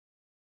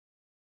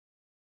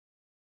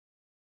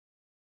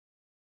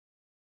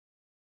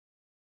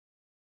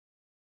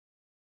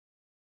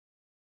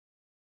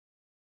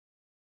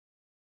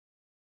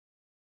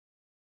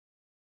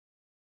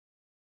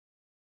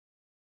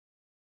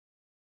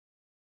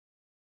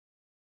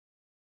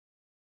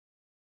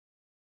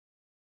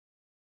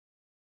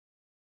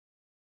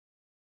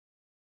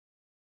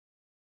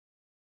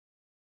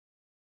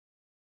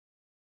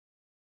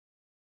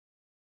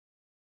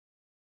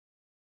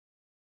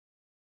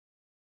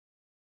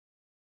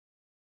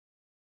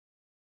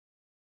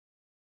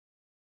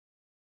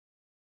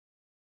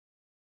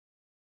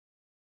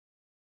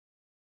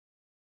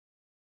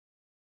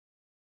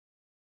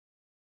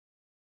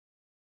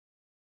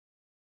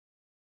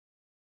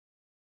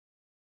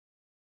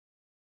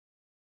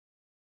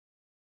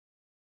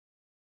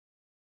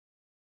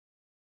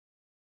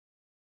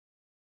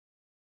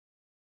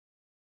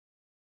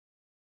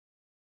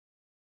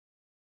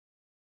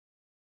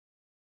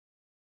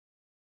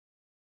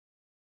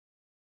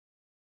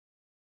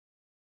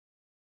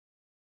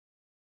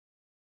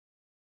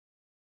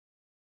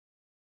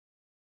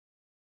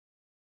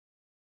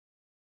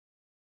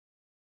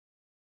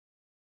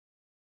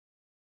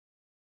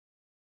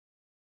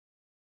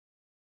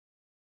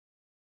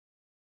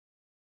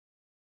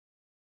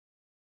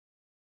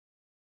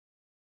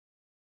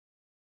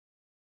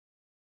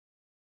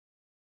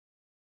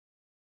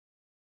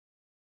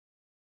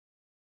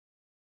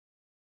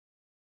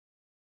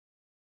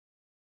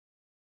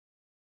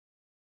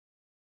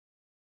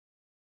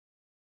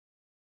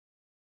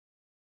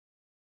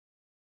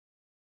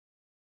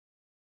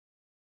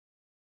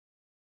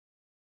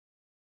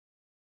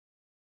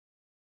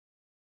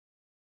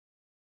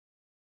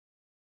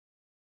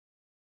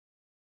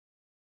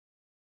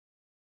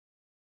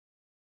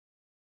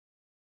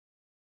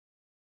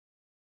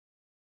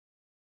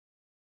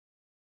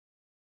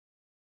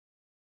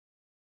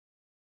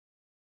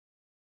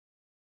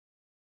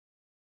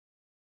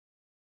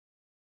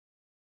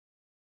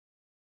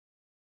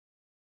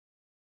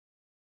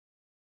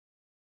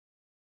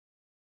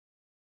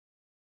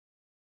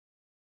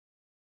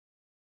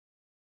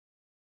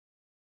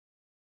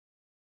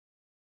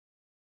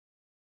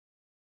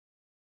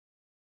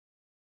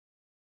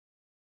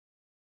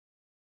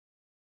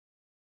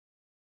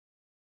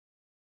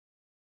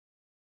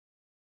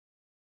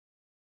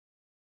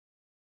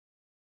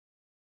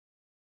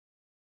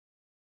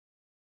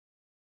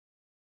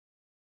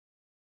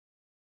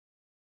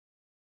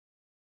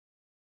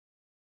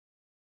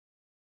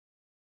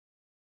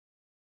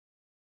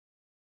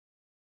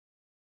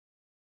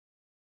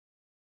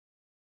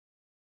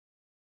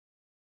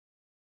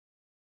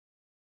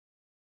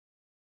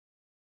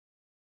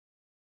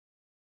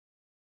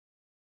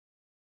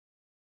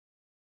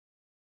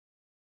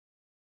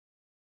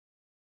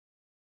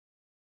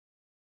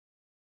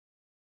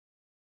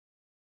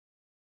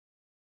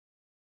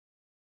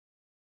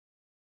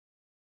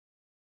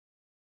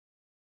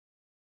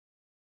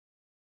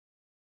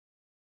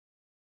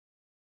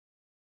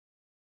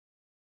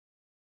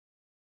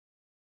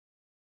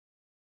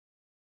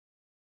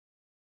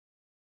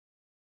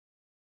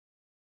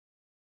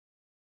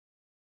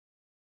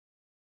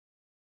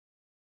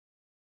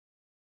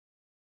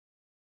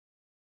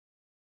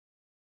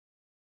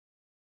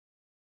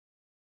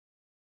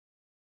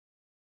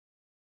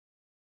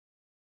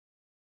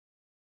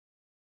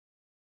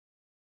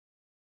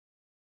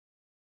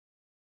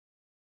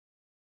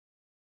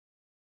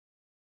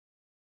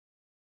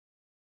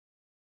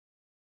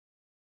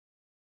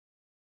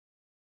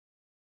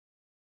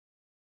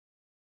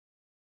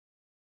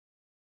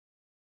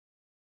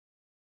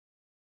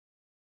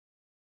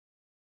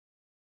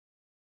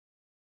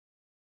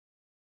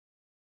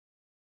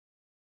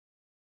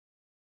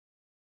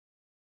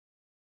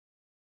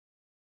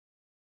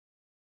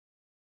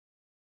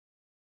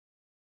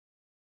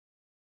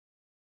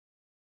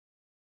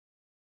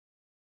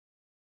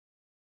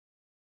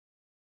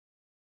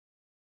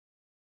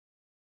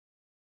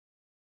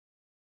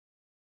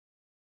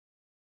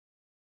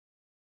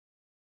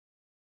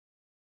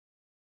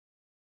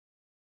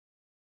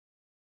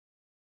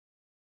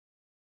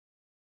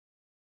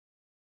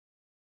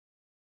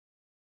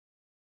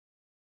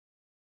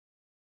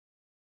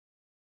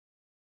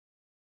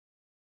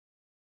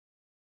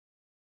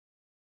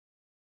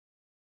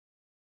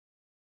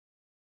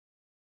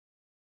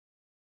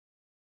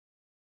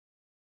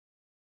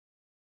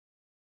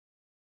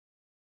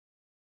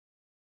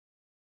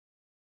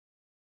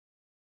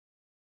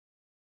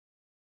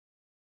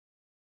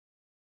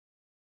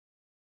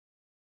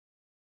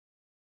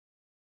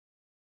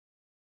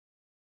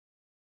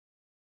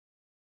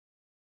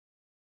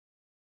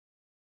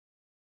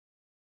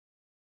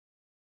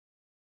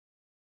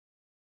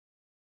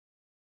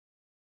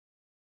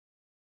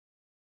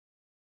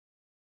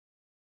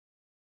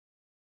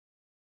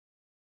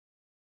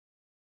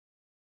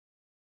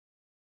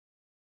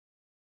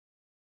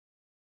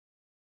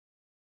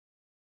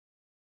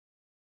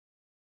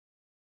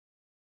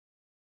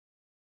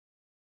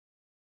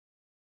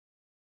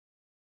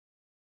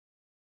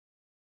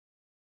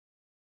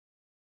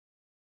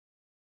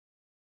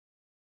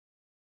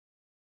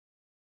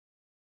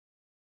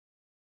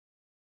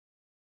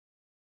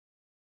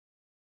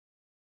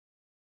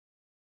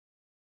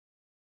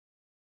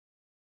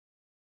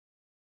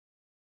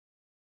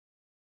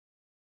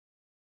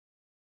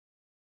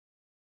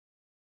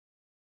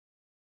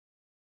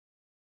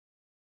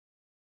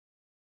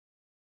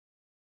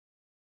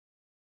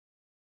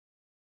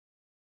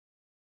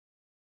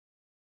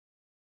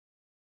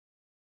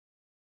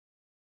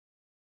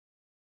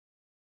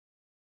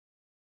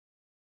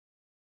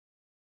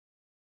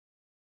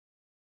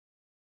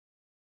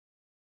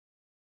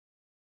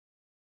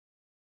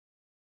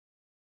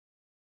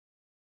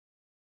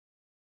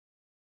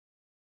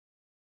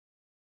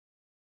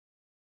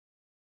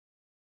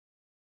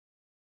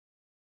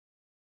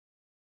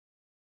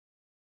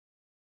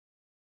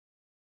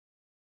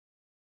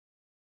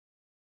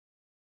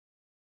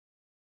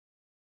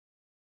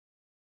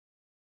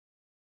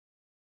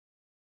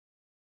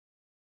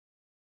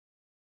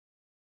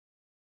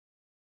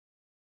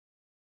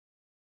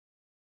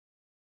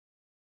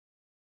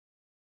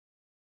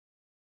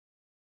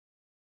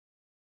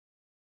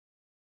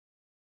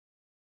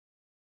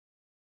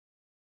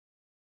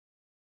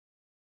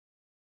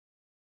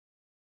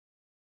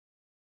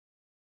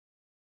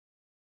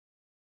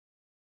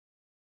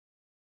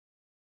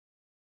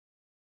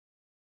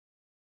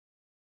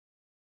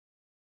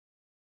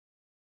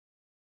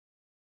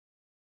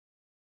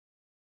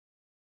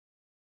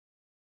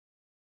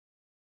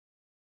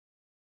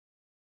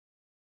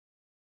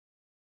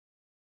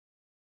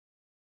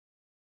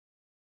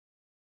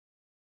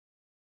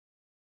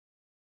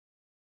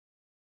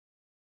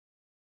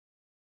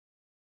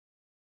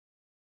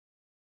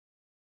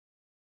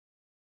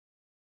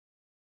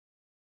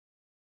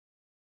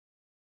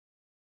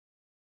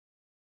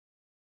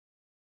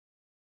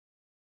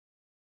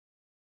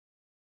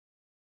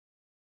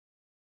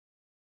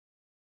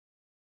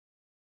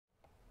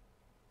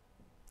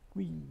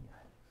Whee.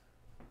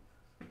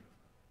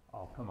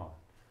 Oh, come on.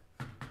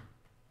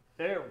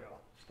 There we go.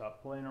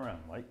 Stop playing around,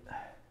 light.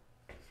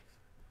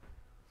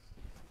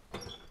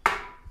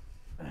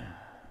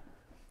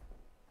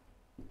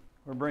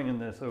 We're bringing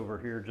this over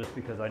here just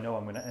because I know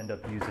I'm going to end up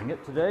using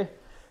it today.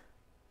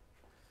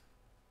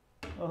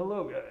 Oh,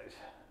 hello, guys.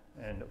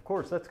 And of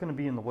course, that's going to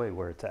be in the way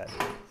where it's at.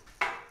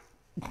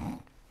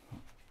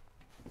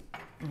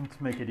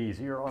 Let's make it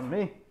easier on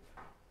me.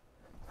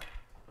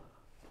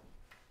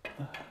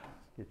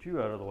 Get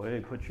you out of the way,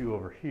 put you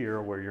over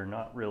here where you're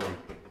not really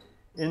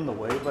in the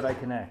way, but I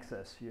can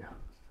access you.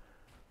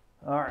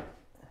 All right.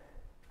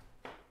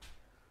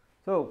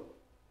 So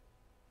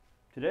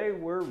today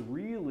we're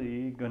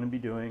really going to be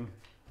doing,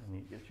 I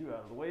need to get you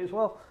out of the way as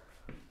well,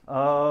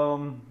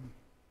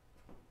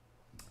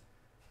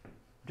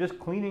 just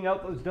cleaning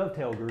out those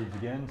dovetail grooves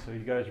again, so you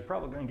guys are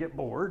probably going to get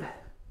bored.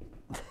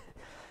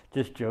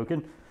 Just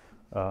joking.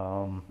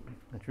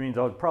 Which means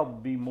I would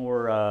probably be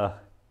more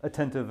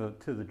attentive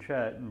to the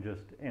chat and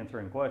just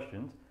answering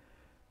questions.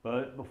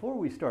 But before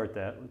we start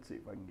that, let's see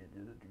if I can get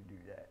you to do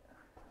that.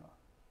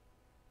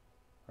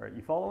 All right,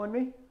 you following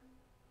me?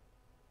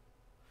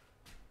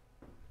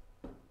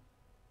 Of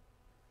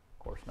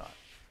course not.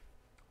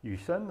 You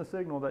send the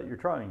signal that you're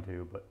trying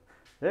to, but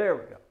there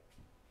we go.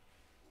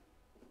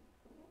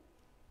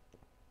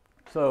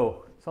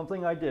 So,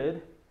 something I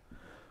did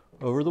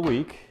over the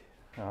week,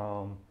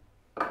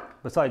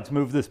 besides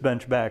move this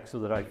bench back so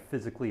that I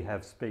physically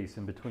have space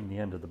in between the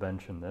end of the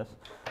bench and this.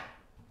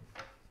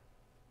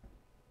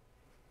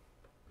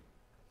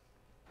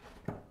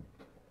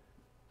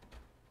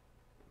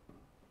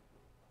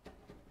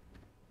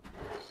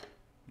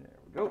 There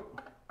we go.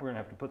 We're going to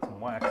have to put some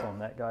wax on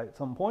that guy at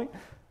some point.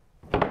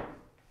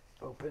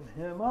 Open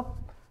him up.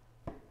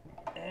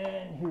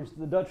 And here's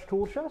the Dutch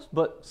tool chest,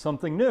 but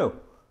something new.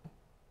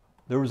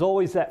 There was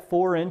always that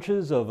 4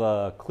 inches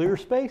of clear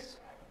space.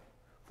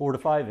 4 to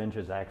 5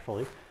 inches,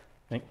 actually.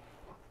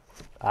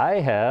 I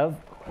have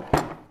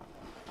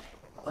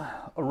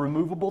a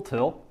removable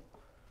till,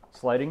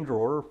 sliding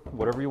drawer,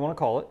 whatever you want to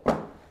call it,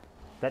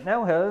 that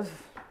now has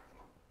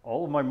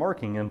all of my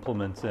marking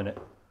implements in it.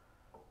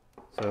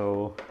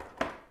 So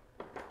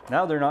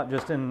now they're not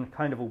just in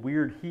kind of a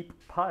weird heap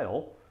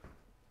pile,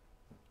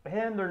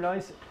 and they're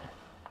nice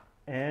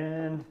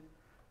and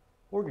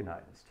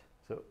organized.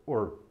 So,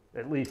 or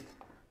at least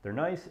they're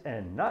nice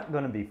and not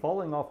going to be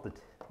falling off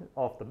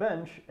the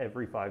bench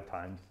every 5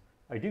 times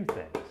I do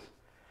things.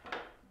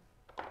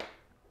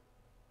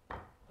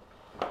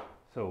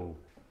 So,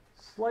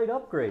 slight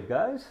upgrade,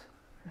 guys.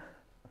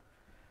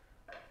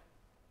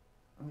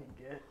 Let me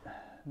get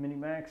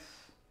Minimax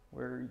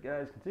where you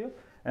guys can see it.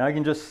 And I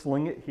can just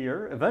sling it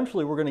here.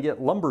 Eventually we're going to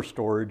get lumber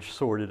storage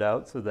sorted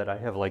out so that I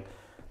have like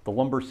the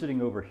lumber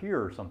sitting over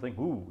here or something.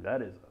 Ooh,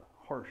 that is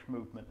a harsh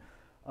movement.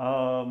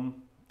 And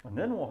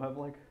then we'll have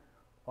like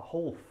a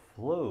whole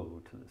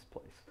flow to this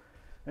place.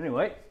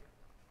 Anyway.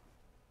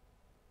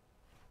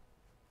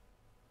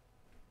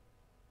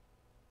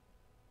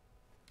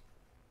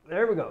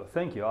 There we go.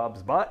 Thank you,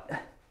 ObsBot.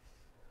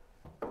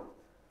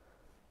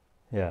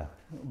 Yeah,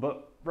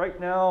 but right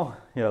now,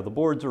 yeah, the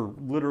boards are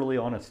literally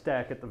on a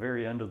stack at the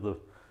very end of the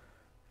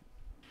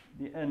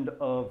end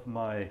of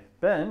my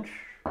bench.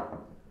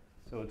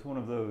 So it's one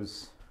of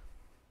those,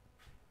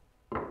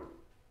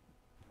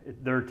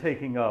 they're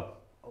taking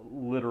up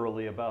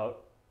literally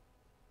about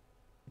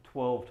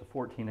 12 to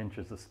 14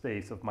 inches of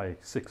space of my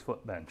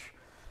 6-foot bench.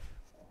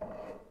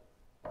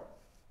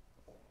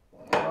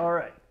 All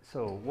right,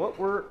 so what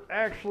we're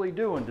actually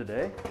doing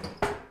today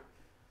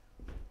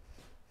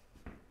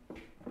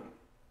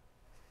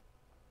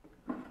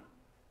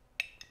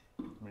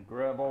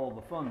grab all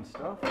the fun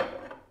stuff.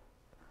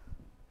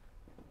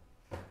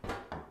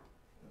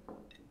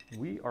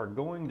 We are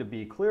going to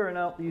be clearing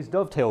out these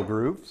dovetail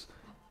grooves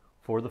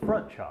for the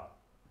front chop.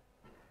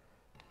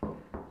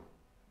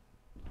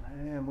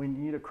 And we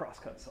need a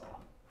crosscut saw.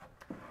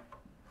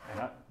 And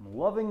I'm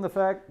loving the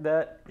fact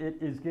that it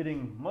is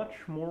getting much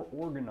more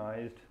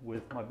organized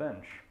with my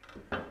bench.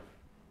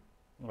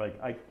 Like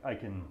I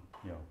can,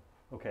 you know,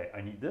 okay,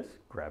 I need this,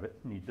 grab it,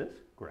 need this,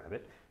 grab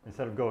it.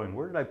 Instead of going,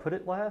 where did I put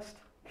it last?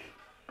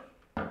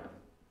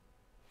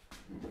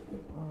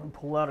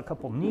 Pull out a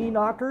couple knee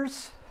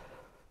knockers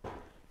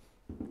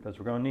because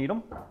we're going to need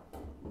them.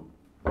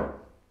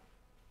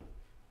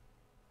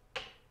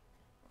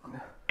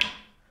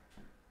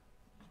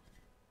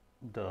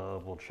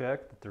 Double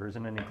check that there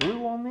isn't any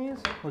glue on these.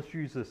 Let's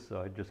use this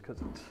side just because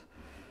it's...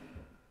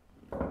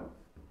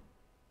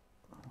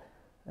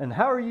 And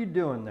how are you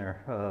doing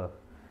there,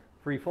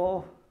 Free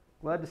Fall?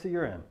 Glad to see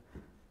you're in.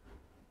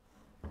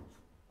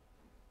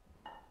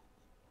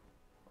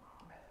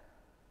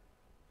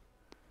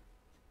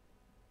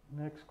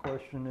 Next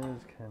question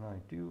is, can I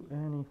do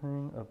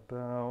anything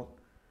about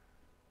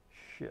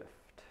shift?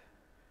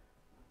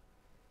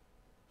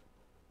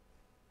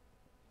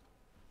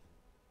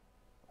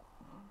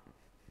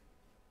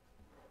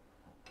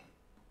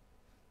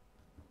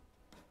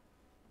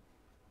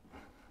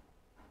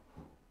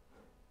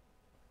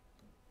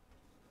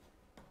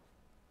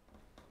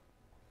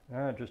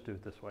 Just do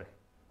it this way.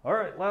 All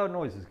right, loud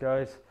noises,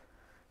 guys.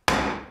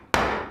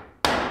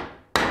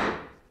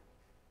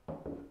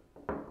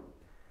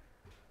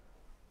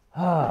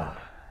 And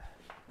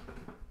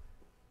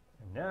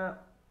now,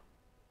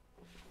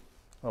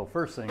 well,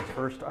 first things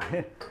first,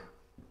 I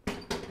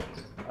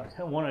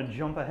want to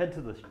jump ahead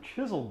to the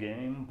chisel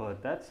game,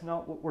 but that's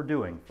not what we're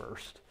doing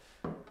first.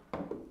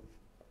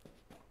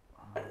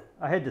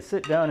 I had to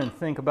sit down and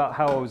think about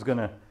how I was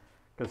gonna,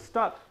 because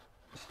stop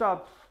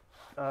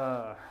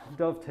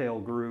dovetail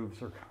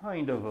grooves are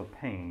kind of a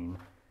pain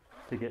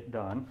to get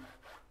done.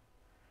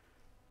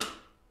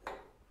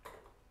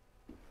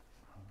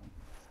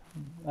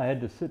 I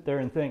had to sit there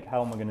and think,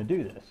 how am I going to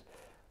do this?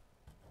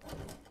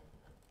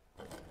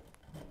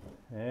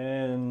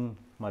 And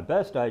my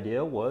best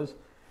idea was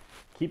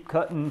keep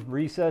cutting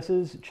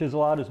recesses,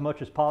 chisel out as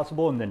much as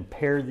possible, and then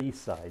pair these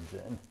sides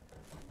in.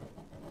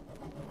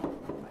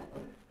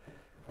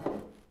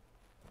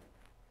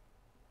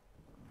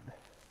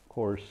 Of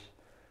course,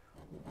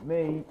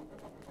 may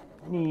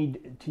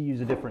need to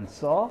use a different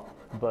saw,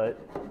 but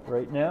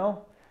right now,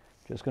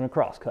 just going to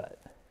cross cut.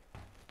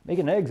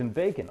 Making eggs and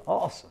bacon,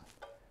 awesome.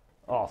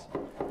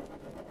 Awesome.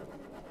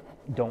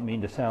 Don't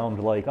mean to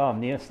sound like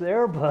omnious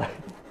there, but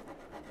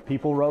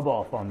people rub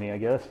off on me, I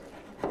guess.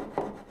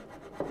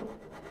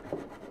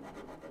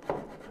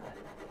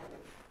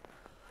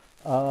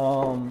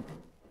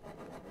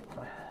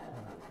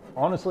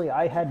 Honestly,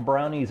 I had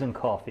brownies and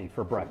coffee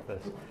for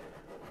breakfast.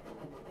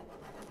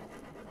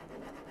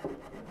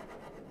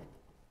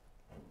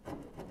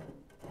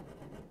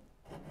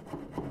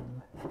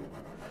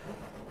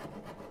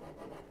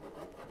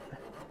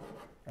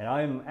 And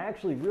I'm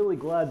actually really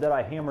glad that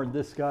I hammered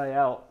this guy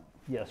out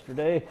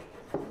yesterday,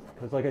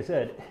 because like I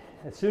said,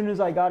 as soon as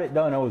I got it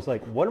done, I was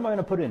like, what am I going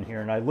to put in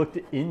here? And I looked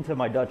into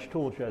my Dutch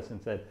tool chest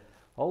and said,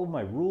 all of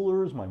my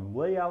rulers, my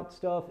layout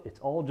stuff, it's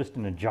all just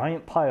in a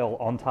giant pile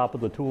on top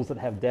of the tools that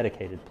have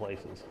dedicated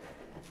places.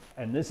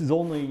 And this is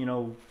only, you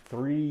know,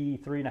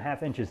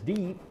 3.5 inches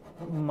deep.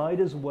 Might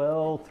as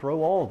well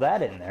throw all of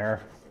that in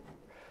there.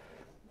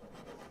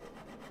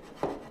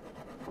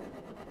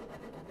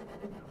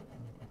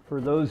 For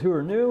those who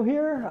are new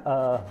here,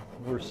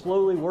 we're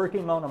slowly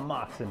working on a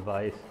Moxon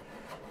vise.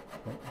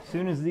 As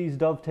soon as these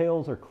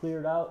dovetails are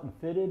cleared out and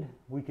fitted,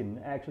 we can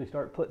actually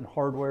start putting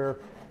hardware.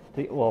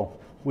 Well,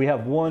 we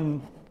have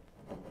one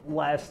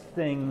last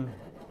thing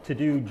to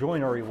do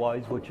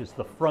joinery-wise, which is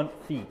the front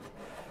feet.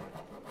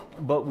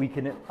 But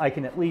I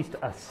can at least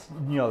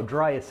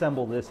dry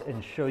assemble this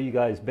and show you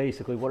guys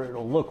basically what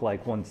it'll look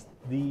like once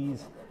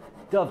these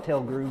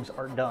dovetail grooves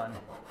are done.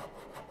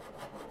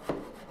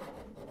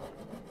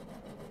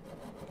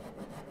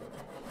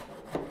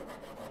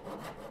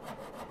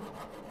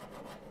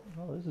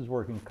 Oh, this is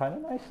working kind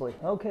of nicely.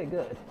 Okay,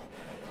 good.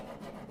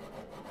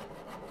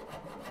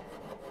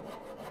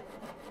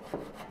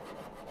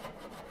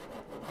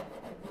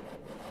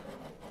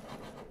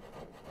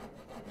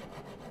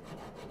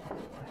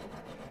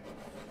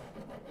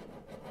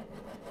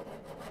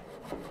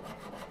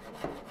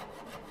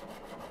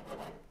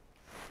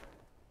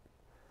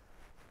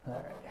 All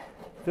right.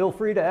 Feel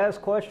free to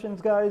ask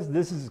questions, guys.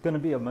 This is going to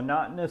be a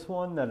monotonous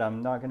one that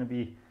I'm not going to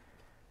be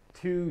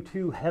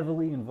too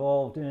heavily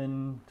involved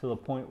in to the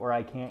point where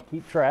I can't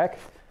keep track.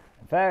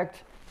 In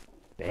fact,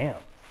 bam,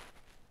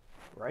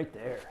 right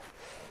there.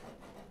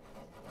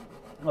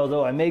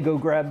 Although I may go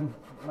grab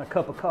my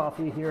cup of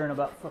coffee here in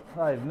about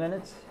 5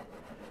 minutes.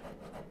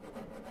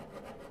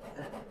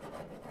 A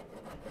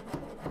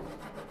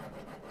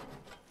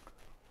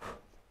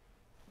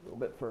little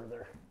bit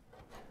further.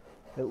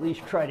 At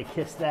least try to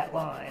kiss that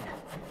line.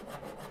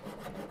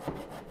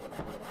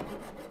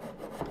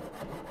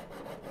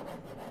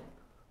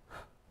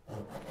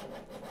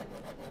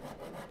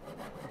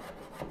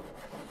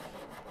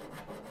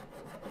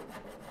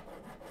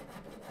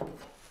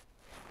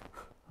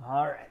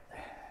 All right,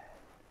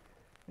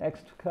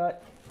 next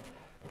cut.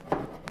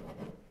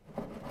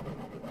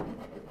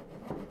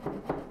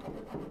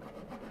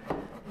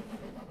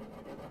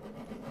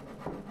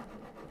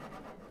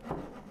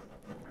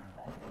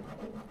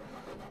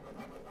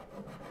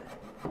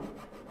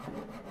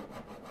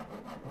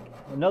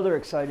 Another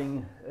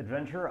exciting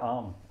adventure.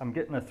 I'm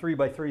getting a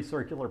 3x3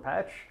 circular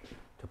patch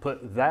to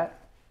put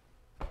that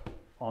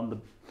on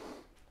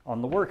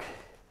the work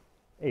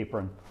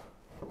apron.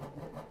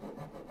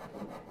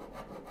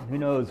 Who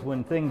knows,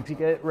 when things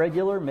get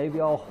regular, maybe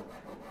I'll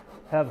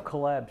have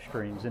collab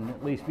streams and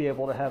at least be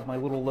able to have my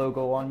little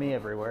logo on me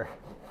everywhere.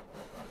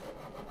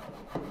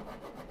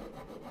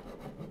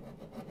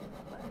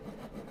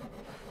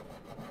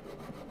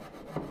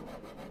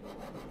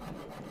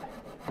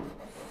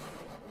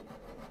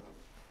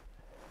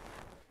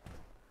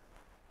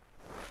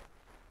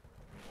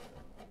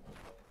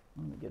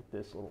 Let me get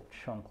this little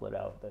chunklet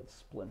out that's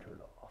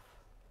splintered off.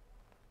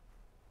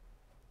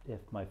 If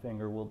my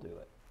finger will do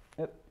it.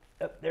 Yep.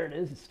 Yep, there it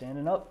is, it's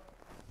standing up.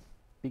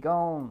 Be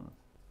gone.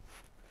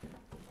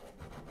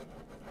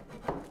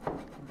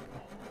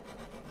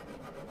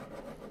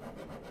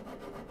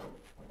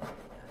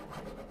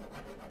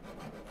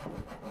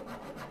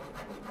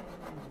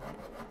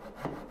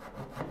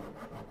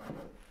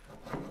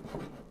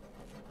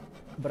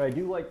 But I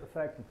do like the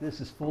fact that this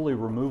is fully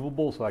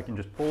removable, so I can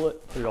just pull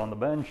it, put it on the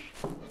bench.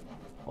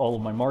 All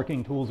of my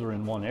marking tools are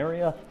in one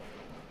area.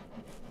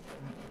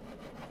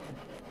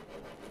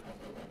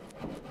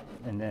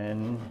 And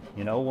then,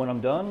 you know, when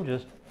I'm done,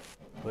 just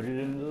put it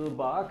into the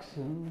box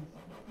and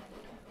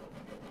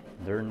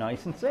they're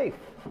nice and safe.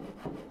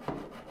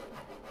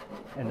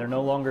 And they're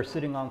no longer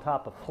sitting on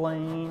top of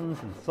planes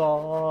and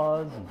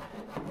saws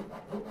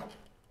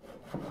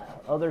and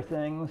other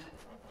things.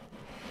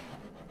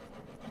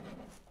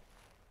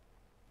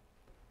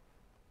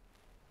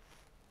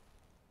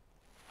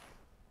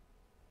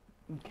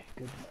 Okay,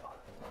 good to know.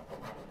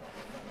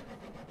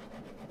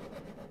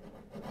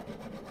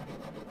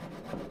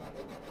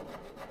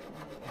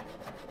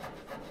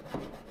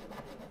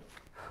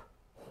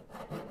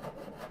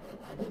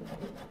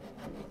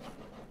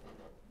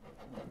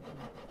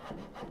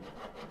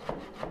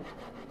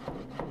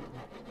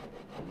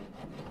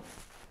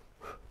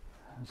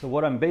 So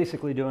what I'm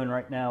basically doing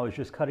right now is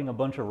just cutting a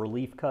bunch of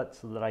relief cuts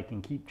so that I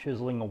can keep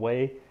chiseling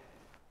away,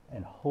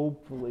 and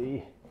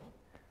hopefully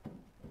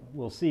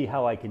we'll see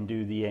how I can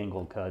do the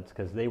angle cuts,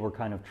 because they were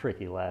kind of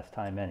tricky last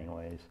time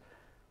anyways.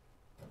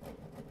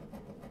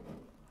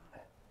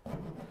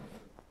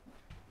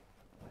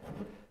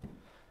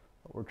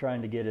 We're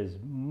trying to get as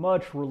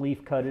much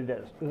relief cut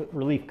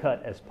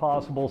as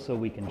possible so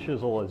we can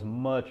chisel as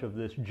much of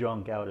this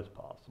junk out as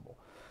possible.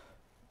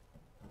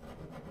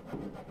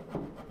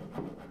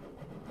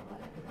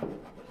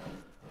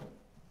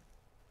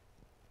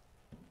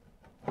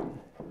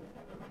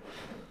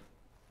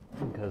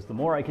 Because the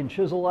more I can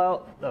chisel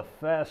out, the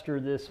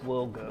faster this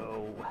will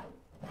go.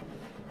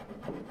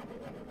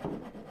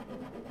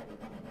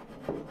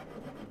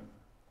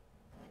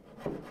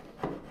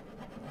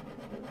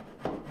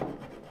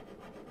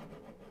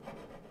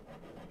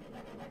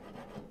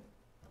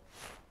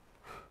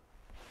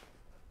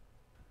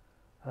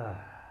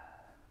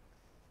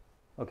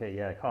 Okay,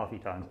 yeah, coffee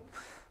time.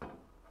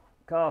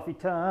 Coffee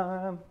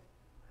time.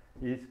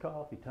 It's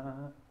coffee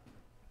time.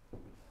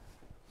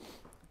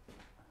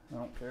 I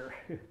don't care.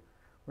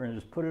 We're going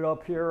to just put it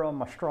up here on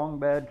my Strong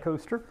Bad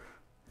coaster.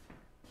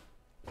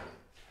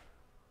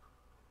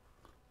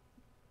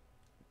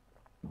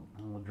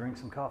 And we'll drink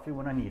some coffee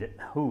when I need it.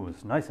 Ooh,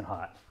 it's nice and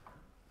hot.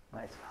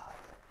 Nice and hot.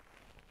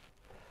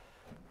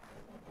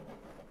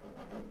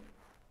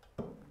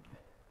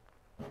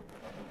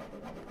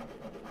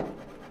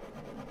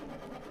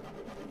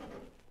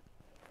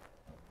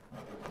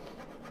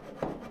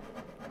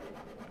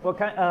 What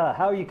kind?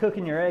 How are you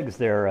cooking your eggs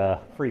there,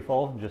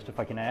 Freefall? Just if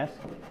I can ask.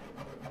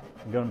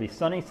 Going to be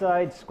sunny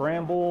side,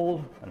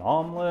 scrambled, an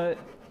omelet.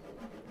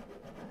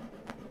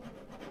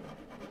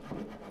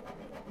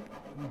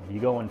 You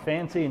going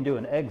fancy and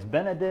doing eggs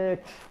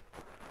Benedict?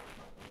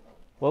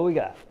 What we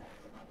got?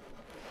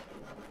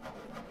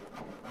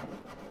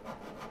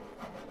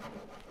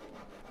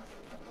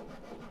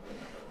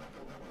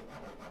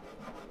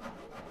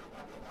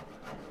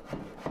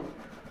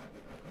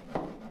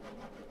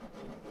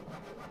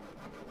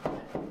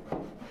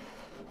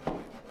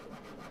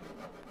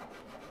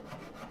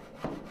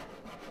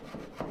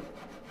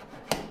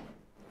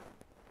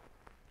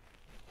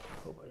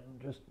 Hope I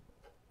didn't just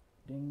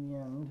ding the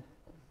end.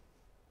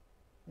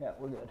 Yeah,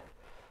 we're good.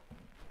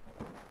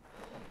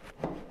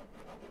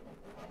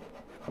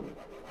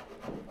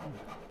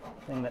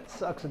 Thing that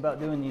sucks about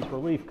doing these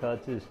relief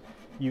cuts is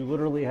you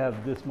literally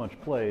have this much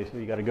play, so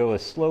you got to go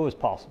as slow as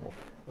possible.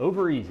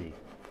 Over easy.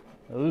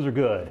 Those are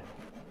good.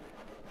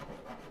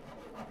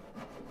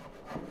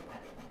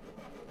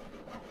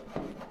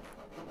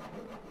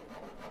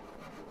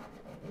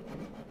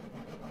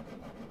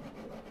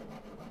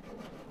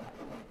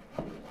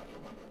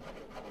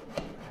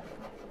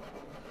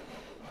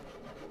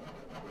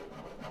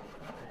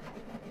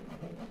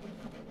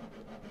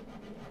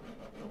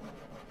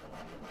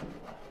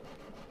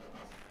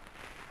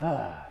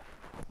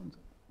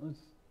 Let's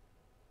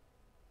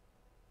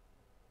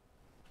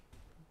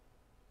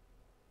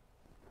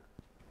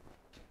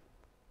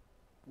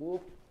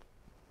whoop.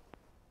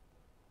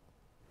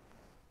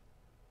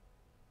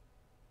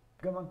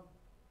 Come on.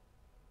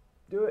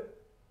 Do it.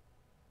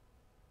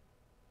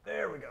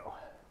 There we go.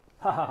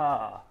 Ha ha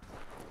ha.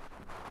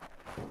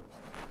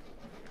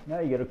 Now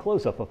you get a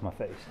close-up of my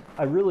face.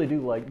 I really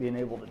do like being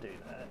able to do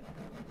that.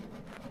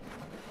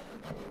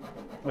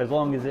 As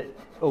long as it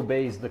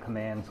obeys the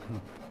commands.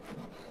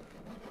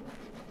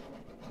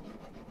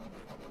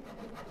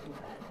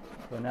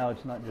 So now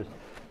it's not just,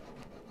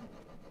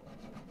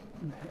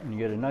 and you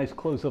get a nice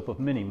close-up of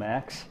Mini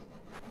Max.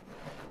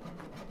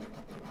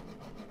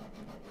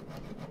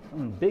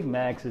 And Big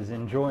Max is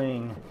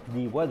enjoying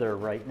the weather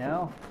right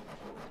now.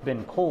 It's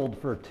been cold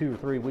for 2 or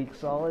 3 weeks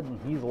solid, and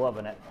he's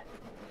loving it.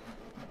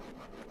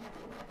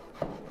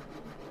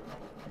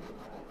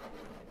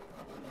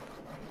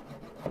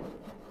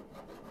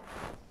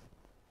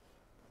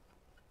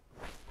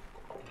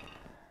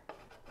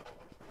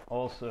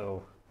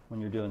 Also, when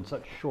you're doing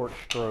such short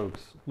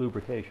strokes,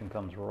 lubrication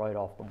comes right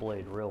off the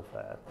blade real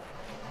fast,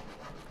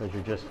 because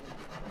you're just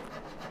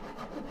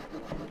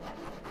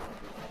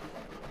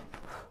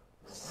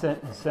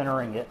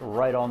centering it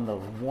right on the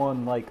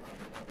one like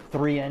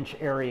 3-inch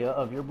area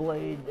of your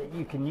blade that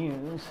you can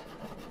use.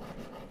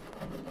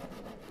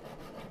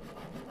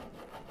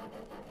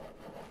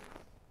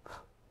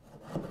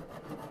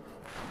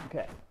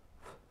 Okay.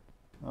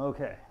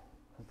 Okay.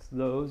 That's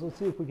those. Let's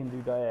see if we can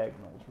do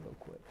diagonals real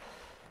quick.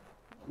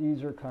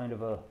 These are kind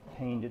of a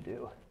pain to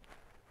do.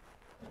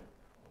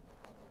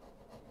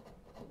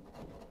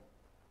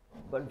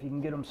 But if you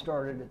can get them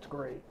started, it's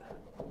great.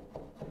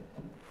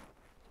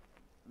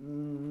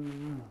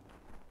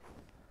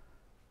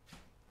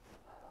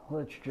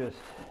 Let's just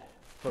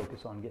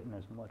focus on getting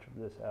as much of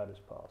this out as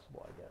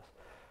possible, I guess,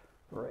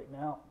 for right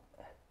now.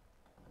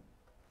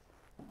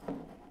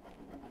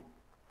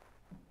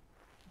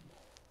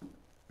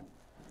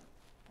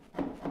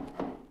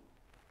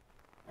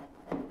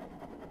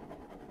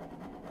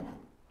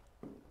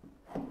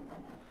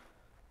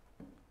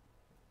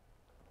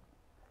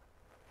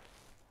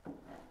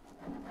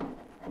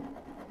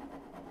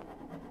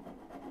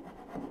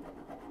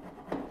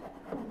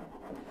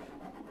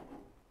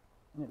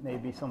 It may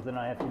be something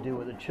I have to do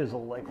with a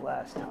chisel like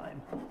last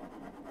time.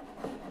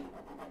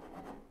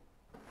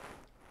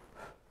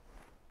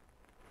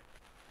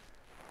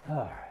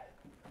 All right.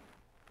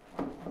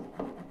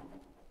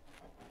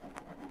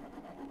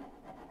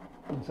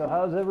 And so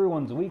how's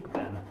everyone's week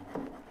been?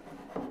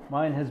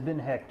 Mine has been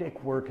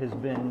hectic. Work has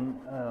been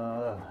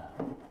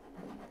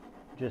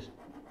just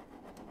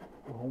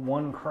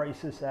one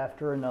crisis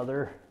after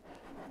another.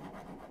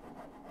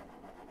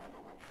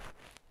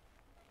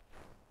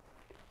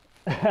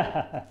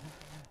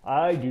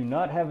 I do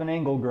not have an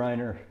angle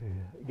grinder,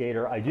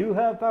 Gator. I do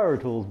have power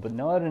tools, but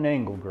not an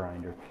angle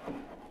grinder.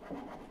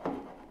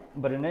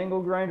 But an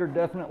angle grinder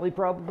definitely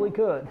probably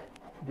could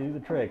do the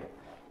trick.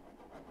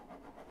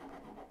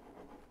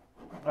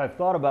 I've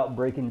thought about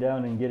breaking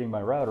down and getting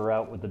my router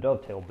out with the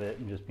dovetail bit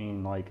and just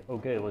being like,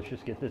 okay, let's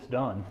just get this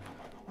done.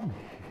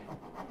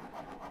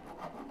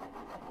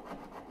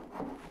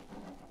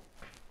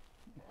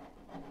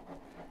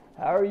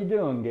 How are you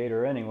doing,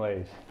 Gator,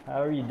 anyways?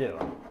 How are you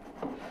doing?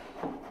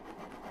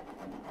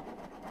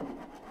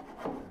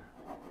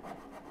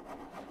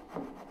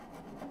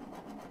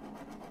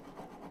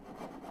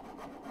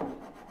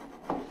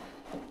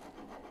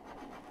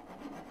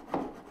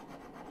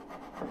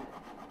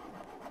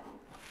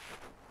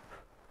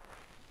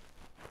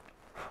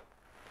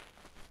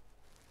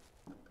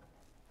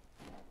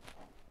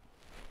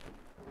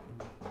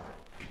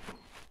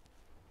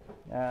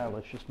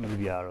 Let's just move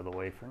you out of the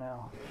way for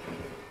now.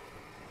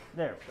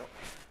 There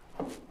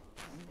we go.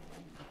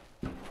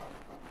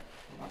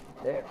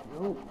 There we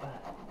go.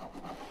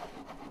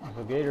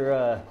 So Gator,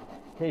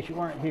 in case you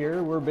weren't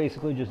here, we're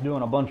basically just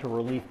doing a bunch of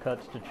relief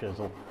cuts to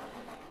chisel.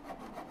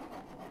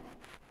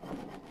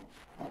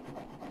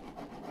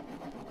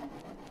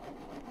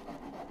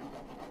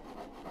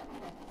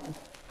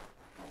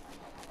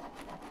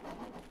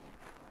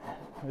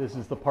 This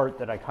is the part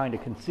that I kind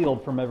of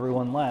concealed from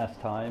everyone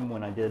last time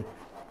when I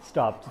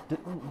stopped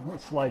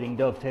sliding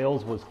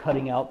dovetails, was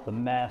cutting out the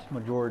mass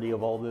majority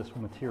of all this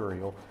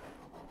material,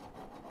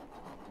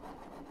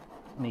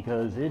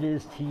 because it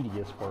is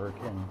tedious work,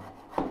 and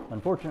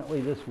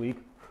unfortunately this week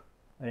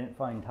I didn't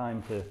find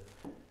time to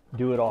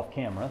do it off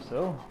camera,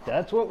 so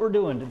that's what we're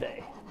doing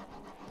today.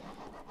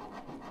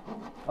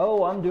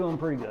 Oh, I'm doing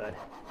pretty good.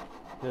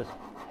 Just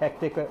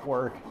hectic at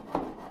work.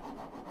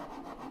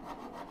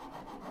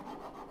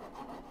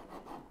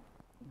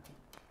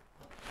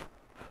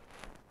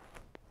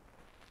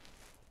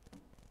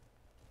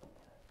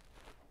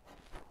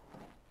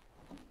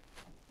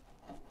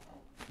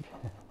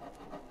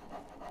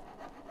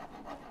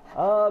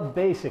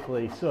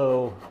 Basically,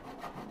 so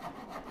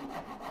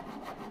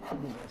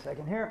give me a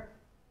second here.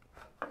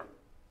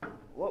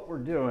 What we're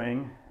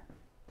doing,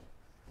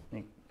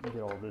 let me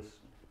get all this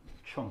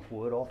chunk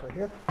wood off of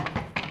here.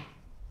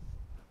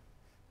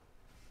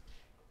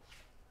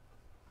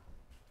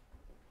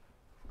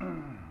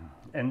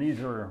 And these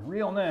are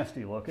real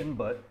nasty looking,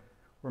 but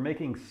we're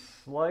making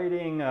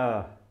sliding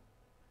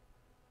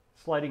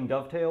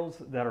dovetails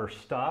that are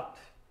stopped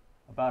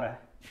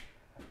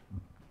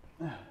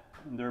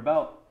they're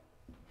about,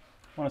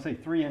 I want to say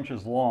 3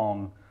 inches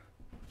long,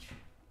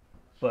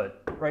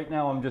 but right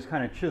now I'm just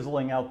kind of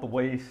chiseling out the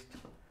waste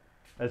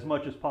as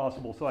much as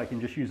possible so I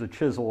can just use a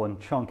chisel and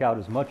chunk out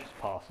as much as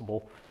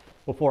possible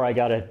before I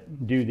got to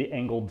do the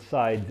angled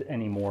sides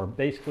anymore.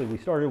 Basically, we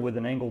started with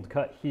an angled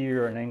cut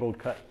here, an angled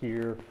cut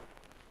here,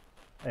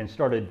 and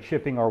started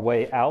chipping our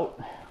way out,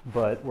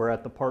 but we're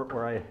at the part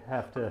where I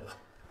have to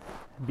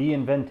be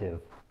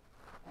inventive.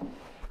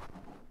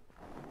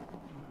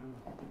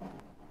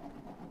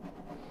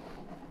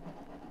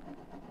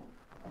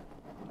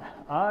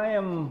 I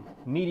am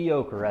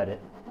mediocre at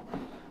it.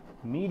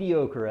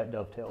 Mediocre at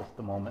dovetails at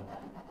the moment.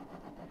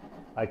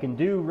 I can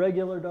do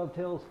regular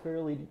dovetails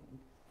fairly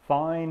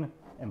fine,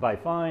 and by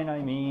fine I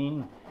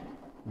mean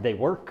they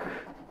work.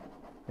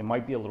 They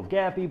might be a little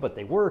gappy, but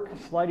they work.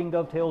 Sliding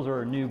dovetails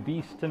are a new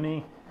beast to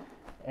me,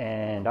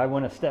 and I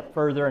went a step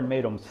further and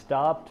made them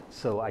stopped,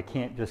 so I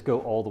can't just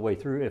go all the way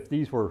through. If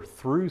these were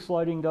through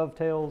sliding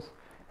dovetails,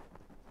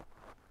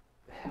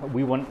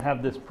 we wouldn't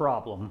have this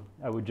problem.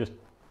 I would just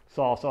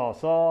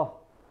saw,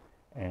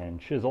 and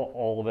chisel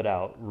all of it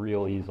out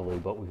real easily,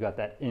 but we've got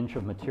that inch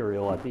of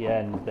material at the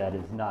end that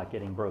is not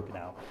getting broken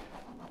out.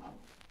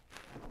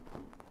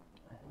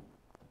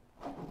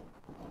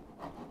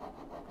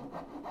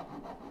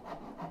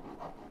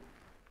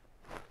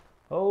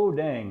 Oh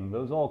dang,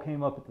 those all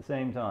came up at the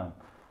same time.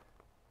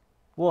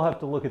 We'll have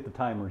to look at the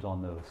timers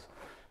on those.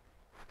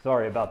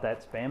 Sorry about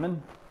that spamming.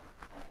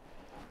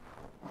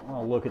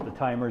 I'll look at the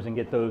timers and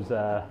get those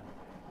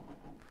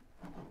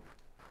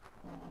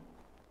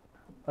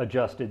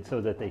adjusted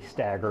so that they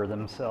stagger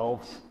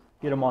themselves.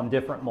 Get them on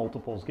different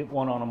multiples. Get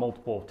one on a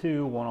multiple of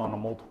 2, one on a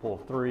multiple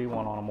of 3,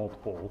 one on a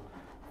multiple of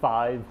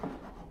 5.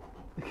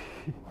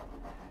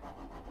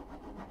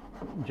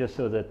 Just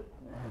so that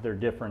they're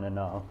different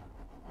enough.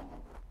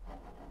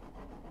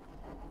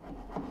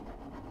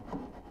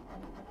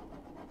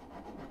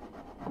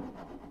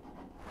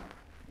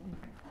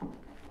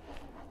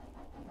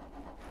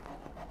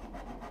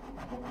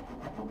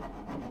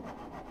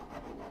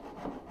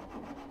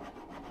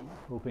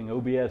 Hoping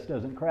OBS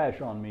doesn't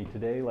crash on me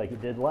today like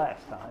it did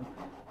last time.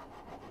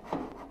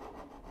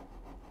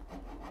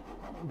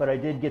 But I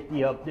did get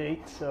the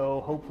update,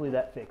 so hopefully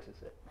that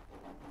fixes it.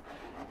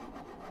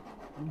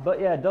 But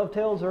yeah,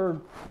 dovetails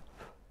are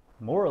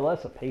more or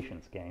less a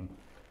patience game.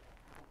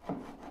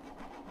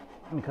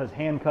 Because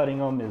hand cutting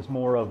them is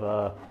more of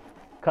a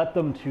cut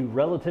them to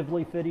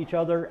relatively fit each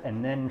other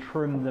and then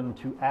trim them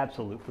to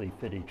absolutely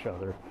fit each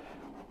other.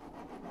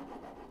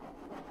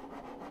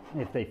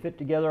 If they fit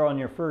together on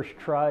your first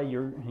try,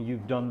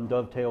 you've done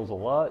dovetails a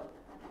lot.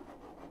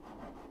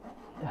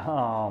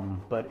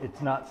 But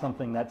it's not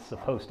something that's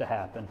supposed to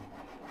happen.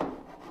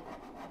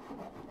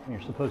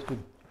 You're supposed to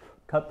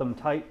cut them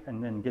tight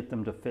and then get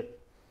them to fit,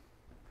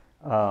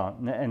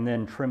 and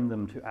then trim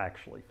them to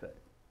actually fit.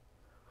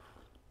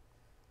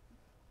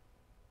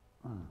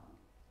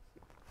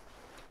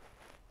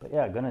 But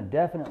yeah, gonna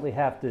definitely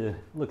have to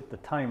look at the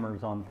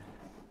timers on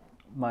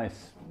my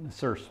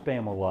Sir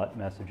Spam-A-Lot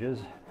messages.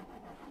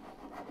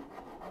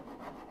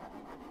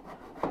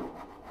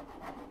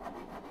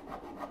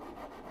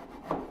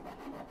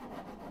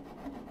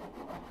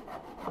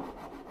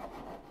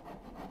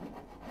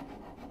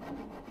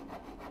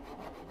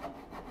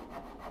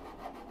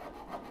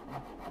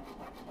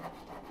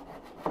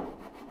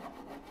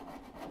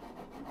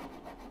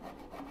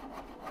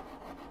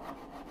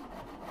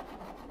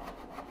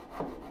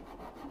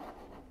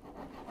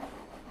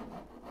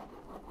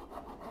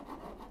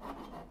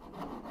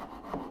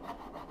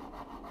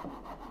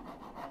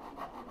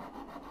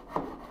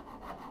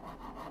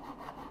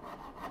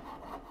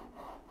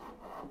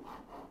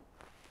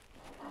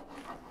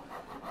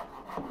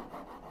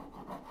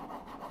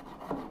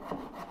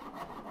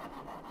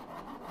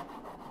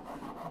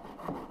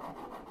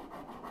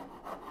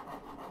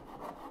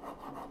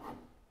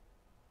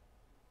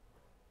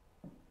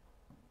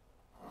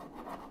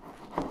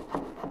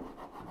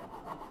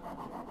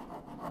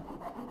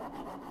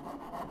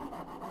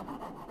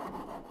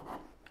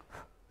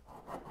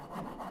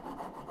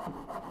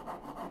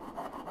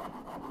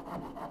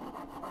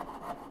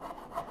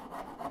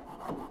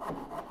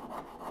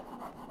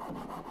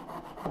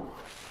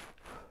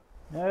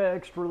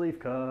 Next relief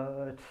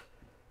cut.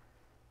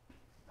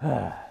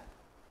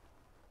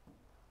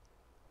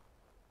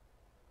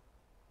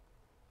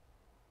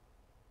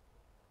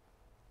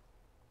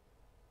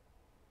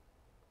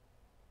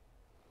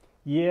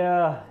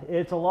 Yeah,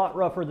 it's a lot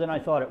rougher than I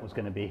thought it was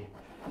going to be.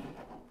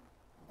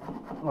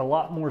 A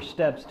lot more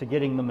steps to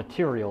getting the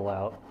material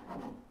out,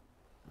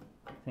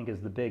 I think,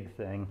 is the big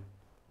thing.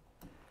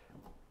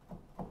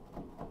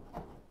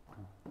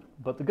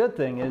 But the good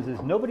thing is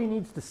nobody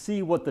needs to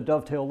see what the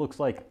dovetail looks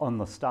like on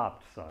the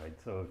stopped side.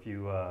 So if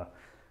you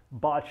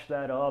botch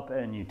that up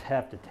and you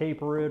have to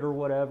taper it or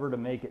whatever to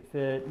make it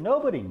fit,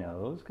 nobody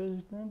knows, because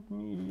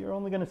you're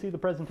only going to see the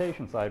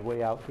presentation side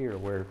way out here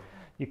where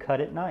you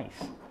cut it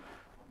nice.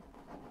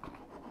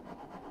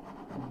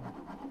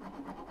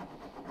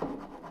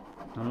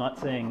 I'm not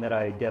saying that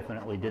I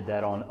definitely did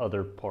that on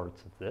other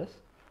parts of this,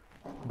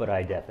 but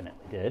I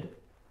definitely did.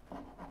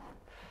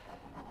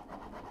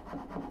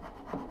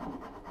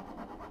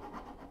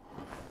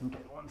 Okay,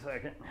 1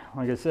 second.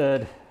 Like I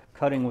said,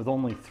 cutting with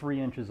only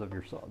 3 inches of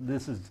your saw.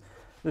 This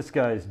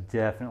guy's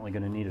definitely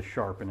going to need a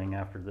sharpening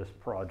after this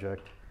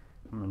project.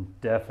 I'm going to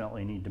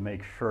definitely need to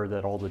make sure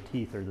that all the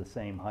teeth are the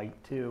same height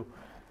too,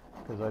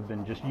 because I've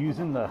been just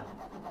using the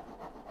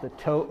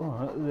toe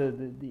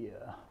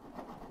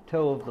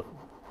toe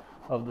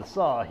of the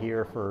saw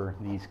here for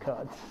these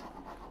cuts.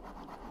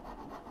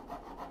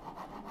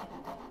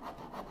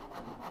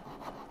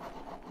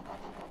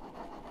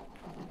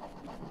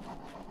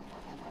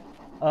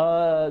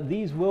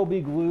 These will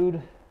be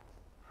glued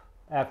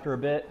after a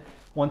bit.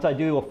 Once I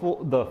do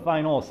the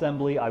final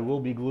assembly, I will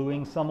be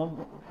gluing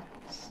some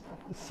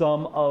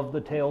of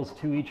the tails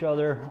to each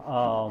other.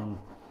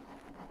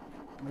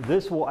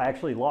 This will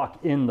actually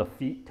lock in the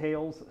feet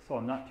tails, so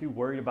I'm not too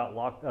worried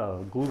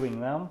about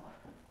gluing them,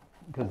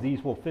 because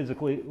these will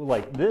physically,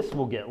 like this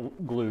will get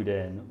glued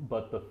in,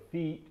 but the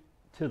feet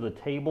to the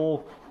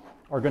table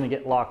are going to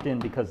get locked in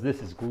because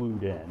this is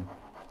glued in.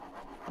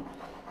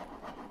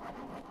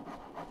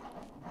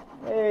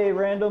 Hey,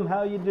 Random,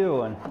 how you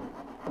doing?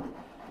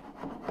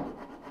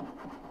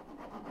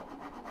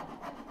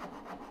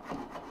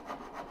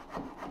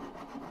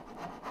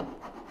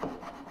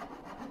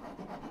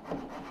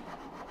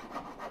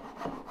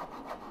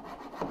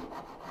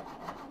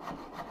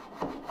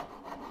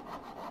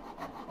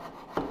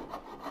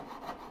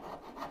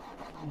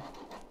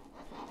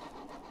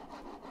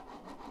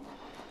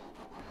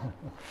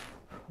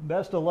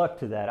 Best of luck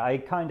to that. I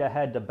kind of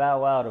had to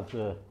bow out of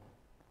the...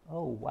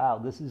 Oh, wow,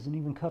 this isn't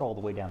even cut all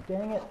the way down.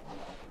 Dang it.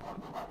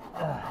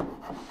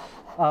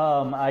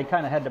 I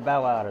kind of had to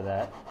bow out of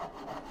that.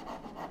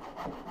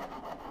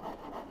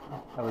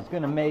 I was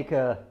going to make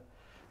a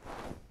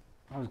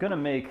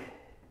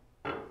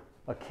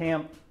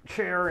camp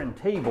chair and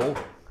table.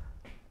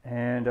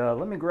 And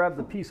let me grab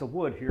the piece of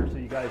wood here so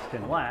you guys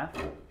can laugh.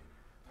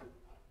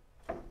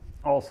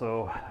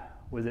 Also,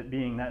 with it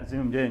being that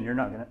zoomed in, you're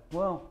not going to...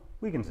 Well,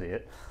 we can see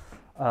it.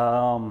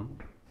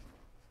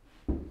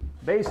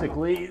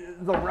 Basically,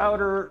 the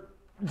router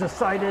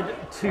decided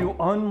to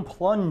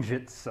unplunge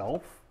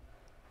itself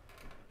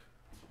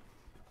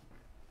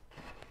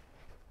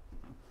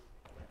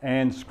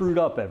and screwed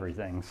up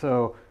everything.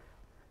 So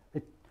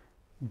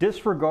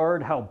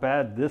disregard how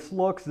bad this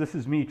looks. This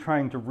is me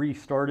trying to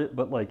restart it,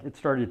 but like it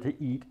started to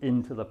eat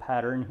into the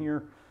pattern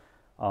here.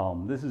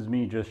 This is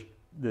me just,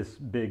 this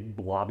big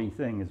blobby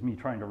thing is me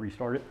trying to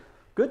restart it.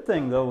 Good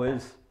thing though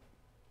is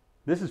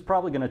this is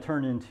probably going to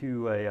turn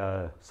into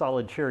a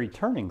solid cherry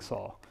turning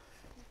saw,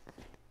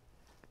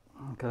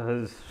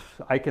 because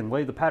I can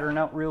lay the pattern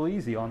out real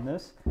easy on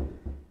this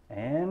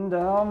and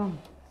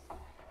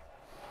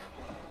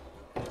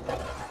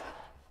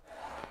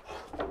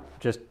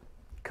just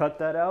cut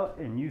that out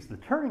and use the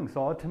turning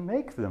saw to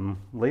make them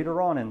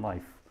later on in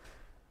life.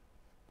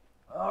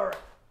 All right,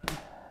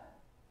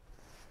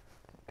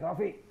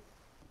 coffee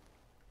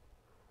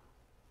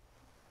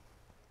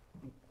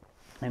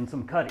and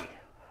some cutty.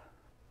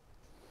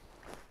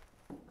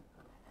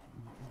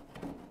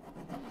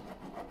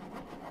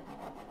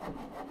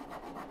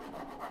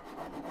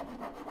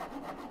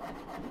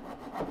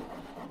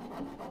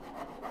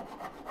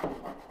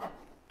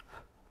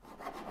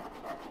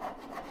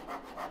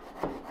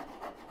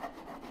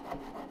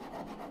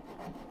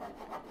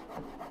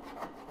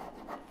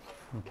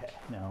 Okay,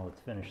 now let's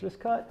finish this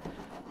cut.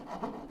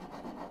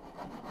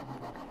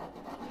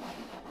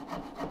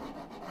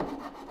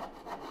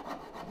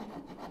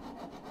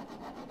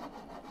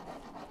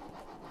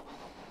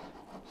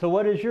 So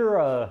what is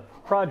your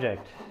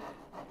project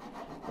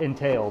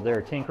entail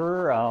there,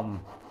 Tinkerer?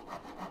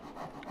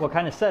 What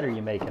kind of set are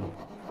you making?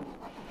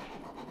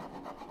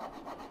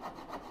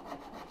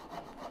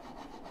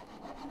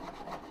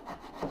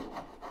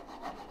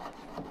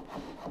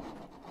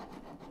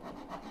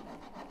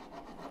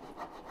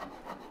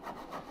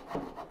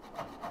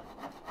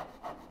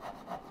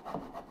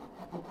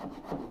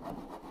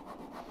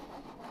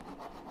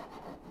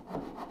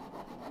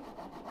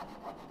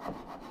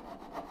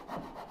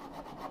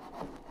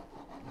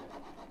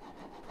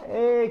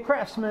 Hey,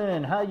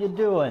 Craftsman, how you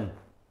doing?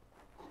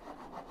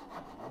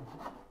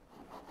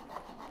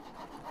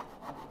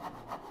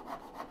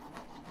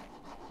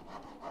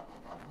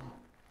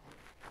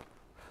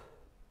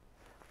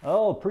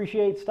 Oh,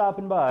 appreciate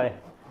stopping by.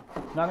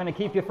 Not going to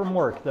keep you from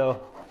work,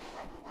 though.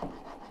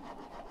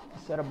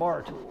 Set of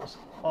bar tools.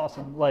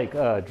 Awesome. Like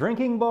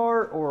drinking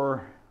bar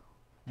or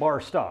bar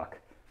stock?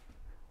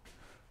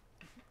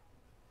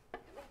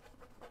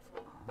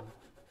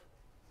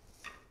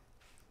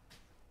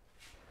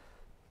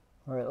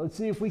 All right, let's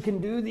see if we can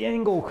do the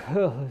angle.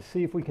 Let's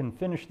see if we can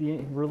finish the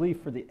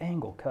relief for the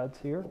angle cuts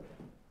here.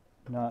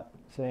 Not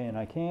saying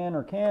I can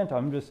or can't,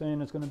 I'm just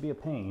saying it's going to be a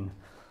pain.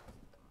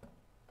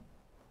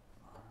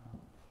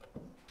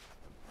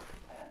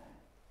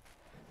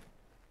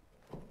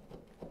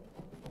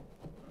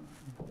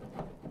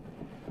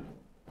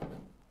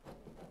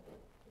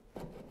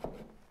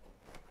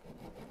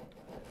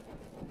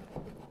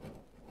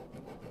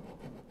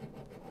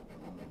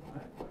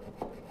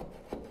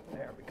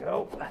 There we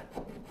go.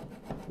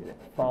 Get it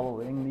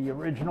following the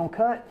original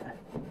cut.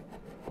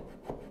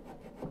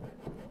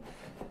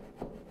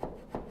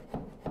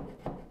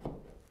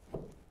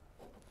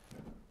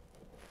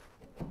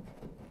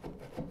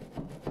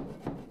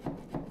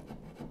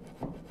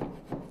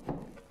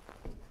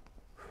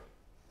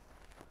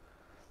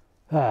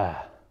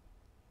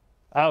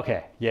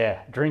 Okay,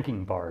 yeah,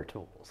 drinking bar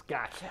tools,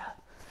 gotcha.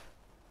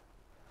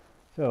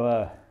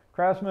 So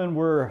Craftsman,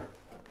 we're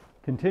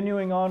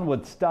continuing on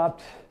with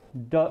stopped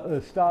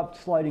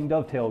sliding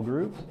dovetail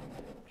grooves,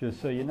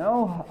 just so you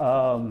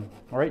know.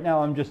 Right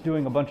now I'm just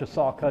doing a bunch of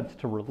saw cuts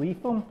to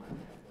relief them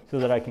so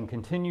that I can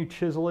continue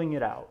chiseling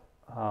it out.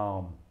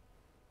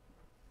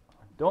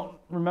 Don't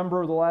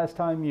remember the last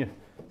time you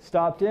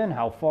stopped in,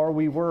 how far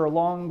we were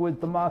along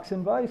with the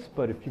Moxon Vise,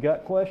 but if you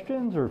got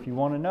questions or if you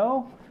want to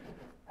know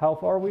how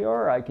far we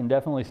are, I can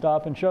definitely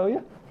stop and show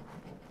you.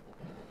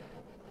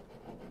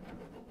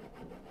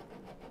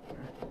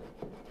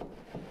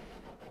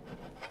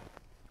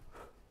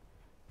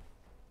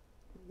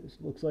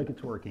 looks like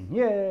it's working.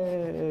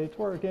 Yay, it's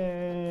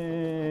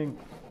working!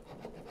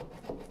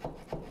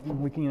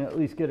 We can at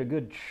least get a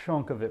good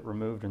chunk of it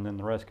removed, and then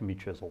the rest can be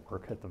chisel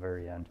work at the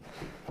very end.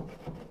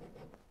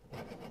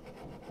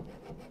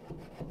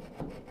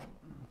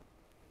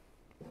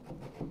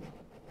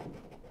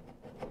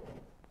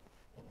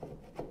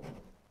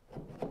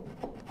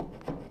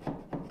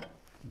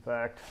 In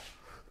fact,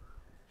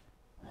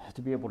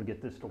 to be able to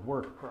get this to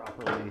work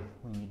properly,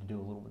 we need to do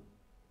a little bit.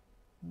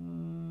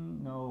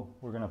 No,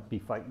 we're going to be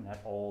fighting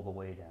that all the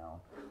way down,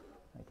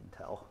 I can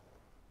tell.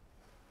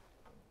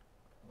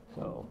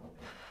 So,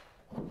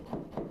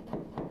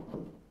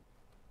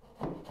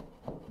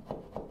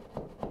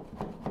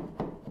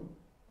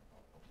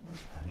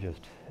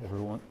 just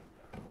every once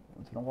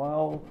in a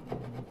while,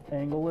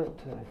 angle it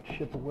to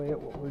chip away at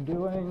what we're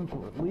doing to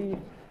relief,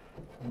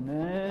 and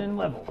then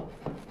level.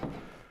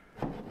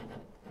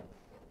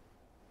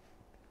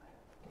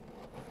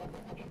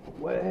 Chip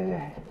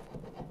away,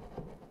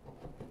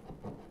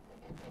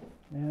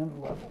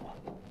 and level.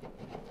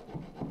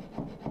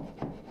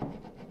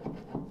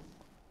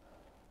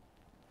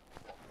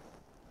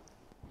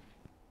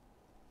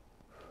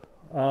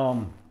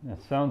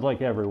 It sounds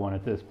like everyone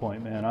at this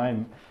point, man.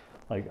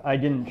 I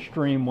didn't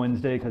stream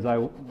Wednesday because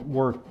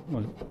work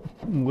was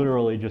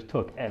literally just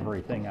took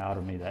everything out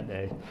of me that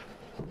day.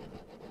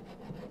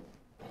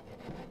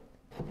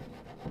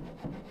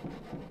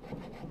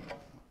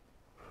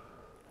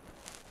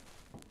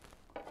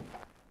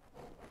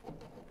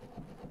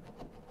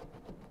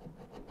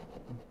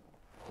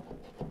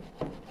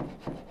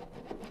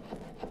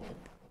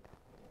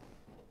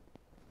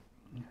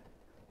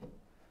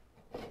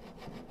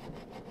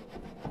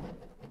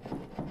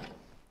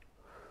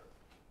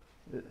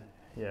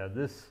 Yeah,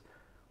 this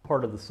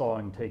part of the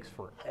sawing takes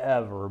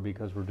forever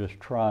because we're just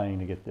trying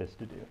to get this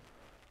to do.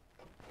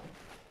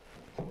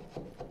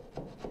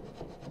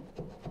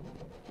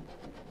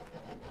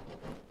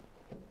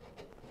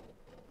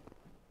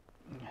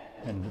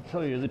 And to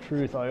tell you the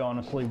truth, I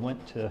honestly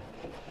went to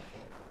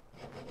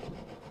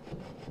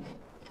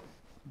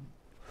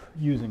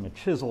using a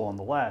chisel on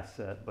the last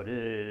set, but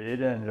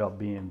it ended up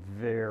being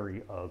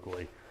very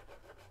ugly.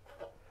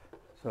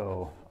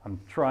 So I'm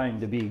trying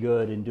to be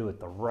good and do it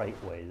the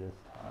right way this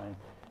time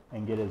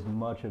and get as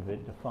much of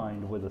it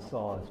defined with a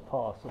saw as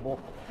possible.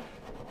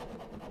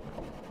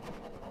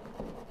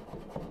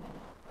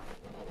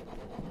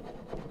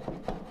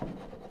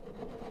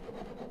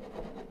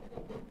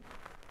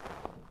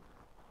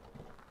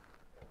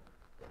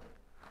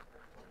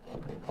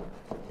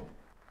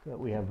 So that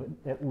we have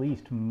at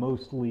least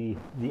mostly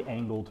the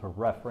angle to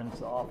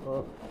reference off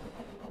of,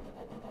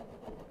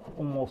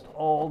 almost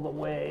all the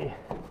way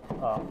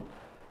up.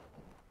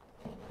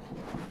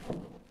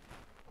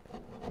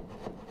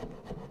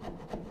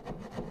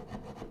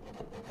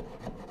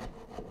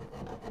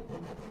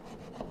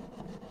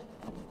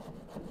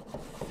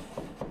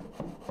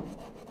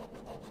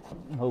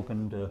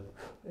 Hoping to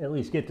at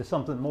least get to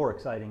something more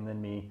exciting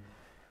than me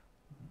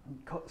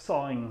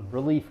sawing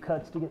relief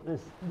cuts to get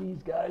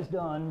these guys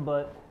done,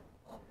 but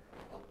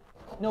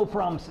no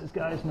promises,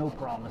 guys, no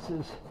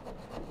promises.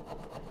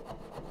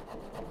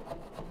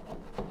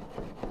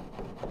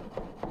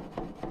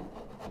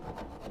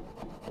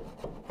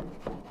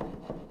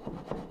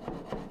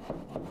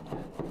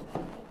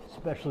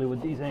 Especially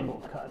with these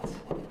angled cuts.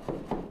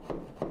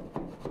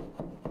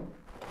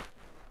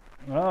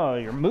 Oh,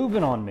 you're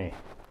moving on me.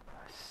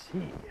 See.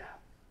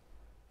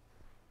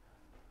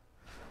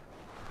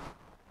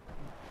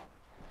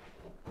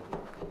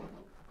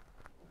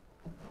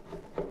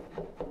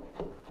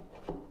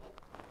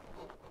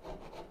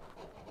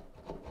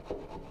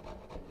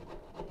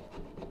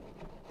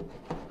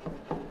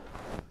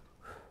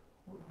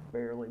 We're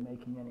barely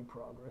making any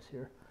progress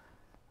here.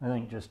 I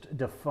think just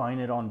define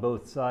it on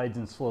both sides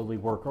and slowly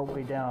work our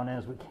way down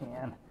as we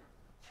can.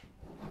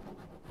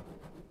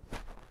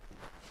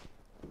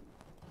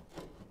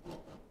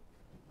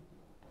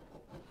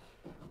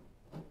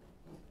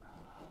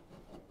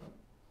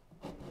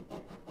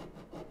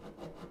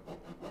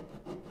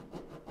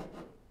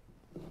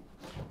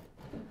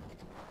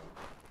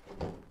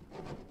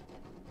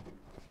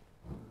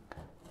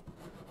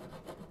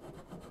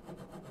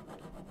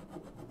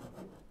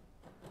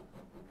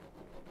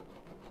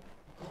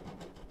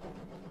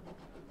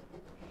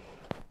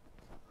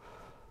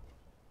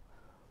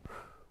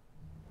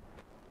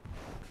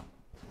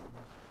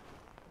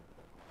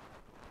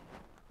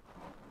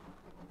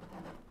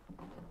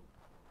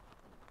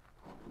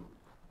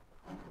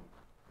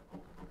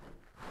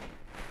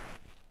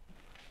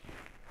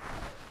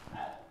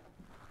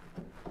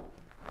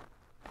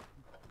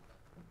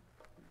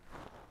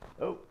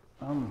 Oh,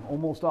 I'm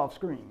almost off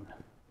screen.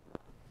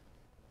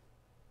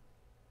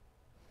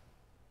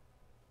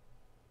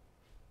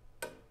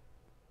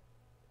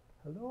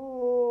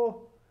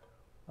 Hello?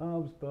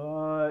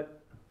 HubSpot.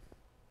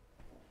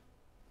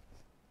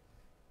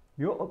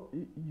 You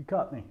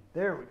caught me.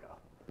 There we go.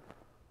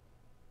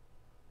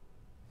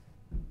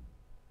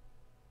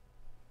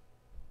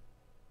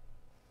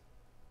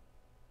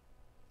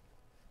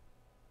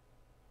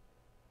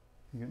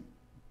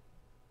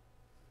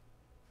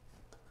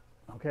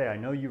 Okay, I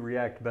know you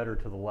react better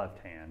to the left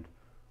hand.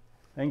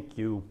 Thank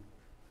you.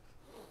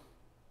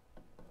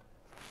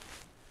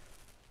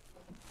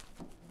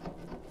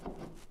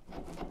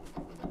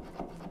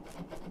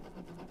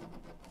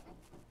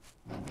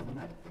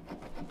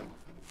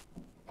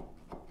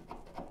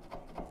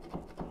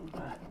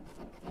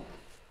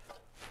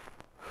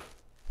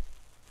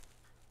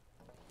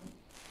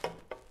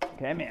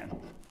 Okay, man.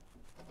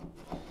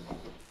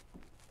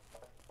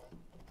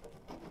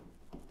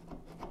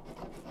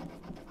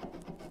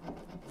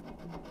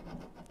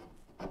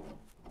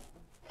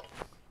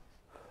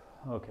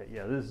 Okay,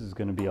 yeah, this is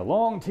going to be a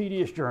long,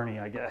 tedious journey,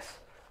 I guess.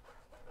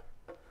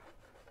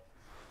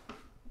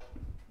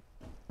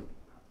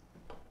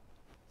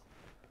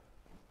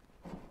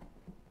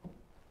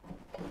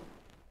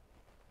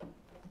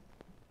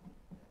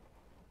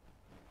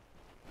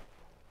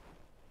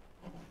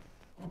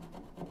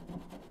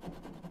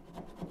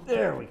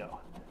 There we go.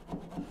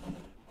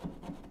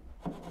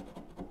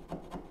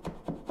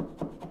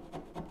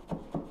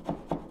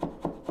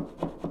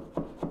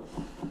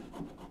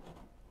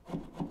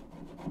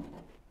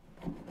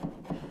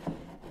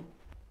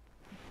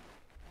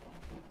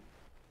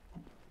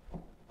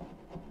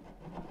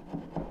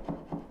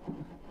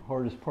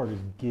 Hardest part is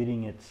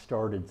getting it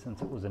started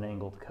since it was an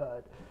angled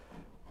cut.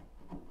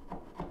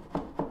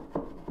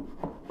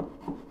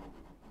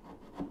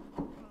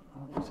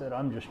 Like I said,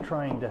 I'm just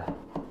trying to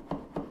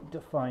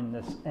define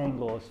this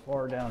angle as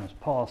far down as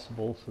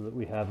possible so that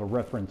we have a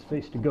reference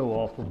face to go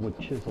off of with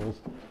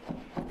chisels.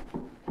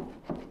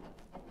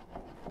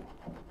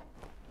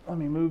 Let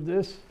me move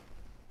this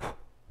so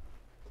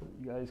that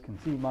you guys can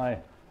see my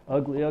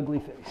ugly, ugly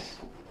face.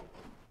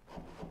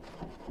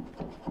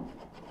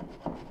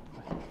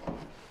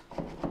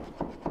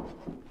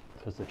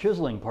 Because the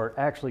chiseling part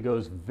actually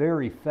goes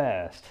very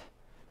fast.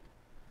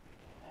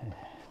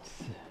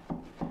 It's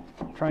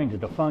trying to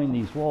define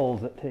these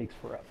walls that takes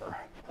forever.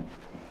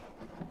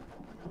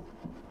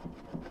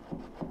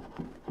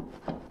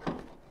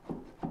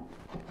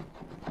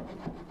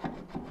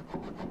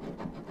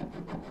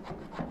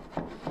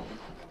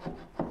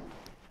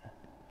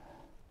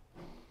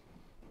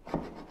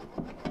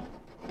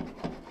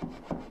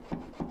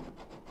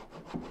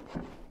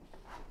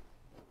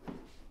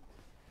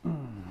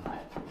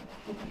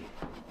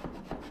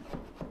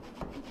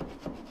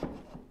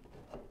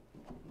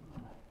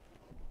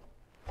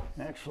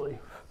 Actually,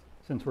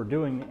 since we're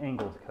doing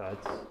angled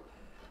cuts,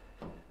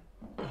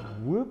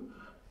 whoop,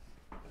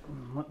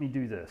 let me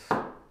do this.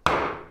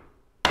 Oh,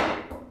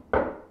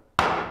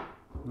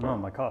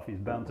 my coffee's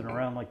bouncing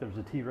around like there's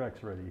a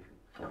T-Rex ready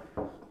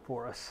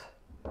for us.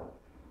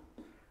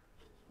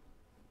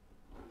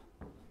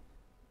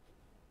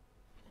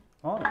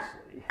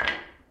 Honestly,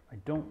 I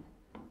don't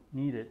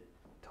need it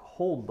to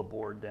hold the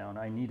board down.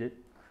 I need it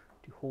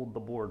to hold the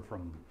board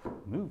from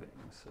moving.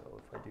 So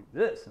if I do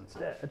this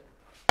instead,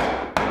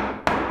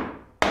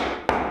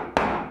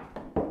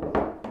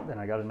 then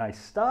I got a nice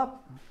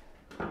stop,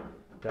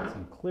 got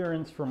some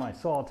clearance for my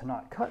saw to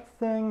not cut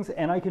things,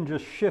 and I can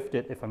just shift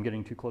it if I'm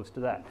getting too close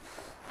to that.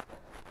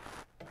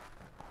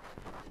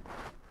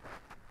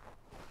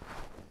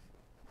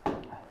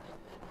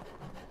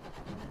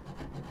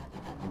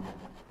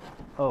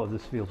 Oh,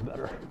 this feels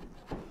better.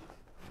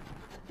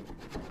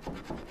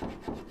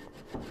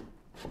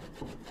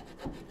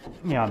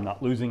 Yeah, I'm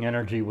not losing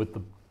energy with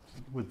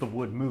the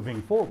wood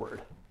moving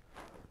forward.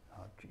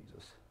 Oh,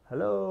 Jesus.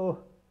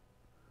 Hello?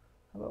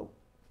 Hello?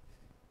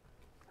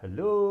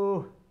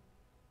 Hello?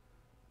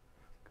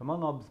 Come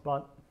on,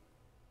 Obspot.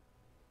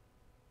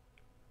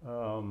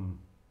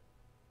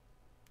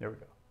 There we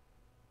go.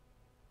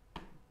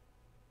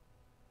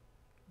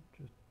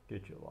 Just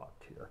get you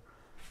locked here.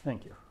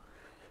 Thank you.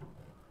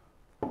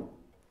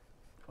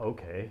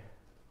 Okay.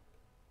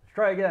 Let's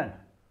try again.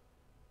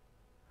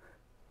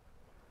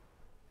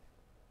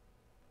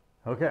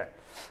 Okay.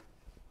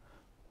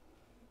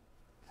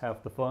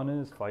 Half the fun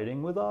is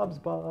fighting with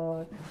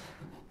Obsbot.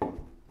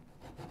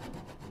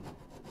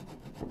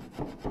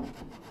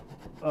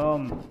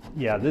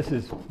 Yeah, this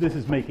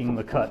is making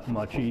the cut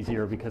much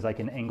easier because I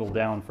can angle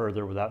down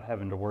further without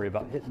having to worry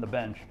about hitting the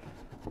bench.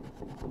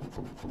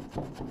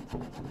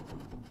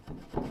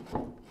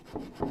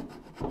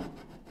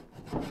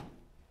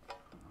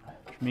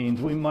 Which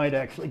means we might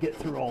actually get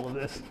through all of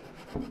this,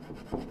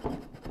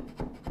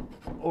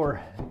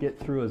 or get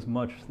through as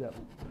much that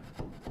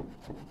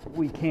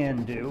we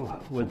can do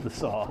with the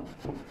saw.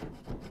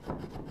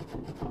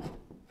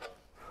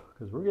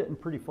 Because we're getting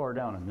pretty far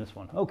down in this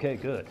one. Okay,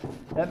 good.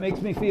 That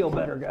makes me feel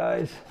better,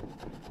 guys.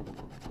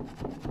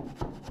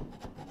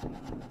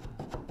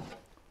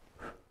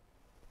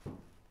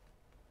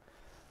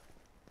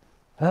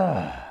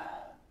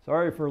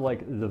 Sorry for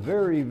like the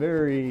very,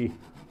 very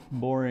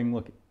boring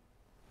looking.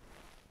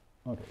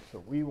 Okay,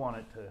 so we want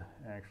it to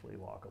actually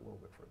lock a little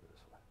bit further this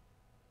way.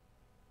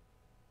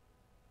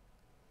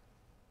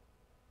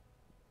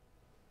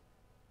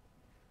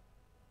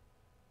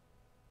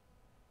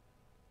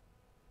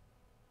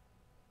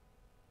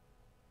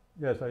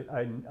 Yes,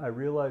 I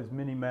realize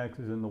Minimax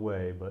is in the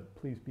way, but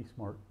please be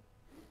smart.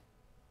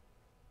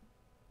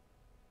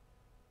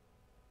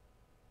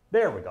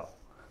 There we go.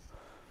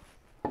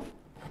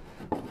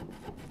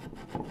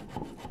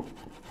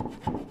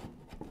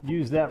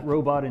 Use that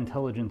robot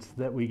intelligence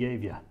that we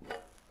gave you.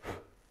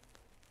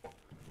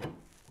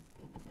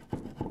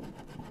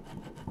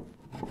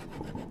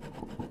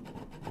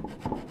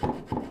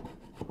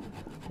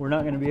 We're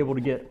not going to be able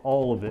to get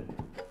all of it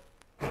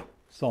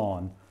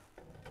sawn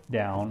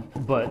down,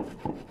 but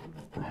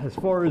as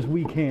far as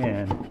we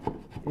can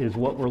is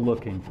what we're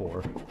looking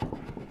for.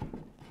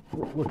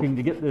 We're looking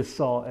to get this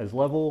saw as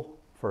level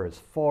for as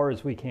far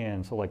as we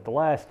can. So like the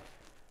last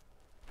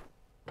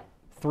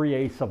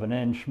 3/8 of an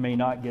inch may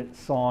not get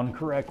sawn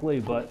correctly,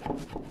 but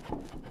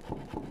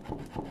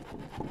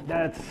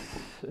that's,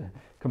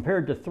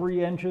 compared to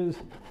 3 inches,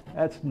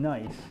 that's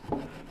nice.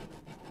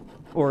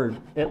 Or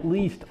at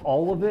least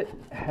all of it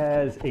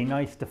has a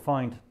nice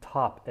defined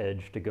top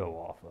edge to go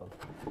off of,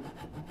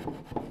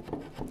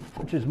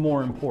 which is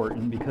more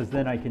important because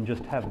then I can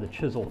just have the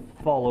chisel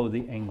follow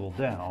the angle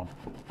down,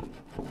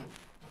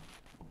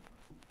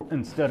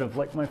 instead of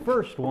like my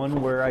first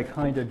one where I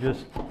kind of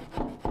just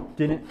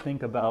didn't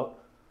think about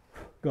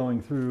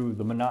going through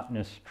the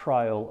monotonous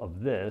trial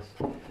of this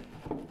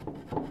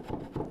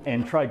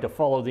and tried to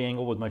follow the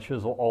angle with my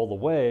chisel all the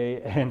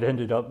way and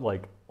ended up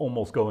like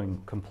almost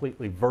going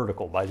completely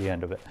vertical by the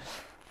end of it.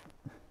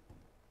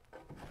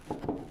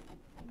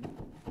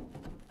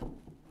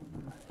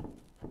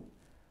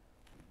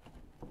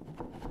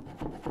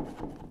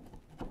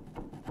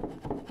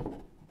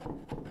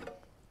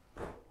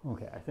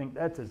 Okay, I think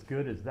that's as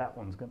good as that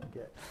one's gonna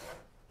get.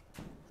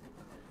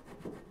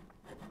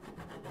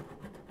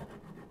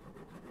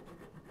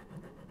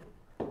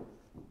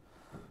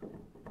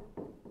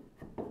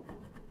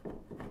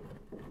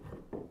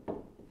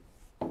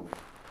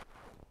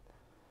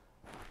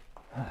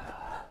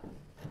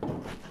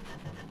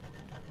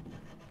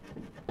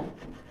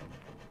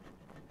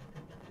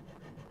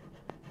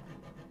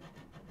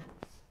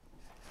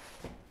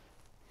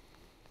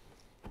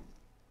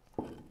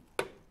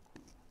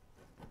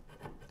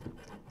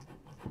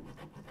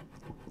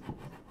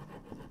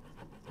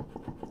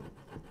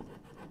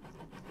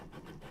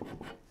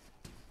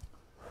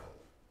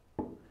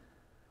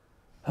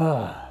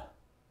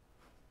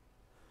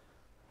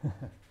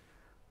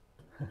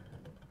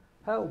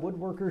 How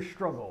woodworkers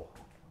struggle,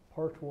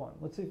 part 1.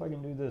 Let's see if I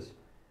can do this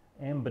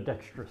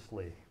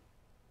ambidextrously.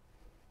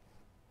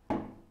 The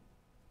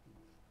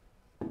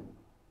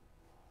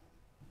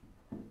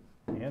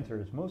answer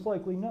is most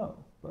likely no,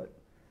 but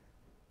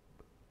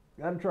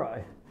gotta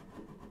try.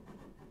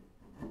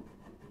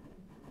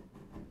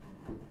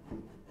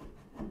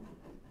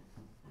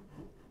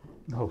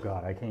 Oh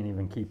God, I can't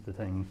even keep the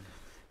thing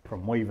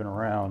from waving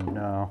around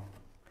now.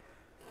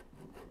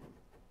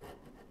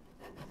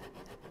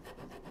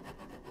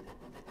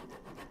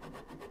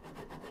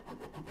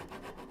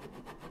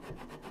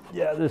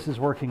 Yeah, this is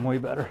working way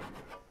better.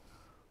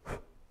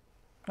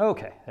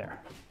 Okay,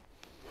 there.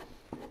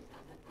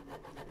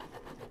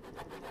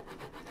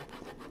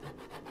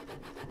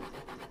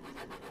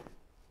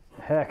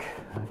 Heck,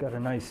 I got a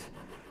nice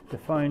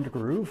defined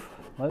groove.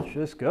 Let's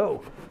just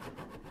go.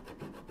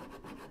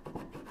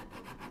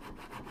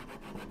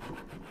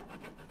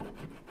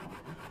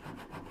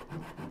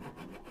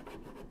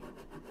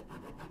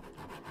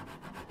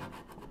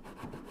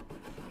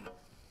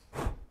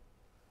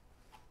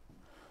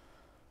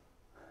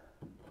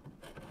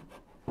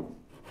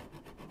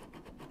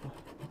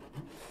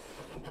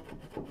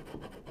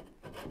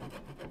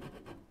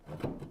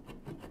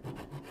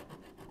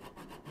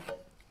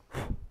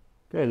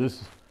 Okay,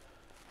 this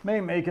may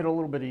make it a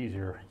little bit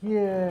easier.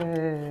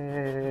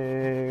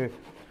 Yay!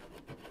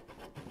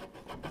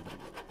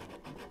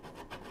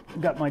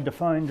 Got my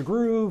defined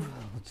groove.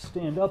 Let's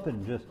stand up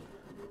and just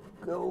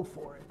go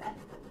for it.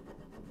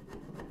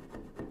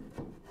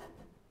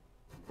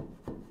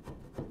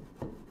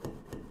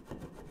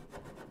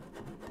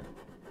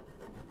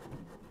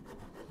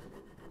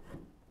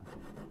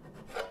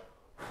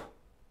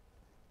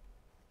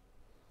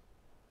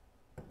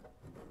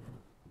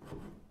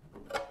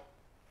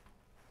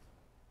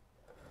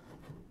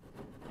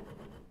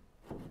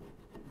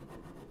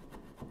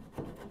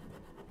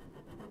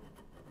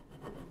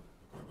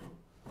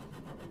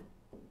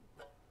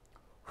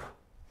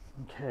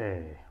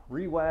 Okay,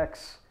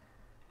 re-wax.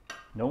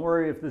 Don't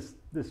worry if this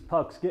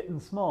puck's getting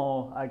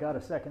small. I got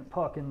a second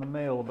puck in the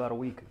mail about a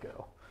week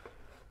ago.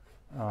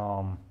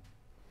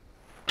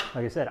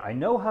 Like I said, I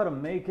know how to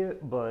make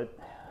it, but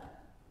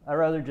I'd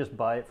rather just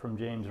buy it from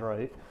James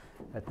Wright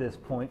at this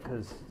point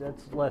because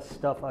that's less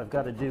stuff I've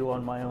got to do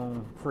on my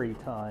own free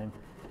time.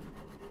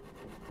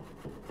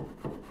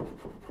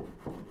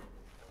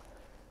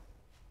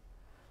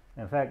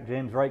 In fact,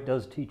 James Wright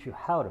does teach you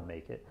how to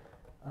make it,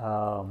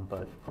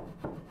 but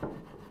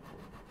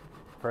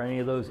for any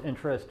of those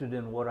interested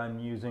in what I'm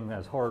using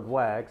as hard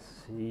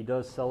wax, he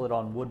does sell it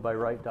on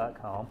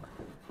woodbywright.com.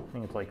 I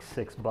think it's like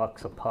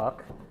 $6 a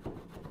puck.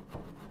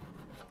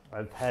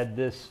 I've had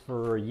this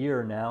for a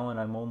year now and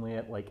I'm only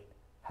at like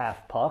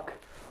half puck.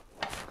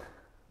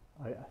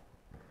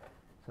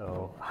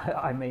 So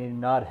I may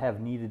not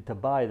have needed to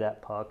buy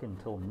that puck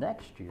until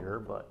next year,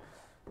 but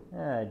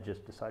I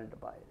just decided to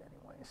buy it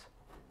anyways.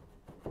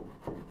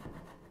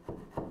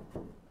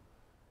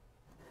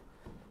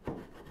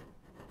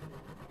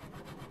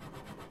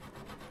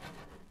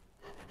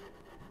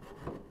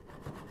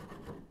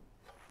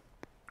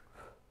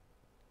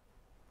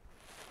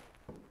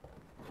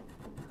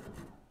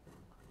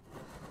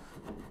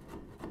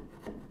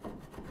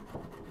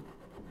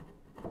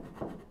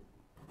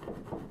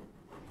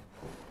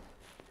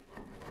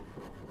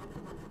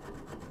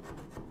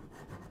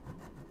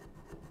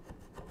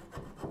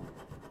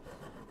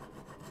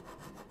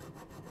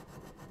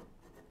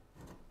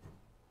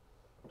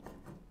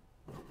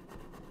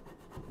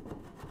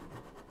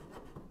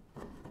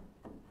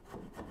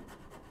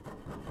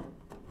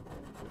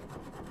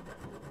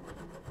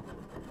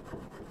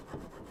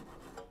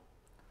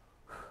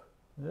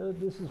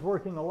 This is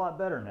working a lot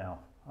better now.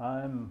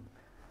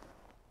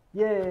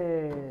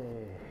 Yay!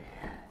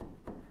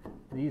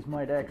 These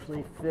might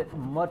actually fit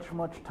much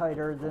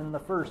tighter than the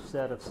first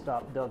set of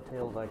stop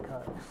dovetails I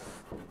cut.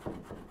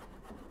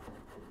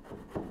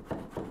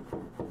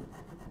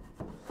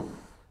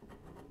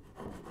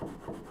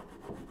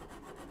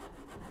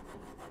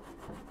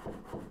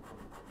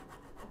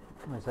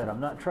 Like I said, I'm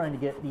not trying to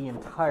get the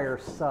entire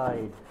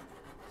side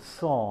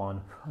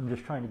sawn. I'm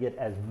just trying to get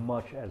as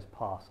much as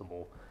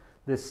possible.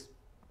 This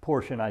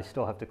portion I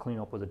still have to clean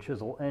up with a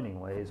chisel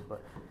anyways,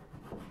 but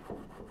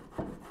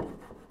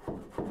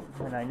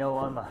and I know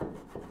I'm a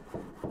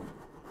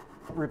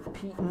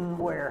repeating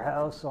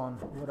warehouse on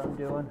what I'm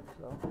doing,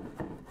 so.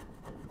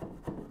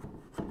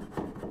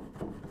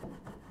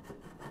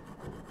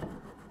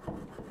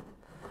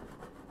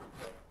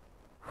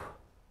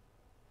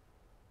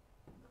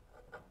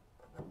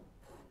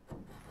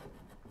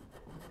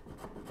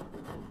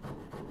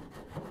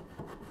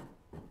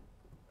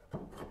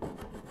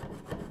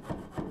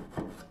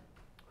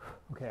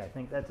 Okay, I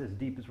think that's as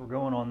deep as we're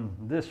going on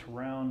this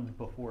round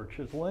before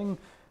chiseling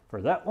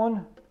for that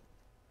one.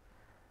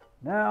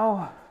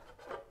 Now,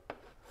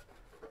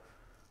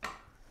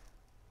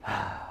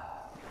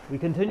 we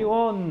continue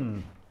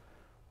on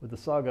with the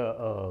saga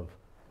of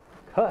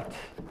cut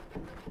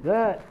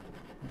that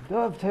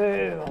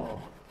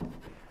dovetail.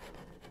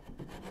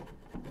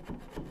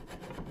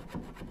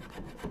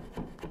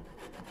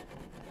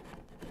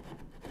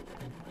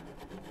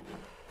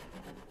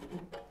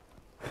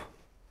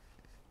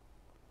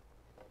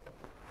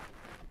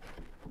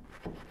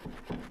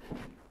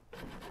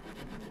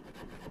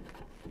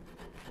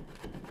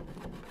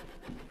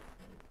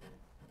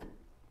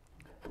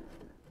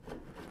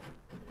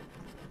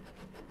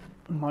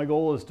 My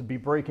goal is to be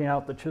breaking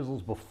out the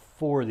chisels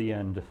before the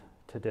end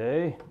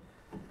today.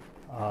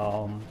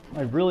 I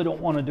really don't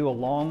want to do a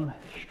long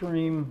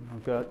stream.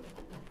 I've got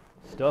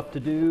stuff to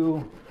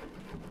do.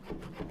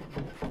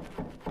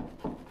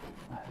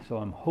 So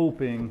I'm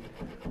hoping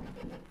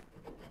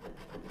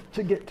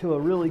to get to a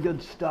really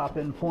good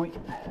stop-in point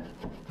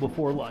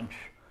before lunch.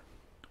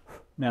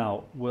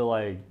 Now, will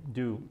I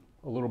do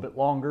a little bit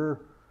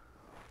longer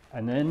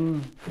and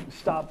then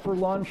stop for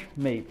lunch?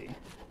 Maybe,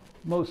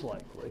 most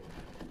likely.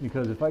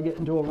 Because if I get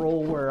into a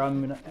roll where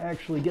I'm going to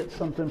actually get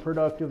something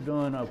productive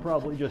done, I'll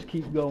probably just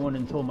keep going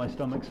until my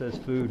stomach says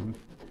food.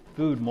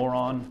 Food,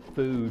 moron,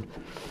 food.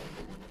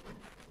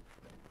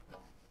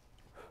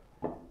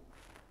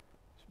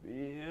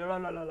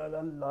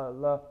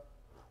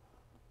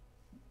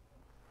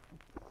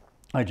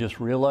 I just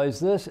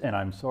realized this, and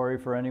I'm sorry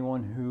for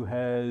anyone who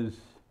has...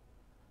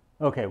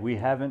 Okay, we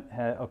haven't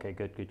had... Okay,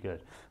 good.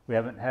 We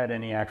haven't had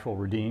any actual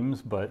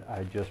redeems, but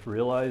I just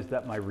realized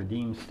that my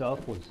redeemed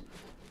stuff was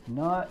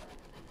not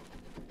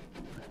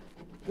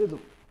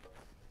visible.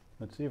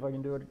 Let's see if I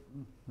can do it.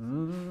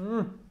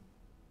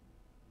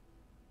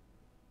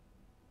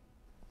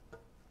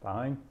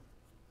 Fine.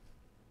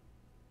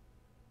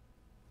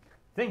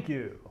 Thank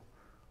you.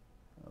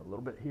 A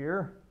little bit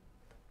here.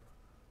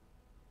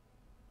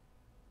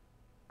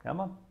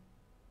 Come on.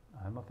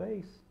 I'm a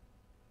face.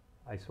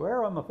 I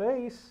swear I'm a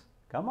face.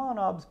 Come on,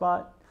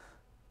 ObSpot.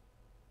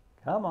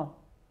 Come on.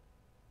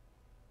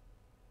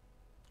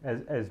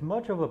 As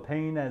much of a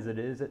pain as it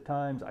is at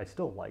times, I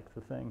still like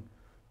the thing.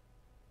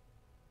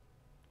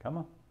 Come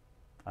on.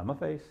 I'm a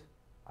face.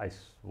 I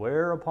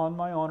swear upon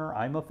my honor,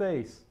 I'm a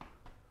face.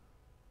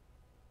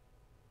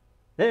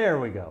 There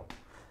we go.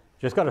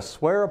 Just got to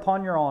swear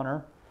upon your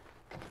honor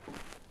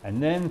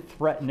and then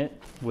threaten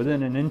it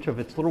within an inch of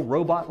its little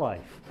robot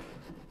life.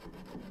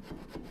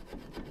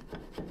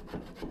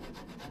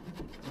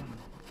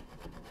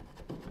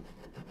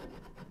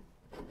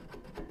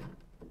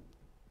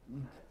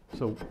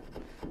 So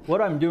what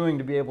I'm doing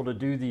to be able to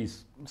do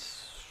these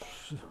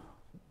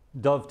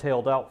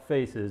dovetailed out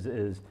faces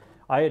is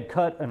I had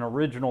cut an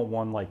original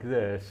one like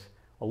this,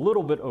 a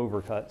little bit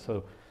overcut,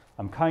 so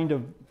I'm kind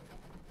of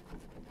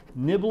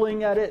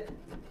nibbling at it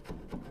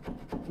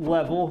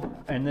level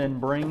and then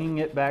bringing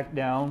it back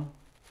down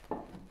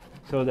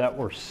so that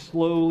we're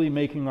slowly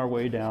making our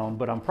way down,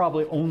 but I'm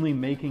probably only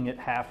making it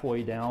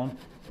halfway down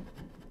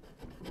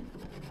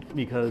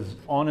because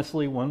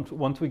honestly,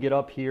 once we get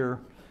up here,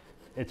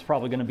 it's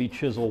probably going to be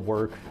chisel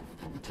work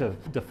to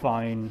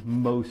define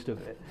most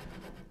of it.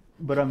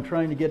 but I'm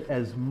trying to get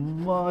as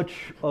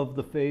much of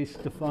the face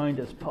defined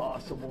as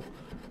possible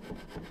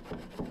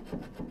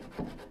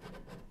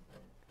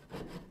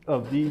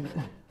of these,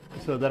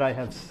 so that I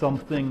have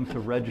something to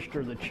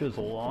register the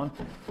chisel on.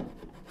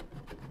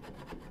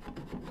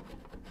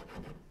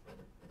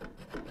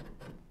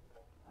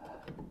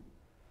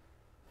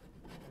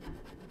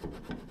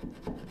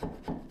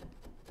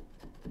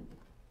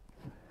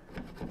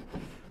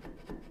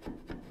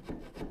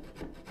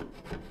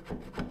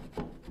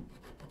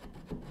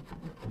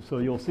 So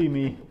you'll see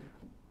me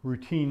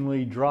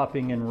routinely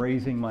dropping and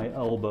raising my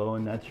elbow,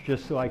 and that's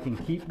just so I can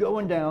keep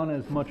going down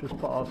as much as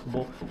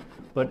possible.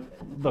 But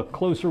the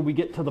closer we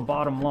get to the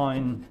bottom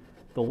line,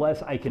 the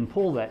less I can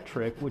pull that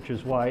trick, which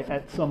is why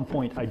at some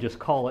point I just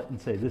call it and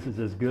say, this is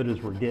as good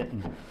as we're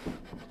getting.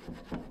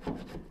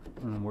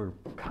 And we're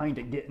kind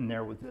of getting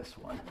there with this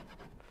one.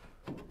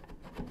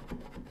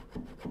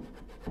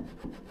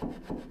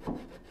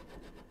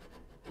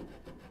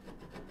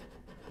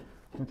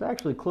 It's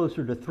actually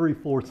closer to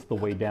 3/4 the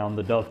way down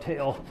the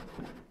dovetail.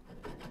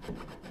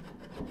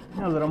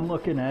 Now that I'm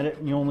looking at it,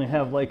 you only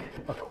have like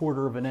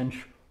 1/4 of an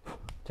inch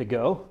to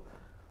go.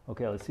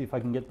 Okay, let's see if I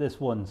can get this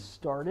one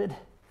started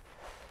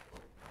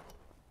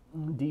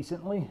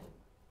decently.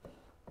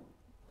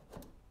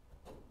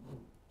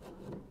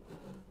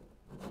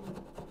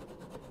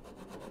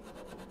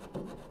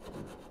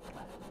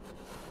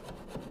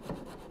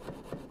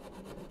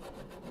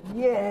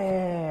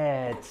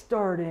 Yeah, it's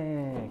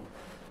starting.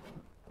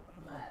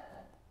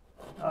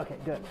 Okay,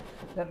 good.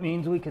 That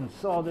means we can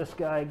saw this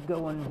guy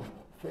going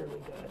fairly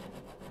good.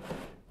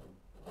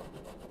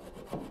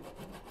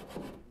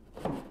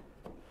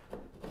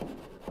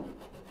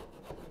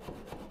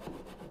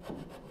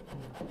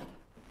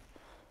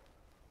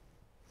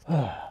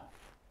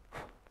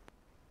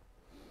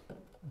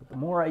 The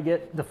more I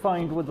get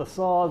defined with the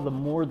saw,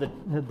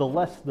 the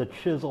less the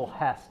chisel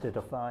has to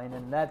define,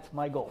 and that's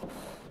my goal.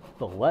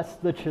 The less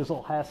the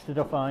chisel has to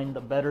define,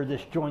 the better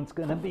this joint's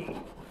gonna be.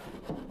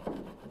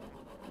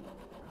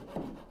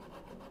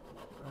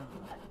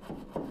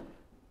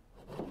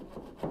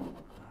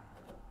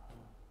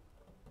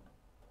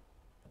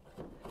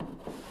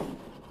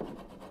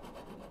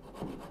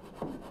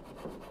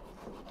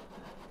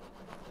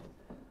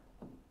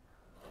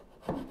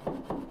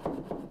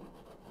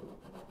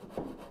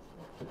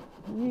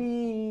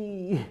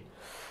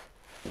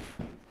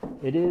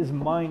 It is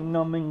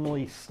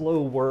mind-numbingly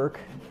slow work,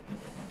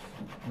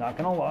 not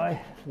gonna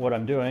lie, what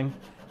I'm doing.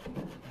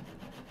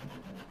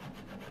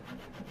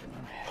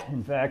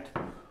 In fact,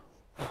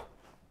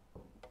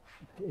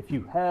 if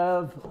you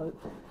have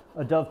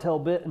a dovetail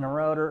bit and a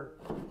router,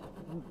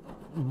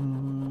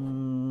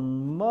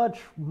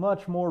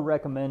 much more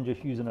recommend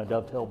just using a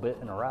dovetail bit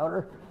and a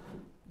router,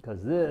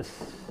 because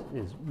this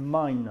is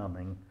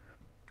mind-numbing.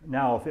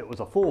 Now, if it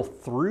was a full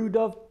through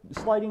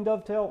sliding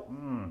dovetail,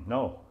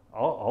 no.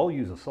 I'll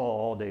use a saw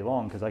all day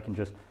long, because I can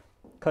just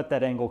cut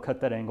that angle,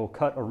 cut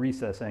a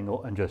recess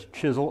angle, and just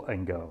chisel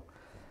and go.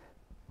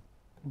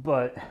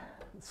 But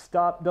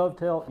stop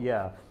dovetail,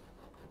 yeah.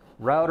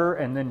 Router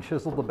and then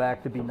chisel the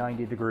back to be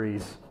 90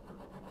 degrees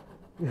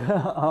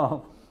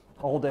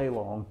all day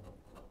long.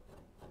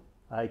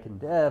 I can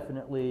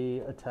definitely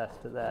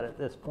attest to that at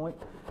this point.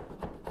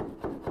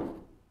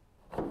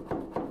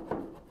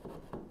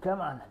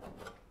 Come on.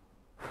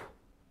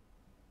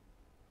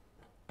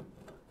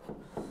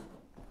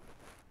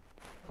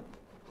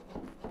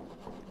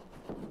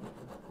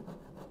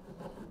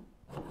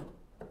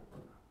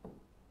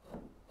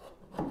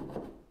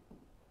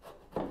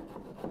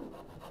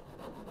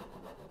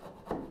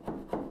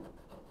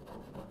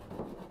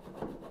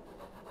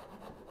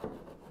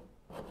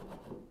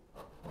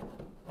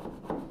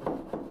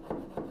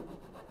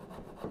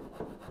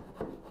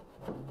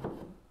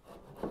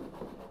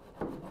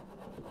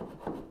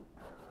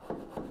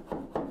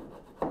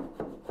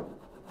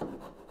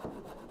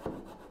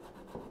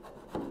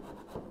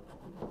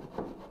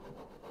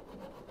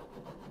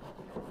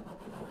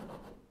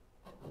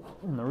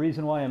 And the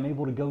reason why I'm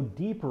able to go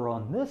deeper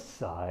on this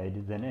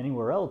side than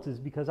anywhere else is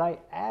because I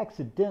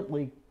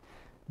accidentally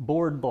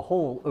bored the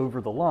hole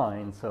over the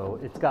line, so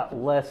it's got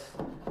less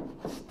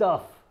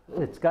stuff.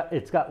 It's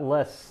got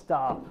less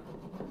stop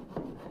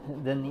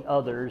than the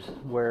others,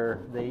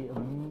 where they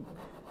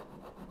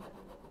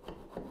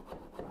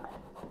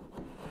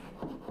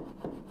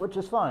which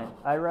is fine.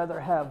 I'd rather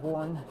have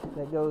one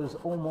that goes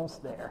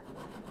almost there,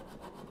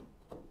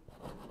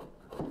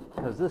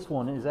 because this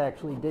one is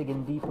actually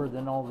digging deeper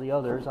than all the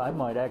others. I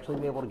might actually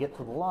be able to get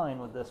to the line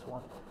with this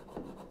one,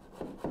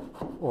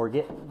 or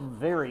get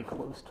very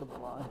close to the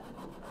line.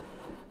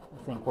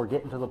 I think we're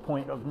getting to the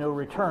point of no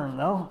return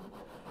though.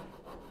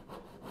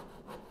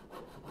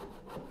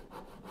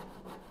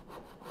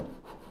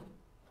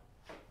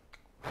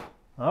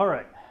 All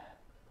right,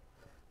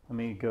 let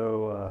me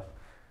go,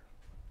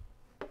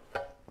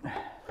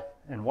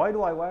 and why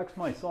do I wax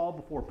my saw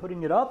before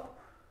putting it up?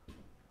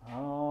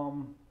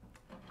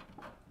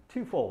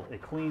 Twofold.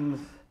 It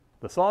cleans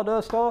the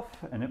sawdust off,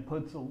 and it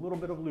puts a little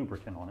bit of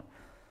lubricant on it.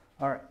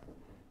 All right,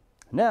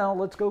 now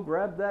let's go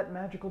grab that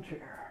magical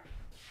chair.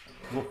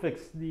 we'll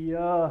fix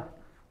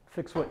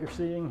fix what you're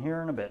seeing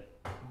here in a bit.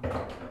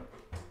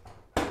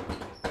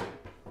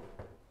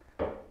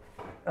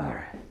 All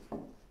right.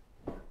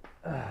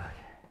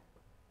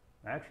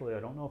 Actually, I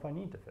don't know if I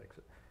need to fix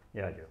it.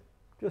 Yeah, I do.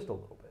 Just a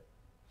little bit.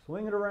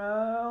 Swing it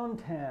around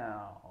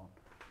town.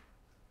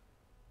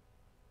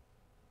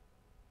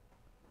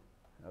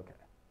 Okay.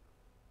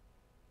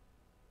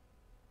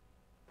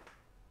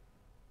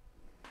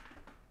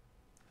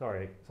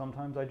 Sorry,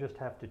 sometimes I just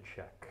have to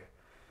check.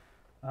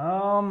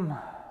 All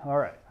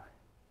right.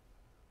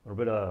 A little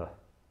bit of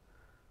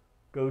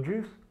go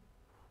juice.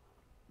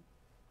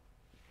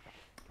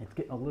 It's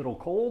getting a little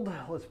cold.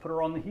 Let's put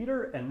her on the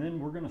heater and then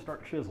we're going to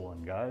start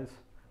chiseling, guys.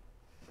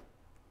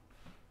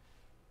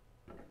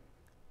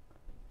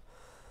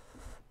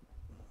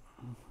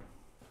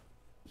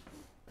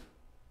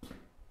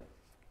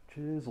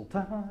 Chisel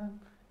time,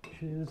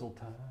 chisel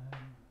time.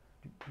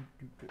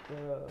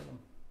 Yeah,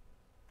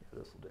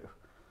 this will do.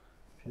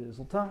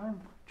 Chisel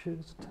time,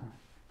 chisel time.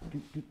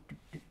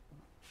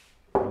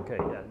 Okay,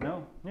 yeah,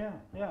 no,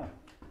 yeah.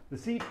 The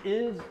seat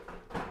is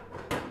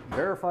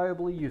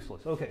verifiably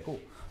useless. Okay, cool.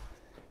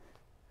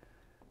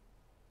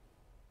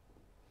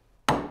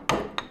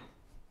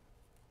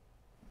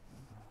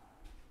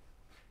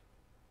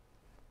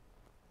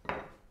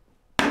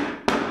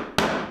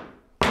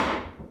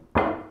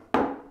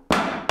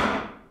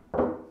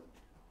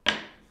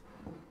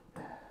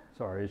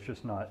 Sorry, it's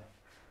just not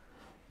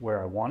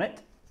where I want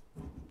it.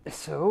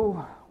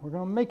 So we're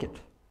going to make it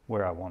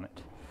where I want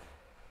it.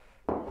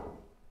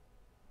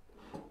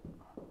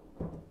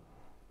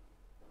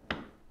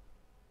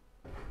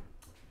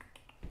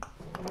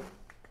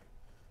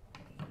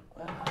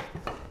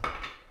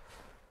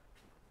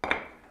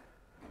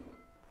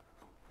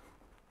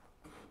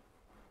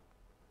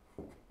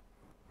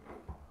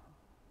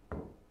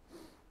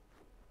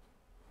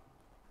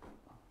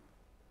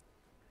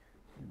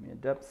 Give me a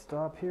depth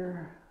stop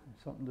here.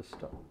 Something to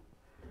stop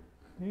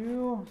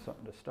you,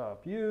 something to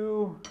stop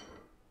you.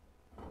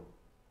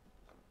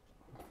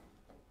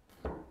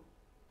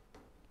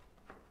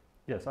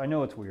 Yes, I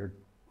know it's weird.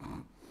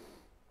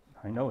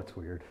 I know it's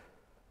weird.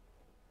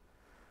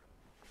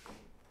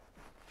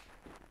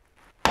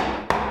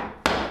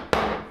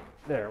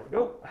 There we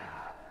go.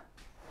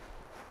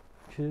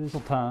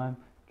 Chisel time,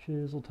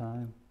 chisel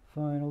time.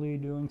 Finally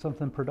doing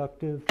something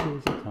productive,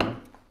 chisel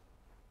time.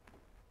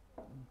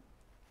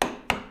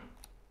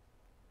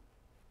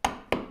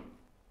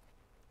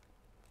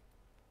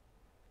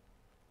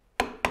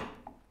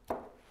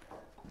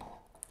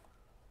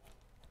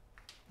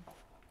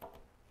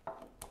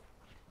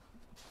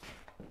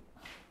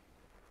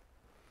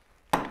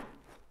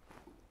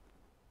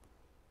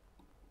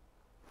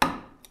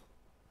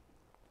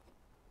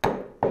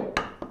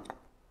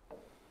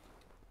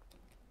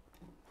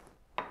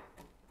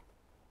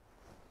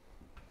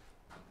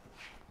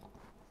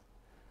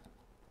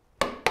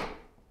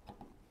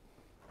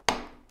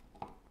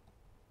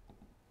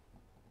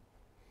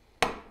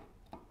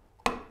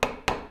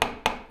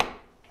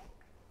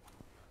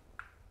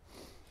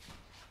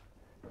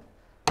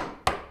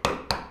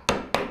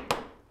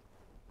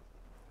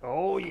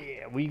 Oh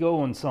yeah, we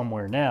going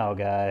somewhere now,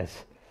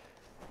 guys.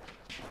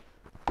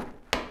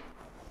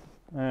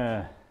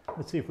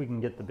 Let's see if we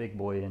can get the big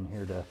boy in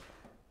here to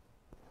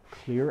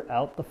clear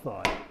out the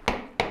fun.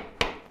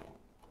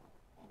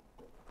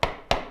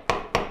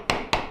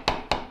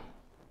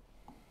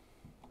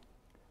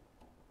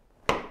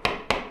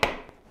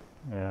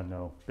 Yeah,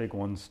 no, big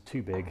one's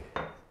too big.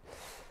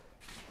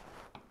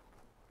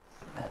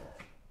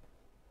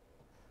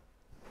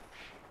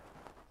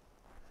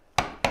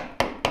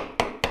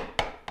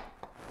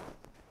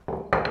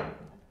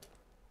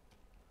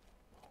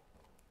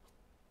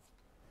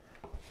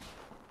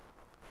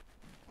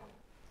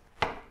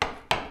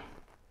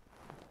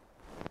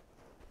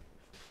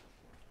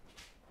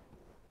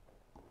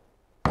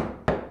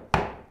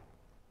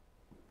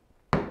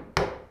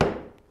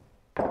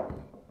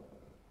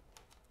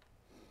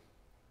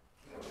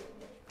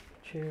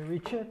 Cherry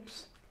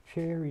chips,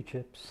 cherry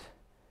chips.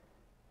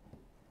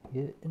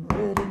 Getting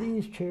rid of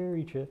these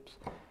cherry chips.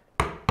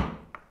 Look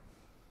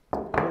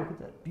at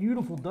that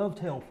beautiful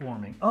dovetail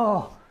forming.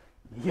 Oh,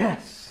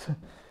 yes!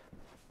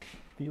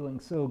 Feeling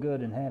so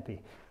good and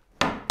happy.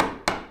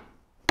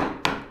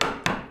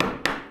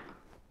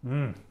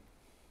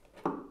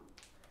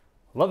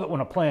 Love it when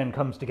a plan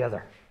comes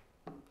together.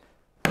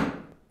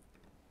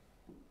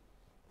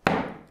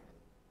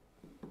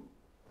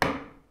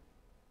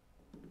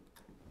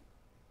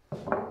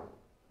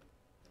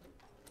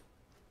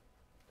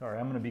 Sorry,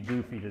 I'm going to be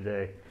goofy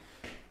today.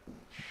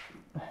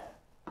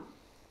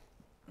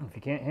 If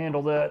you can't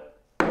handle that,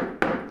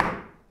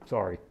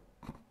 sorry.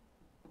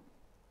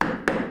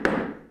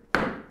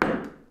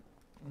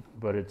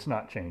 But it's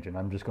not changing.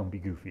 I'm just going to be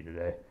goofy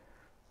today.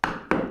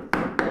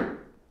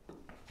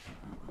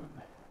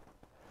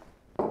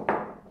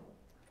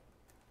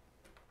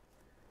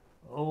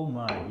 Oh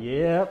my,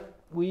 yep,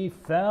 we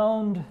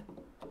found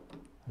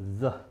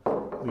the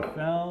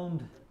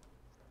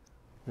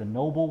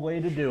noble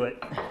way to do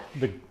it.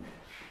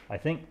 I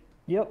think,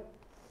 yep.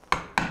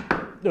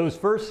 Those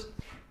first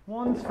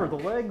ones for the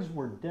legs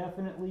were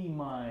definitely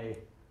my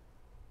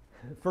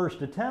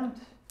first attempt.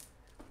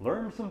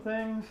 Learned some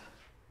things.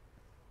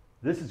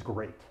 This is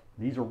great.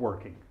 These are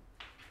working.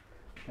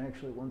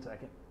 Actually, one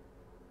second.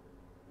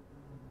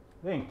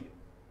 Thank you.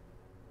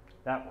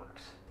 That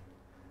works.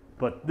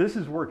 But this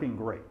is working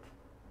great.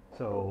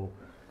 So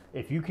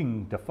if you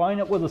can define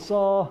it with a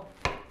saw,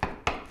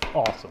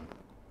 awesome.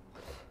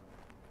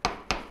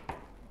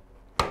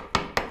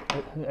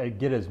 I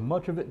get as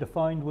much of it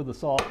defined with a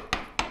saw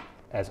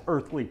as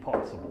earthly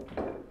possible.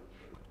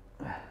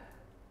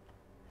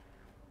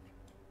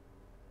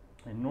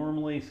 And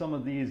normally some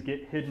of these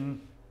get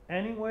hidden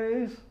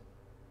anyways.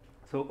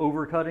 So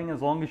overcutting,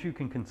 as long as you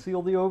can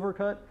conceal the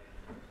overcut.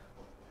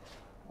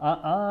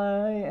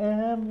 I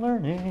am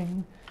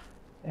learning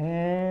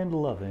and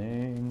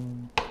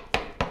loving.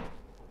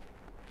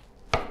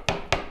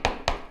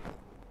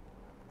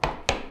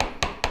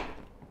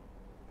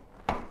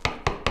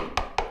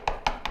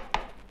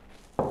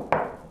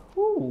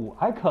 Ooh,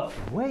 I cut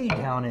way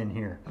down in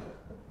here.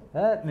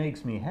 That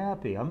makes me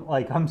happy.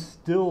 I'm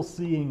still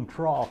seeing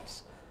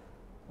troughs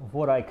of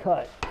what I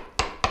cut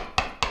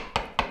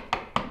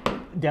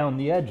down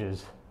the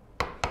edges.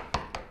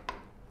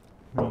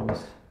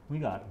 Means we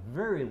got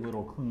very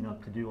little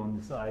cleanup to do on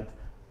the sides.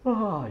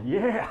 Oh,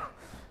 yeah.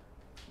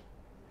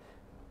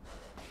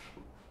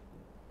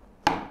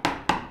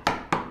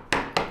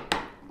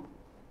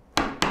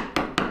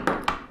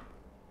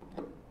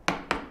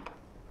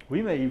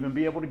 We may even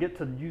be able to get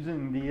to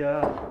using the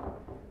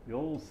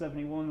old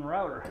 71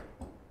 router.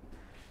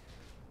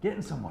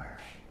 Getting somewhere.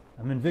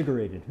 I'm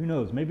invigorated. Who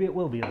knows? Maybe it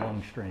will be a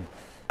long string.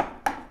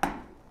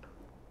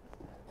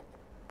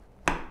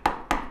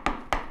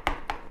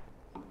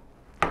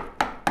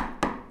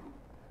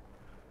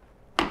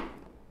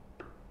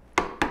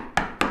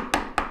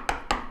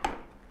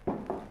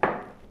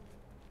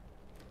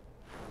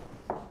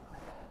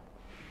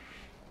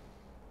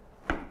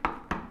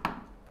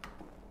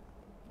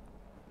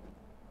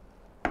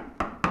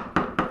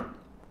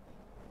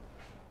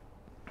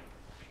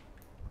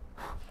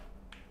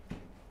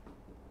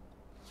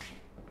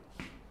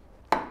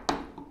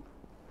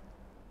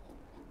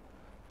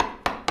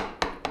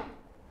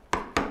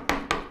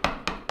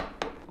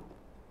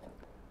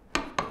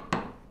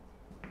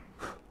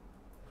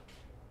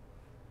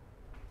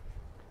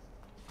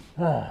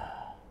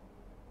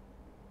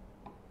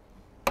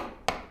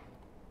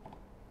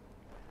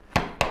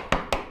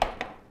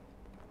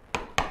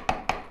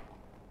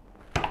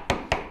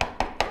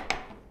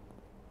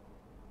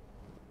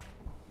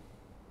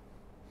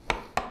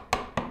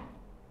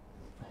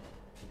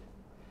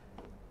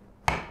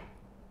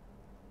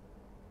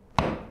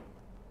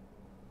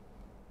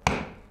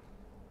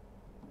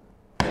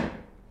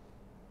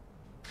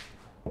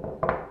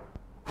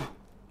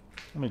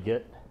 Let me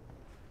get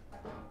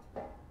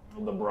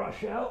the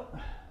brush out.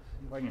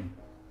 See if I can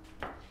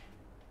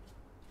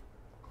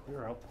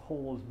clear out the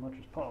hole as much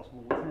as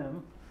possible with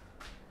him.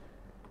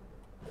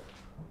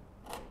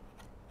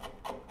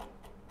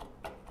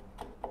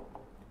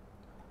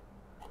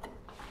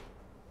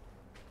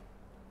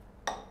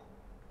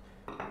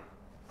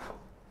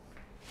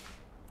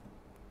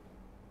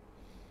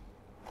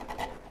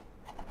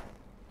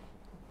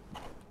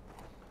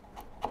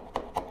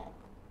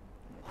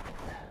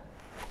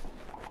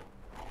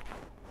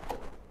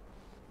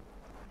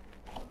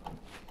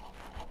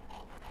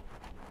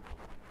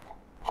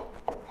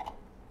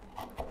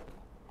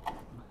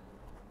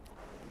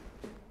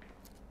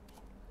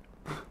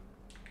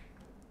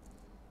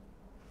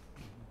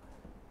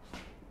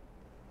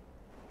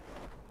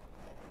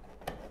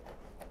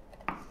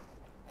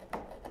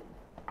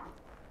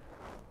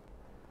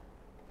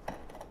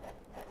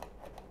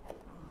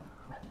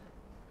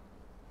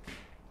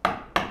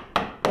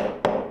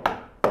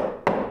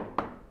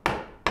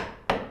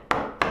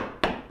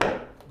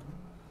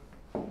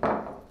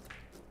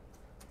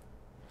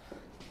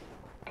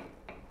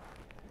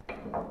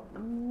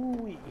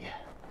 Ooh-wee.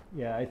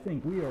 Yeah, I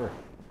think we are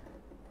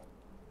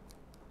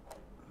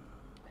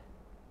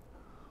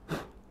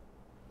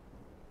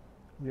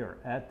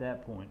at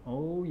that point.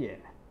 Oh yeah.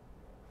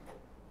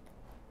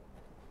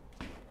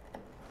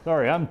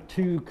 Sorry, I'm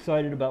too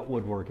excited about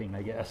woodworking,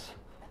 I guess.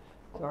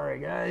 Sorry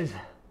guys.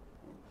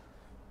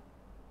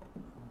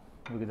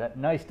 Look at that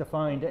nice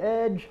defined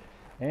edge,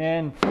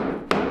 and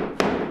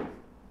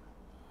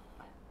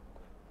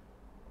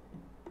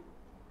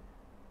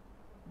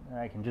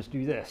I can just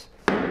do this.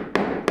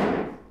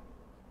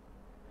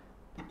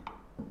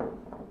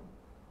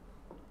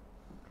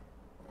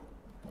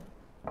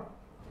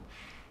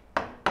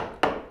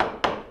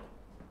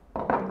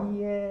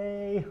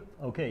 Yay!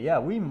 Okay, yeah,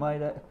 we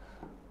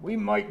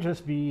might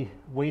just be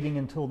waiting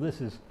until this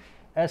is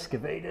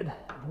excavated.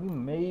 We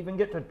may even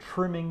get to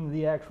trimming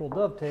the actual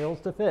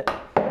dovetails to fit.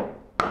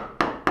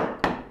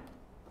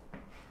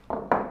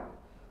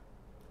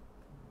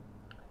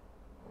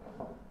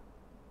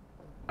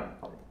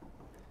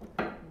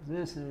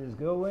 This is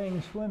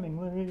going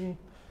swimmingly.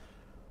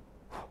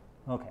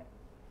 Okay,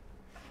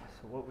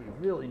 so what we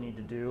really need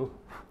to do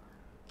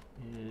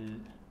is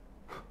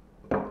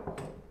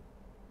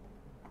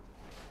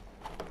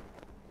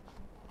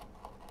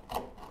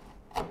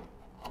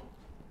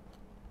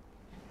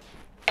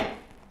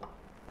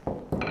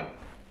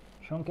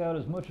chunk out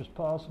as much as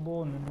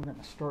possible, and then we're going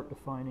to start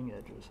defining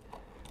edges.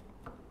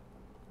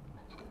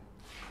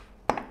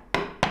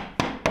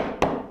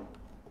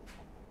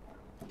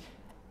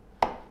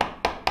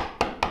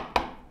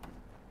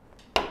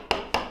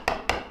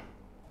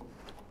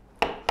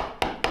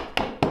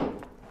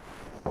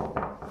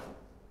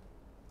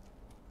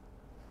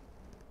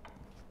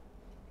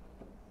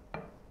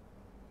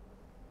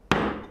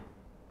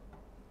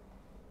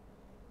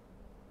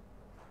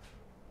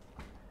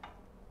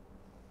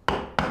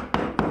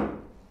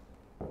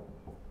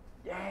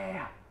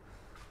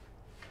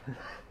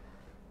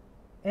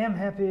 Am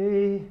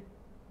happy.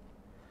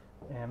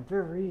 Am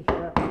very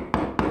happy.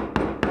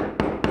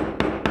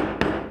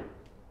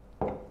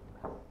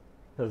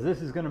 Because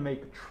this is going to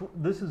make,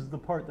 this is the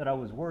part that I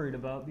was worried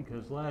about,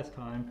 because last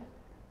time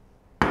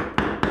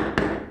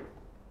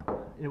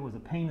it was a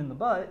pain in the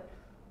butt.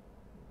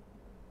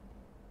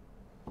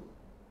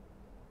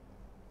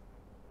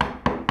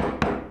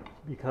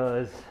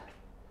 Because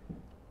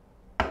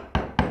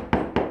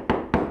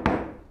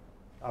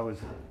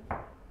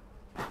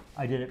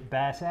I did it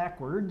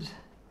bass-ackwards,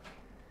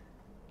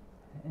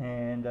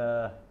 and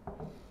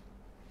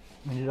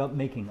ended up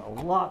making a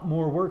lot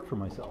more work for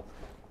myself.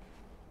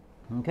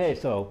 Okay,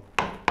 so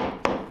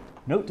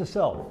note to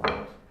self: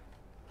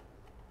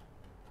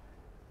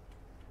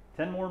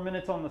 10 more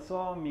minutes on the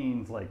saw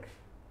means like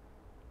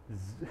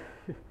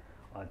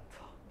a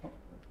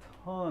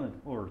ton,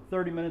 or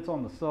 30 minutes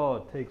on the saw.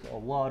 It takes a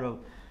lot of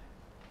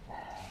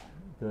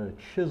the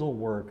chisel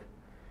work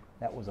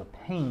that was a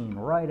pain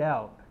right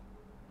out.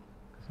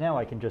 Because now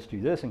I can just do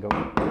this and go,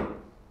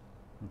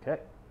 okay.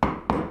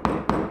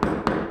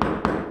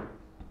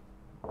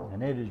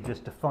 And it is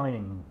just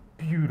defining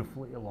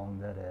beautifully along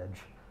that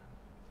edge.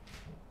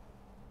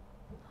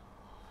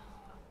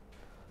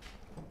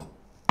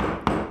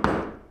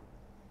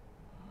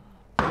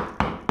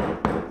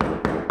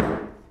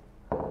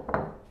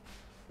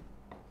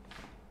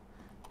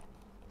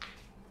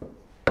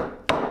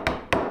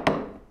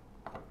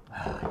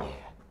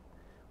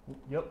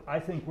 Yep, I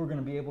think we're going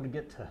to be able to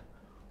get to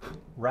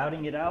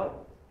routing it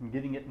out and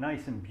getting it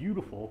nice and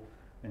beautiful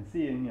and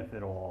seeing if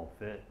it'll all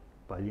fit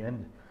by the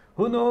end.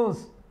 Who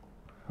knows?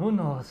 Who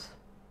knows?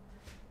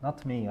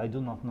 Not me, I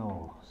do not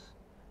know.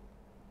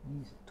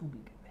 He's too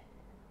big.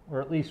 Or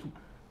at least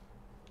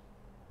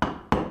we're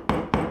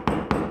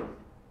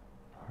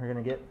going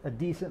to get a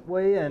decent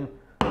way in.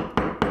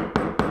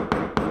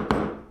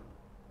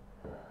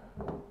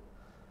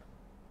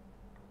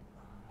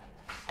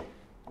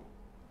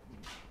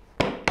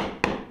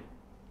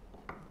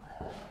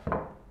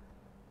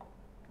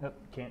 Nope,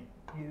 can't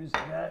use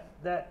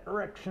that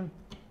direction.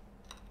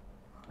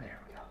 There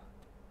we go.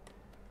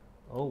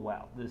 Oh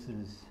wow, this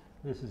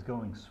is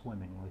going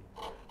swimmingly.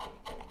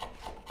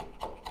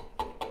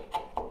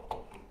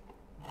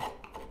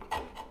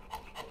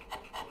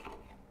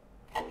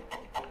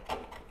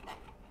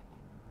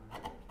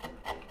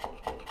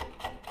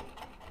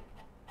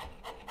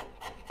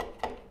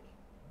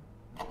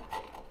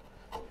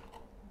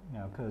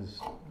 Now,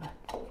 because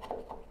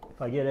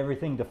if I get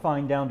everything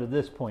defined down to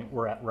this point,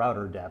 we're at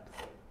router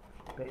depth.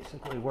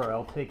 Basically where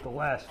I'll take the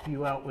last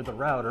few out with the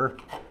router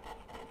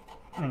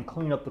and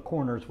clean up the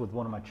corners with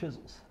one of my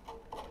chisels.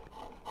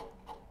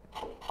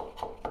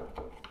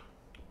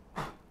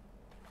 In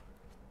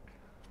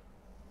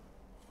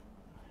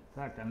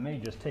fact, I may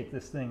just take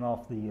this thing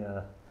off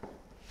the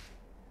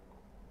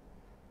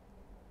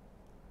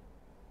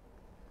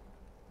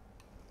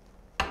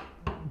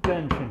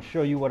bench and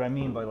show you what I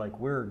mean by like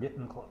we're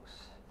getting close.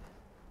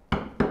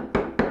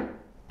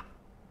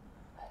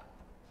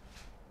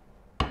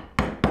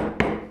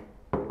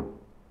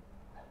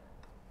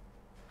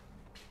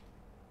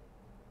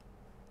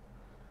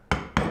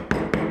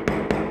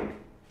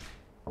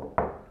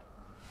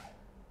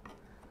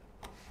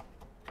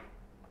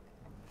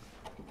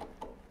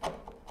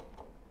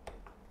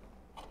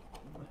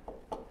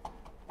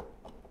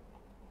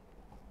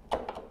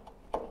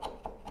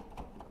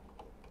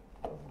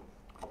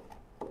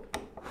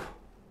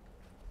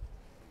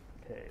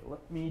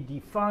 Let me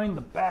define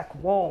the back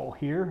wall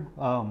here.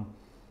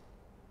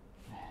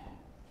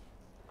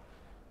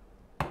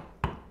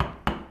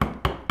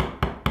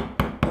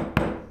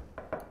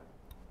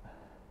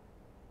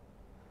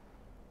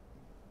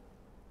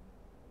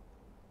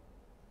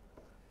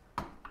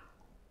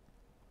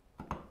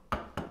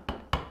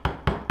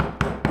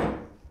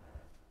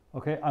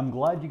 Okay, I'm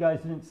glad you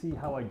guys didn't see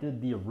how I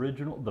did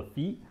the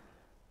feet,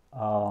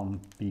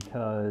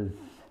 because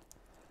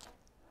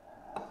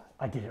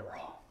I did it wrong.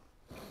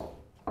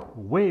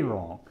 Way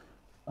wrong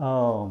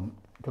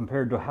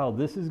compared to how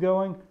this is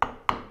going.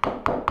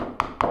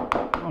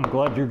 I'm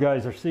glad you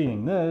guys are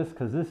seeing this,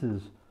 because this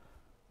is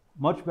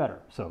much better.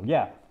 So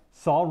yeah,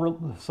 saw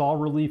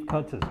relief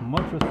cuts as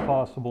much as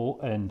possible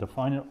and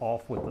define it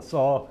off with the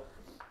saw.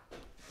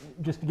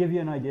 Just to give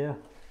you an idea,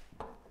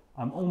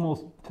 I'm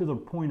almost to the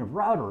point of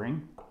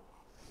routering.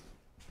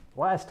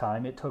 Last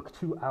time it took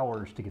 2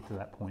 hours to get to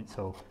that point,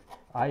 so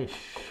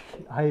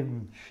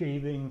I'm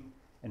shaving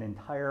an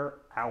entire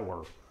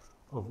hour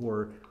of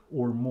work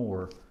or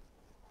more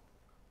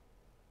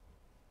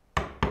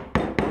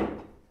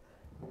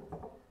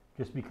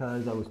just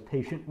because I was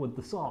patient with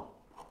the saw.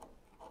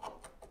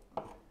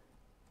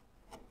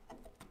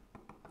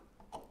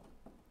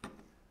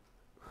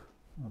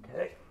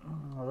 Okay,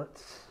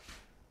 let's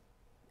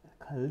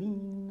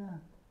clean.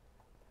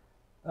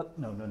 Oh,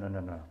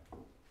 no.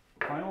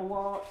 Final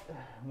lot.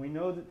 We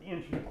know that the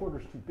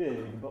 1.25 is too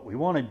big, but we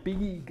want a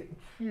big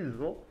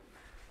chisel.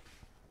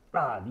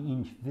 The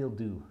inch will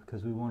do,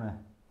 because we want to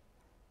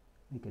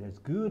make it as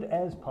good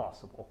as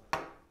possible.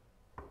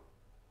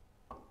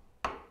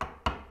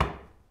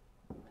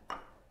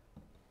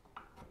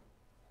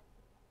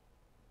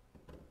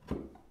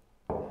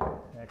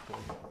 Actually,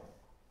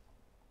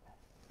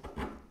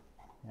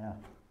 yeah.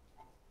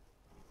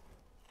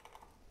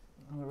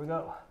 There we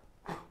go.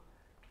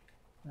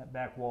 That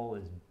back wall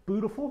is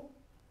beautiful.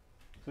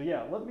 So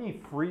yeah, let me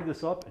free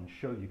this up and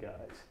show you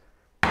guys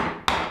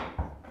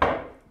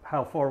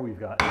how far we've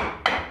got.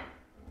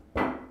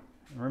 And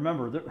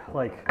remember, that,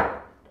 like,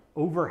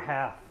 over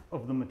half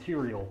of the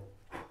material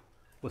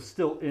was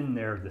still in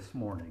there this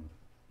morning.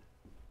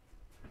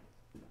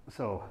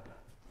 So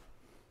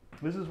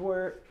this is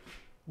where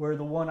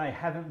the one I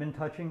haven't been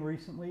touching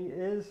recently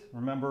is.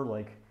 Remember,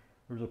 like,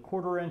 there's a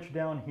 1/4 inch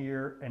down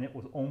here and it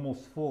was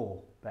almost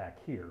full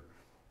back here.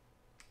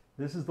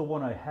 This is the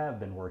one I have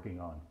been working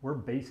on. We're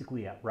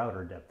basically at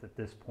router depth at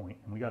this point,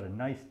 and we got a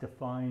nice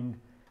defined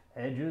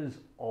edges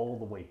all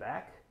the way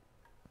back.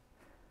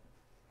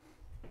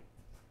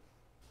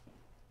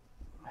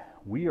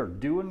 We are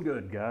doing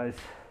good, guys.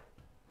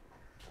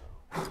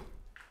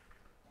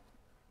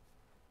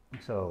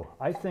 So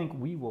I think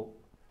we will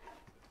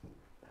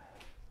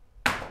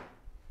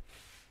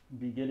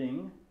be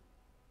getting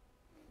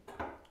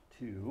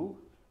to,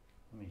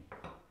 let me,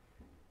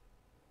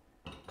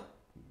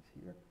 these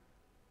here.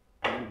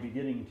 We'll be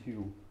getting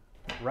to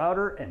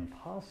router and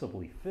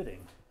possibly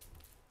fitting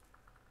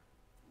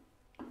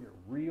here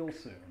real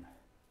soon.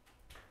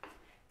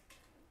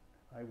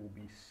 I will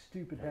be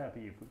stupid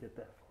happy if we get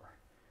that far.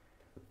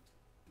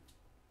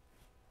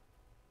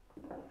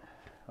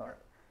 All right,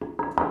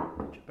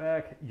 put you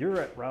back. You're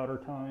at router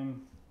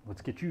time.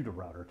 Let's get you to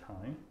router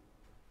time.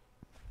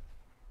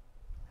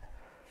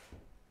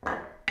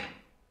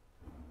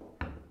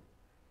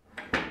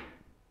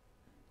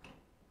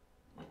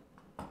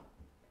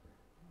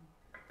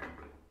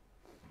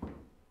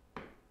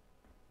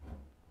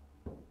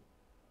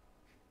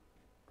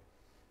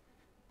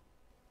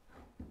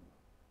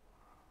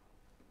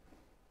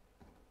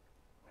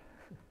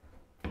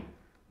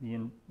 The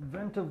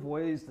inventive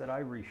ways that I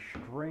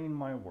restrain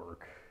my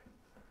work.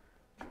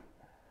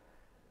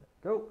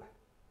 Go.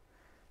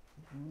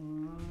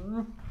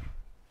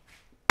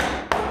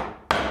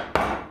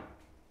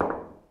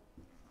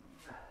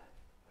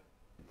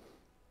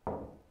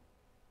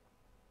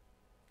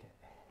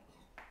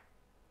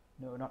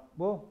 No, not,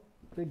 well,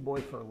 big boy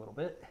for a little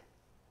bit.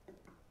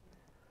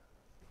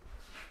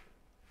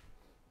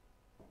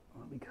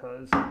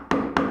 Because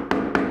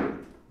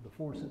the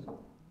force is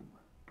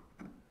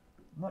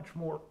much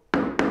more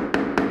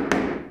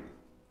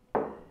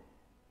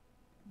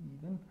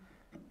even.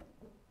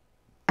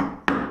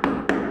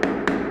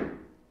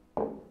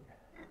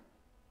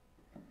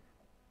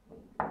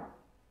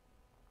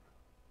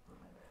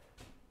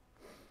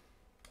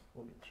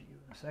 We'll get to you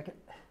in a second.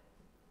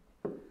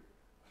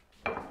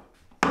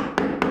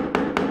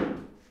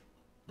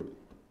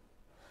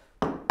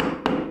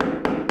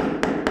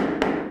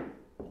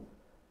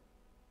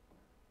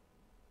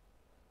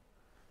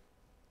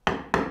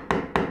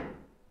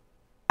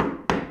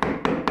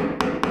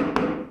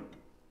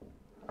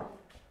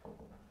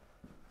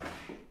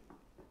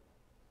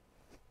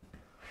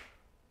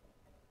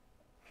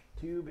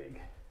 Too big.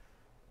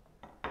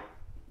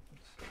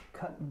 Let's start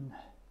cutting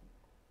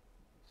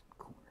some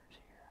corners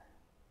here.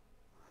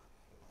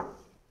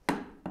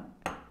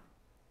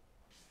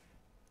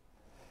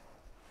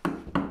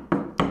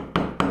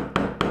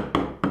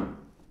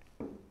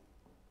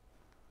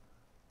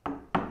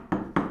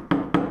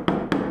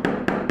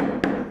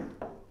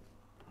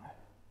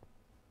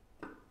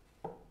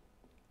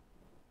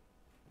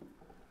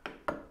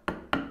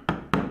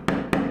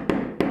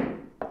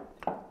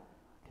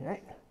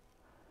 Okay.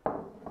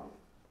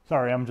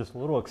 Sorry, I'm just a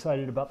little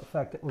excited about the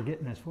fact that we're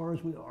getting as far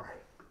as we are.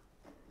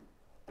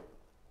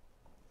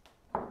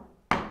 Okay,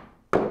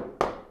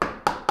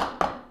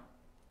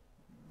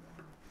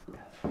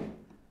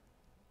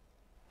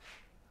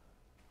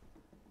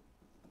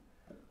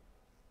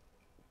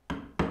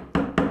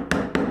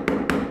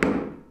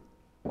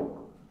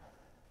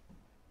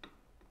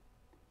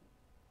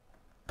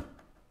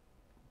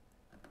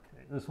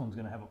 this one's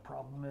going to have a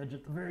problem edge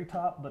at the very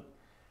top, but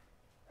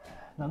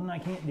nothing I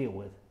can't deal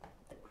with.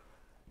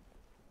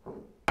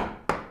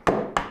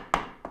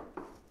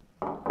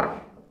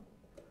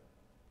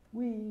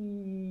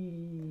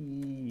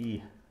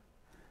 Whee!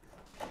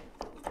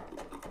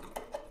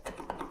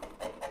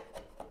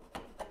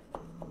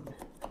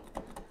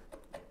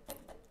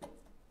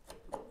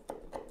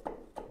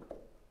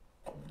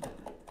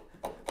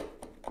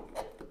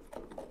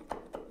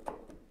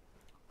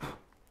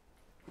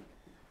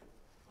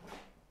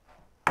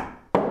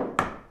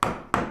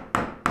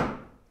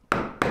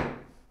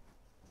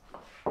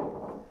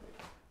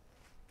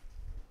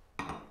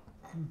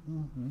 Here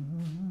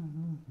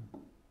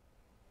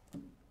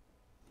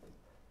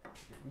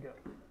we go.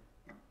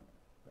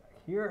 Back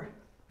here.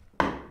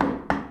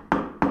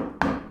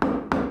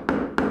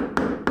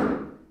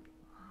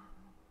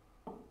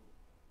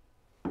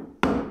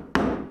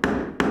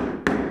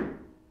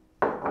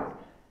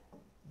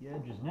 The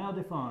edge is now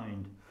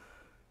defined.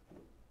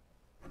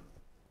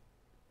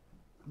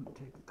 I'm going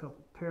to take a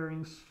couple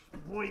pairing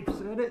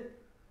swipes at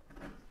it,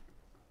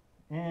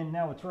 and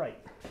now it's right.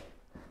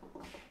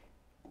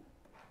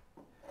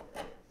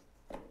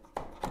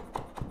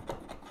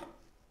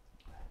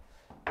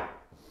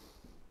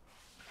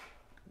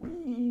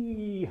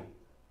 Whee!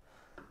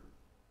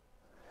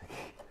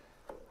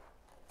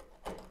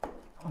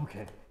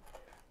 Okay,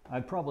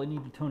 I probably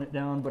need to tone it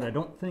down, but I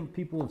don't think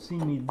people have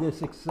seen me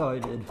this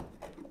excited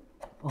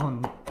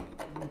on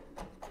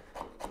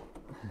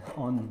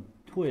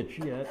Twitch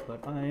yet,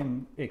 but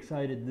I'm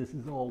excited this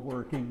is all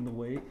working the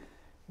way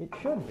it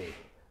should be.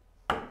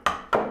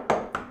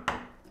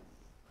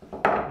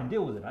 And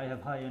deal with it. I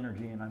have high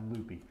energy and I'm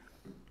loopy.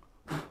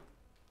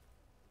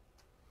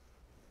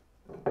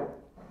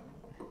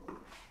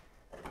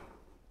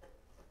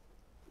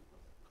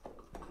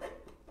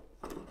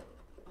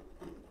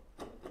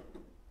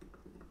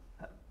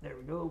 There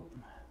we go.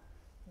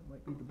 That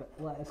might be the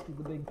last of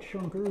the big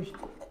chunkers.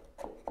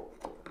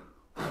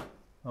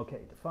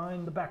 Okay,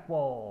 define the back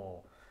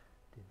wall.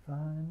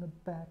 Define the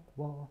back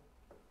wall.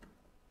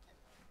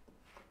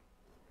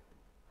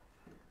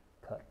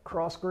 Cut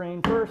cross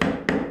grain first.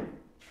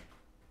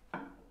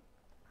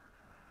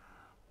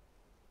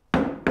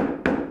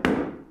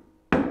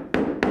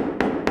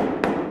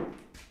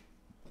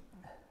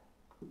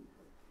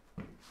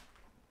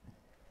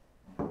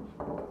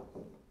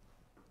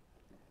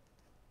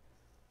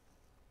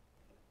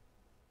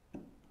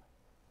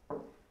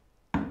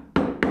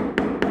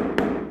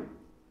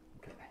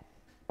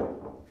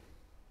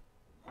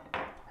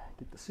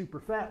 The super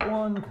fat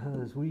one,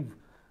 because we've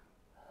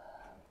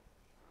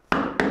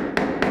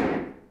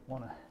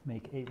want to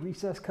make a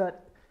recess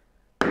cut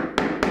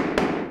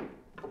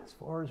as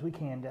far as we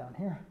can down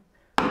here.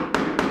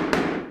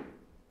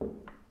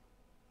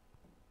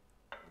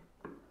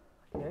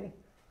 Okay,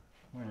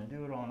 we're going to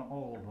do it on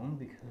all of them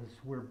because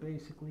we're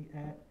basically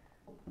at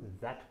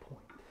that point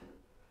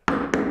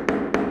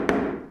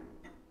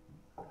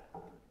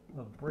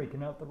of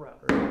breaking out the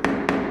router.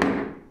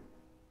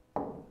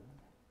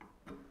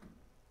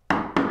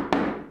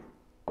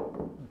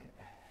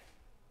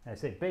 I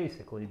say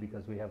basically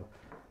because we have a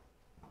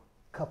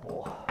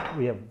couple,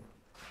 we have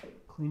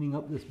cleaning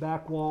up this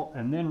back wall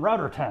and then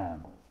router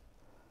time.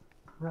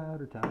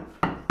 Router time,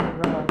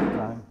 router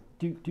time,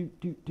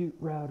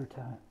 router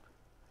time.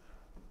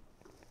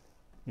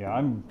 Yeah,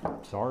 I'm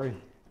sorry.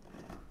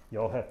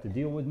 Y'all have to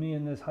deal with me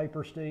in this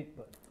hyper state,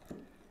 but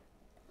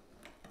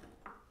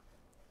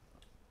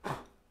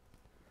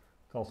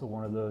it's also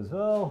one of those,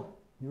 oh,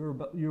 you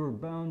were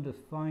bound to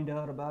find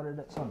out about it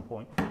at some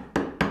point.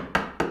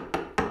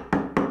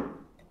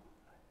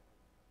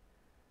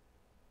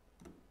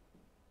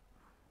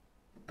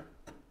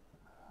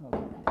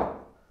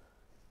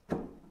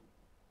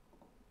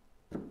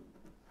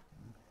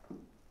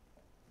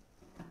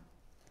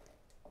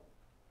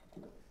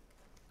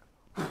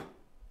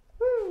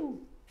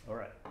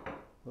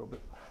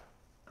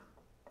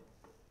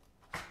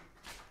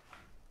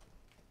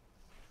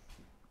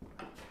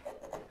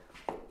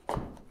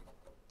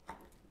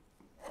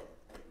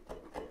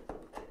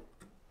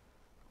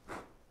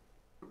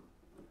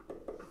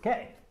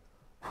 Okay,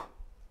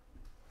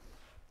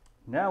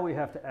 now we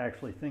have to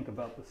actually think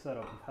about the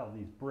setup of how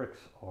these bricks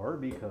are,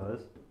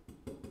 because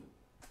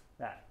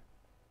that,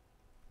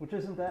 which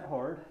isn't that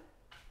hard,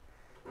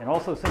 and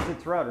also since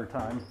it's router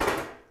time,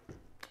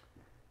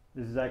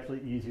 this is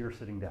actually easier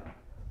sitting down.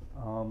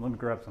 Let me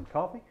grab some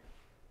coffee.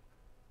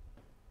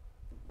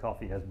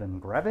 Coffee has been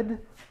grabbed.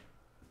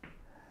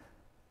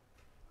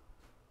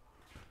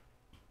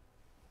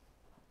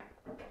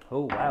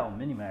 Oh wow,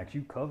 Minimax,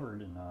 you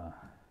covered in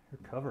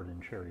you're covered in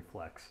cherry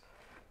flex.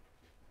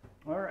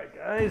 All right,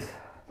 guys.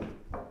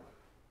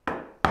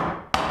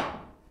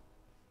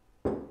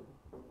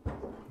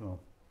 So,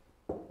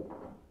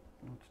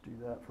 let's do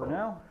that for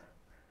now.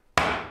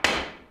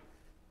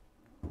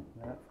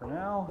 That for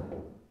now.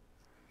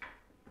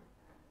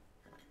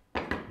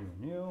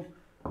 You.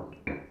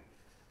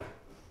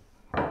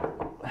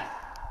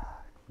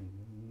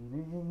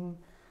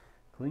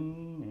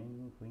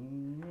 Cleaning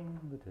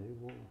the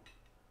table.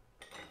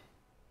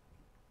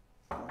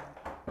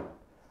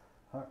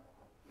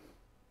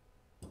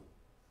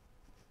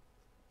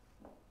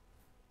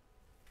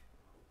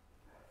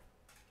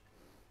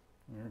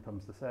 Here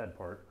comes the sad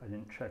part. I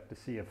didn't check to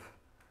see if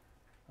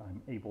I'm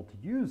able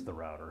to use the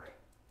router.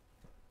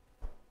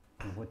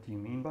 And what do you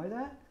mean by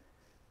that?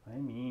 I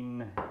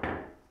mean,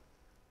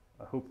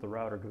 I hope the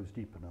router goes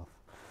deep enough.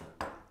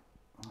 I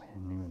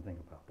didn't even think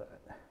about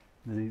that.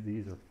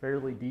 These are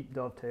fairly deep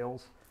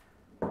dovetails.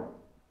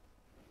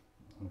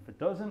 And if it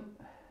doesn't,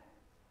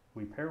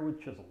 we pair with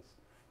chisels.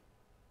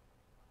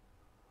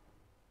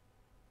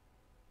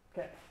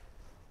 Okay.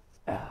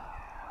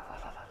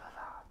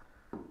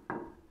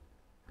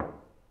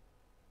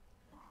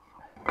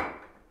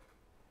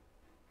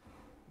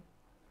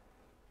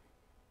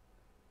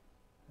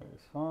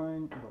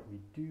 fine, but we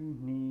do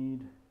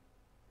need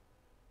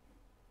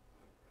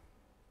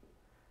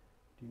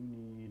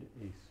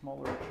a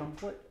smaller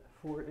template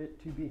for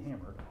it to be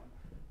hammered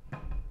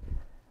on.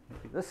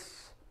 Maybe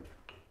this.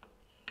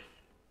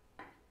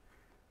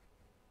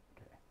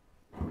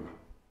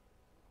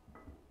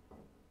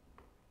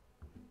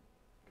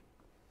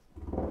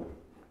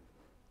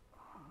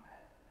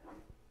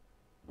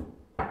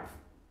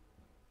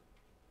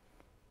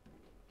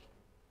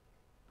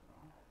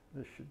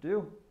 This should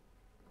do.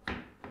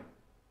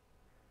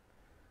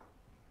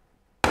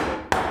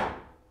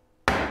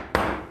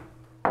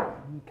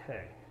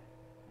 Okay.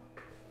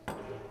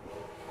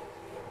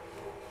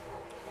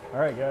 All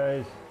right,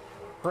 guys,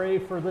 pray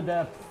for the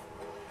depth.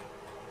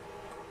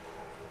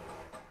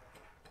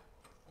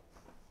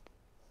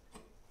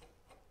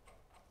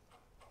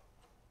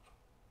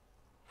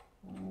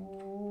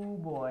 Oh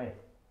boy,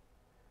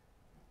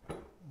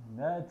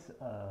 that's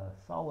a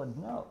solid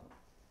no.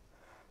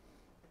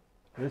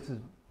 This is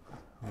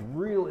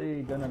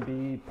really gonna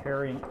be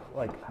pairing,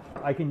 like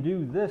I can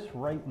do this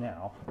right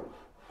now,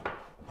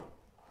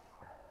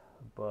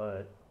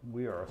 but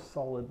we are a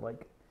solid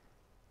like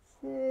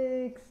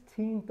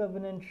 1/16 of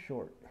an inch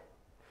short.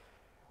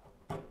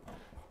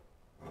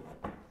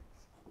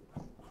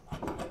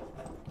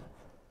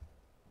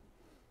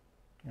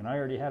 And I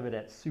already have it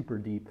at super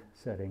deep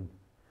setting.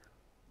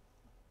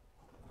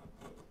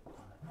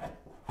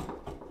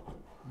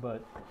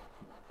 But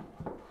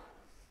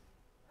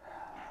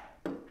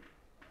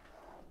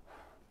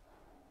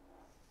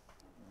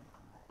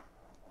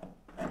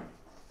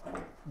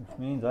which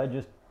means I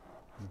just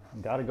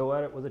got to go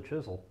at it with a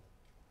chisel.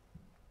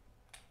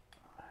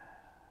 I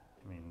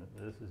mean,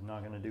 this is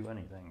not going to do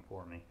anything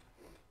for me.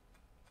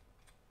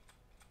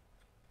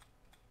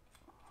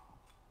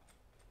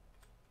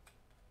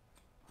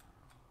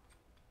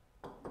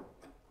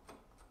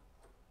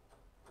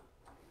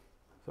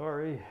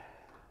 Sorry,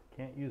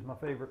 can't use my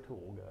favorite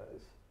tool,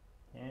 guys.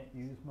 Can't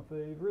use my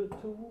favorite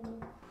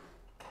tool.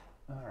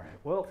 All right,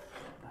 well,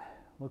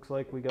 looks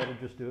like we got to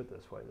just do it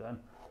this way then.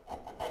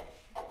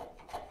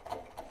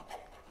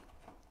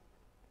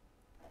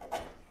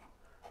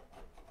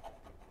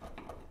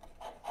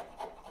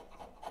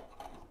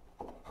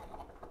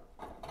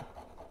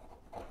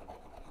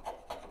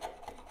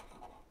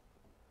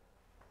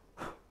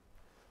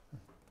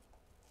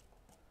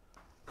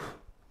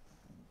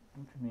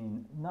 I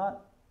mean,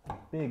 not a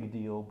big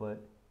deal,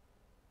 but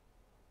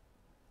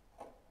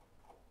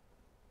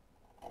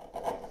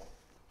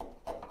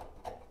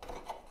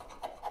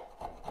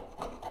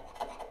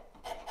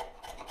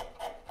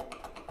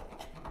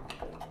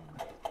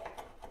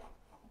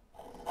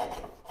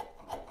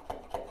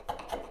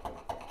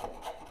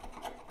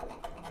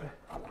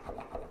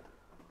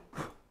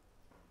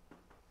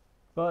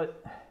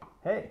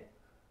hey,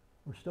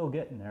 we're still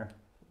getting there.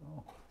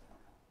 So.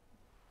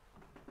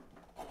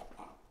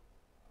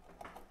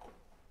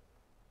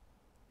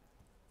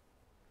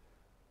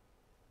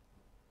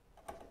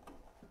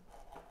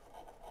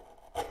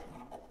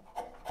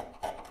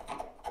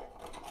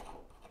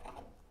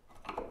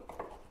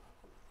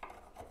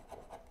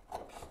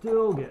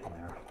 Still getting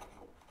there.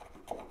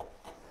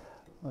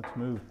 Let's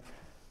move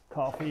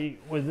coffee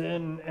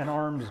within an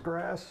arm's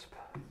grasp.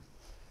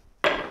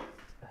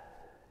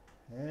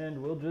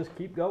 And we'll just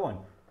keep going.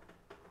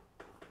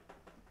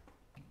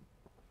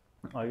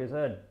 Like I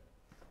said,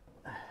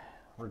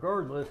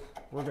 regardless,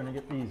 we're going to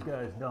get these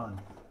guys done.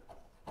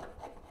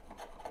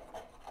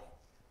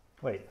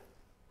 Wait,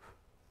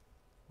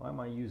 why am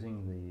I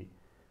using the...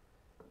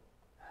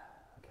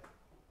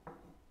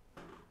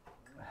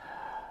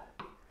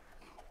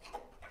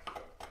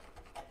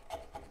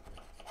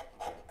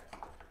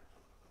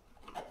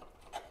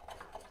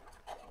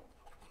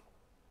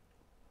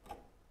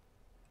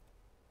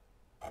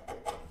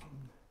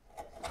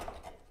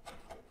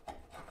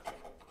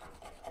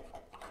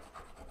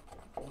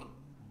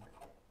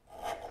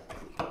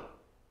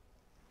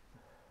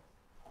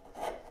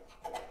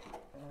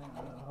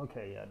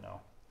 Okay, yeah, no.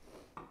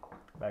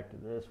 Back to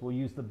this. We'll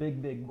use the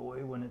big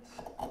boy when it's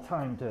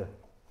time to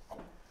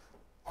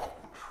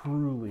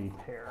truly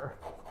pair.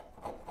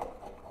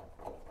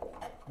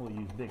 We'll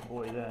use big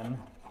boy then,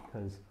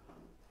 because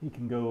he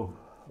can go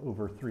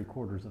over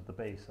 3/4 of the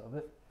base of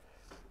it.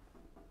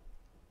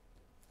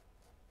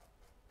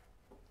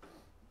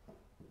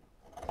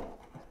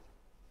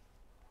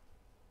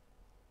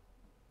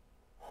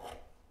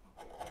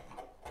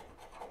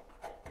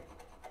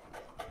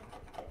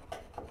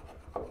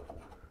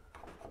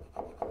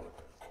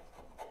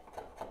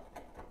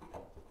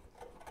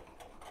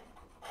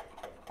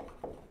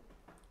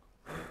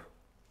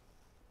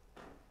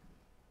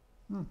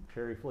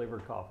 Cherry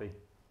flavored coffee.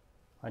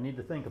 I need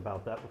to think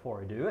about that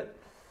before I do it.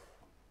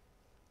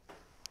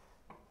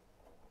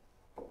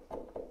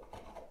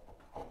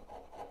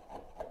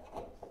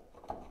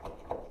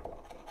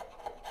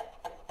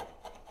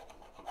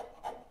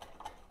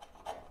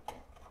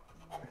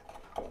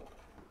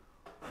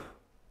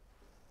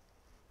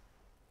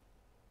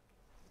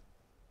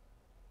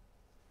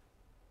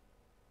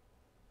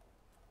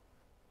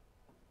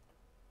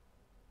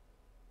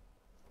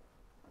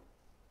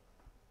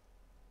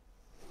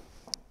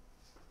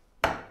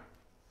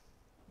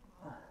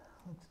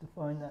 Let's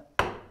define that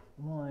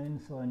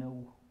line so I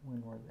know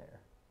when we're there.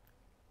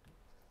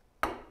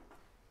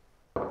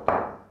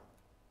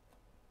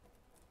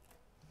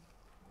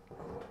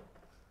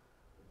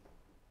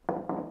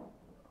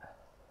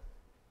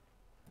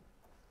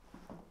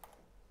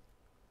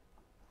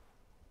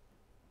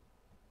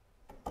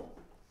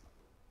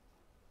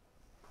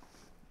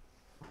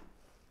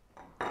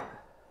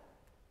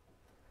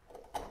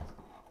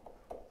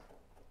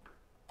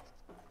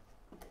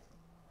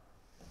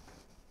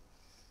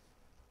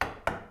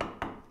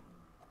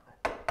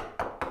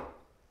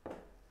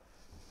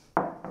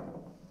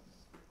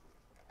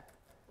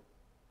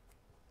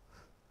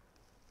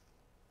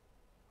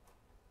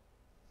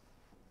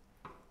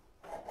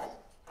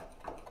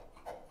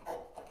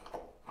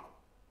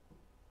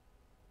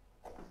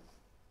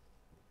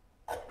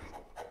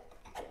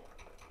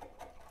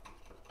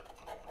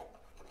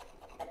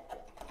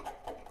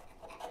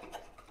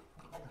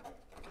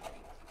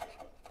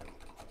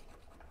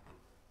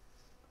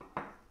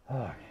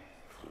 Okay.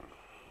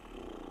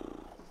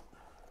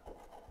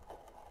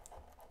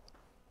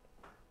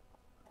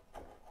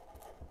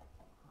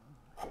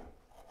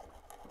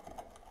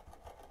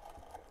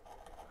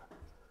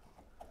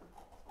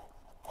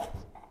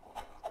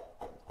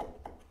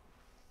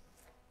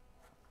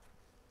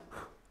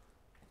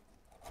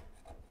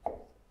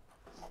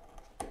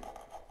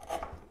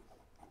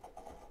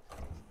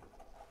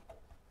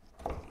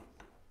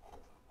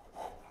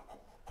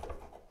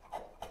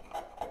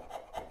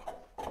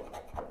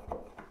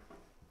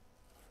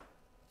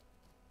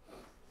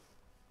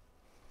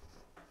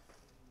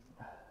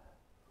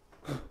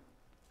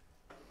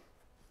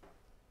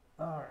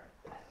 All right.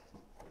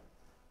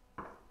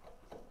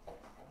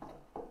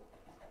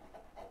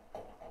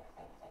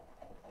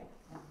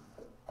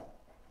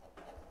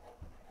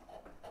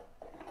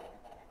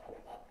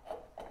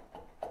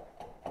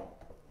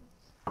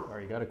 All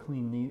right, you got to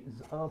clean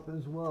these up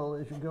as well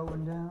as you're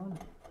going down.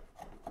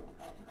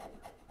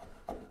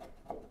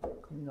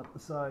 Clean up the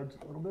sides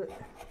a little bit.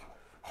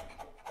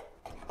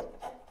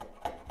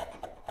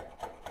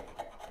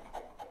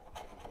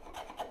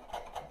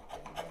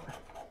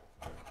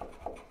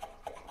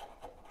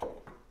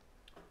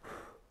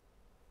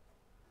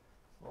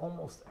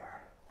 Almost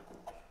there.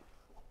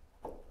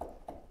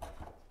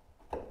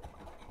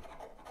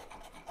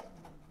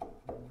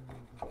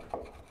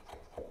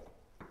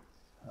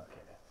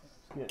 Okay, let's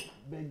get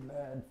big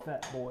bad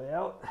fat boy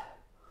out.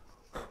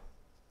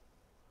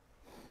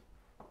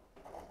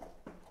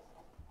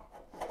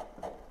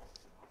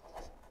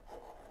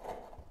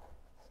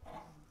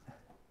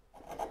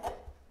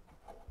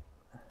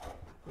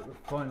 For the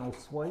final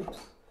swipes.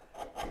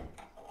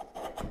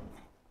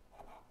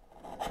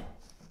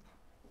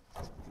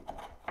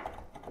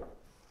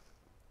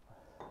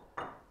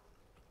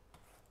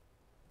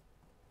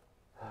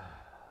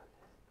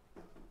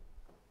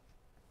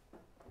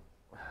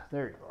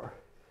 There you are.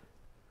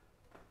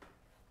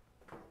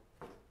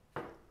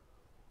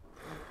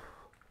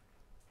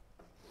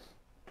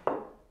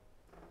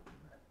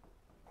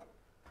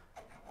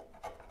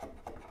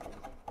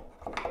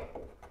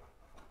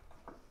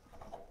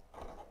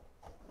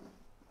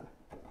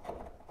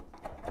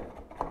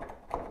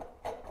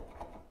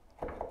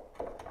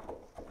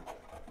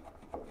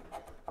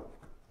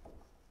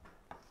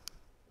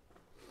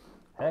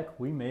 Heck,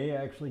 we may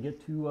actually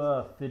get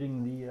to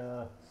fitting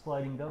the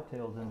sliding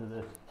dovetails into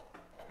this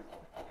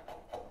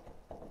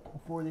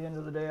before the end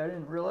of the day. I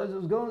didn't realize it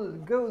was going to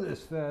go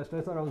this fast.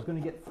 I thought I was going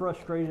to get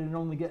frustrated and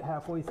only get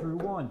halfway through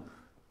one.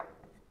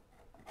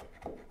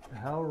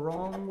 How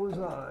wrong was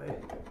I?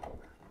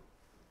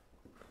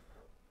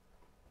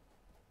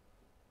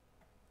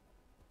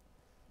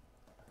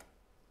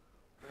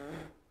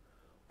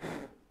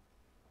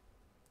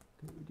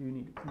 We do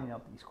need to clean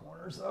out these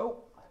corners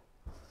though.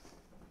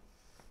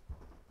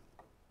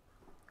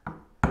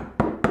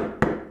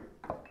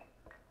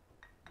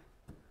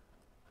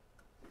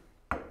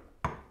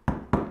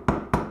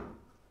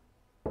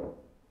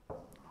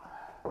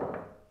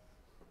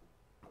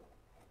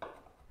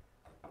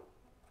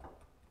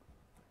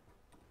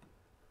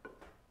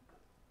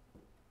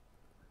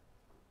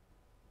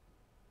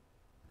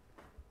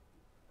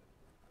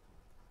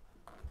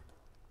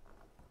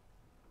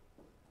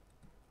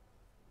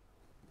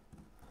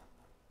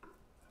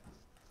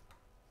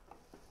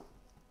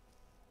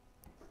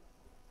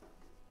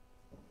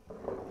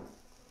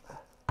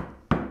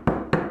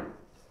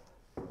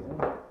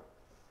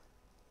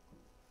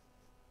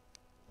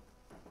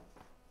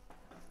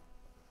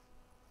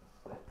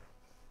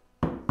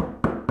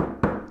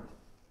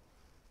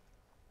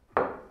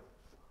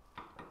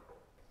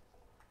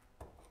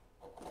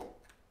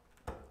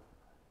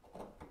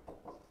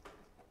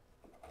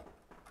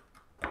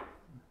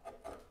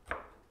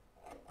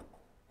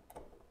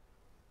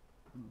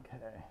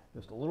 Okay,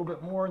 just a little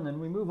bit more and then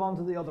we move on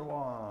to the other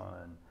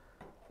one.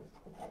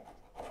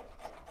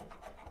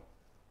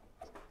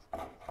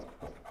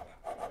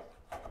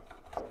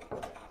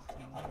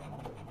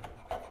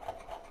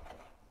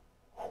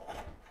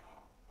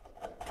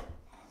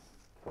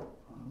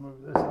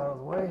 Move this out of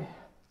the way.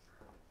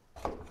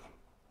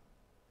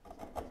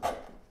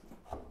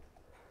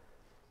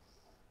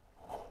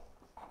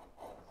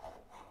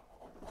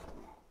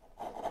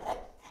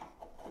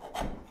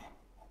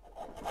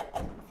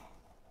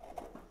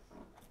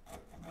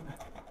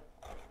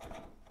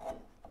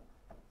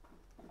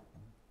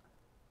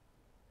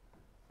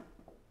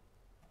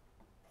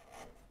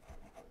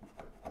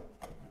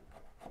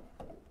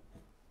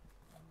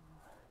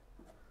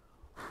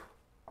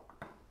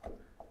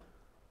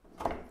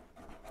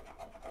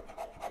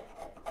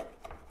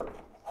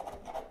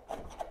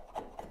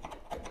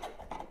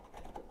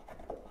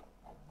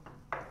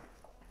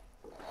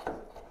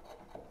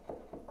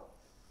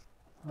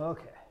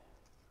 Okay.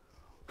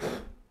 Okay,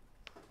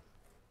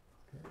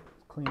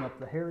 let's clean up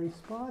the hairy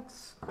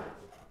spots.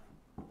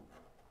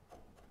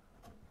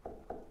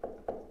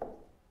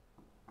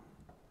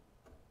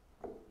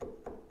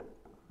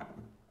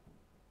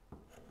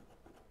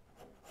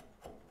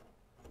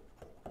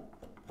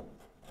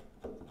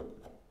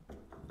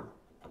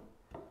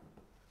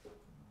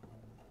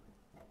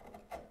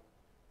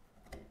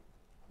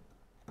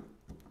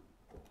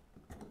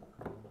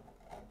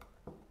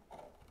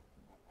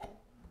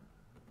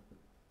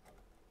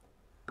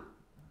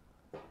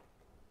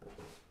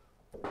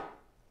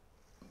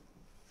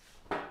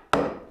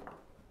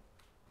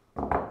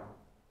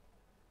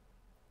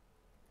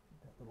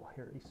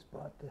 Hairy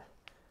spot to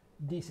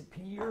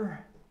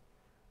disappear.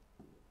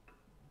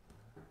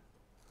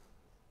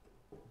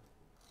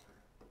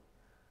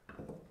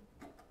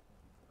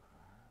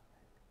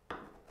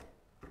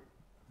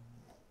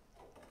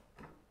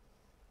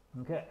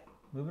 Okay,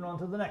 moving on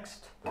to the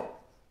next.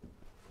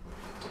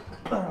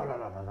 Okay,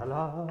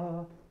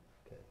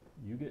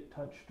 you get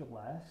touched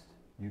last.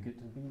 You get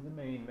to be the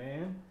main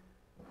man.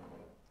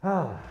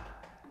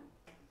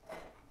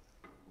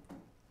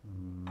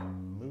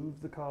 Move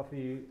the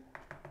coffee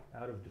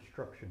out of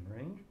destruction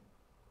range.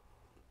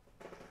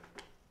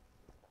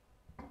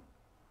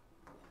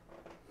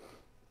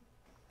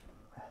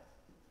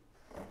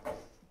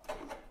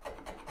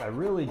 I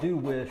really do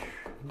wish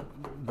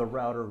the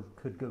router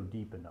could go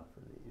deep enough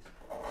for these,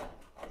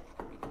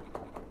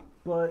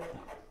 but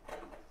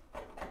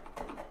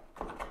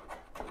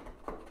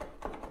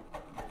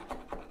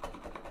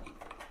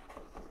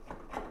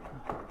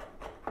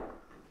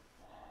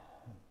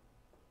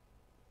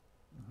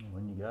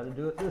when you got to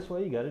do it this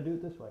way, you got to do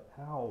it this way.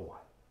 Ow.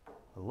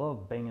 I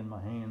love banging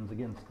my hands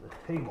against the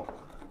table.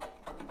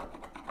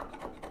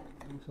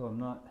 So I'm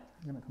not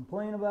going to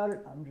complain about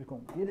it. I'm just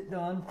going to get it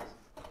done.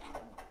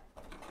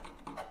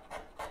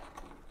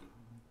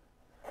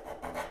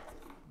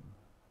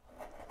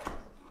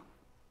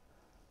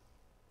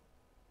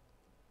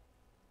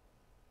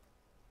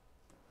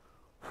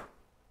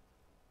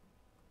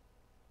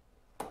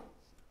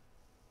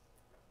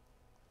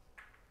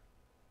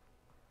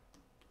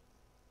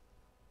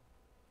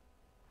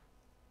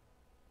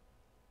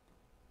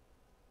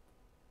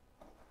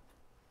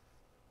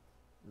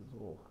 Those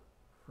little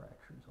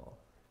fractures off.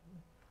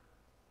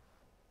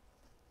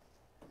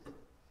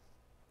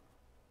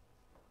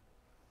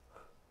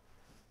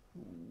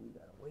 Ooh, we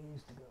got a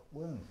ways to go.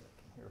 1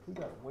 second here. If we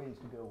got a ways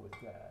to go with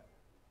that,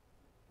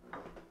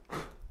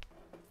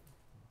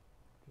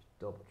 just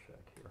double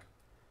check here,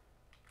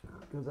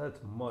 because that's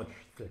much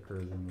thicker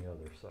than the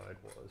other side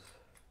was,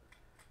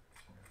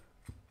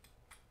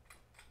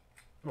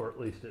 or at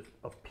least it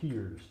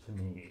appears to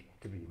me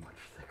to be much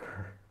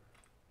thicker.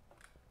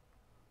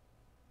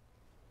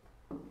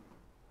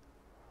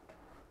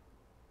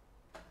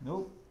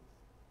 Nope.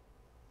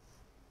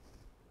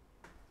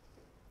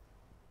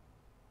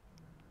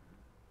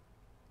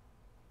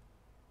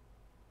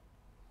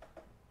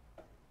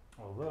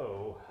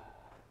 Although,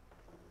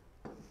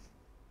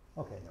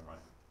 okay, never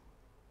mind.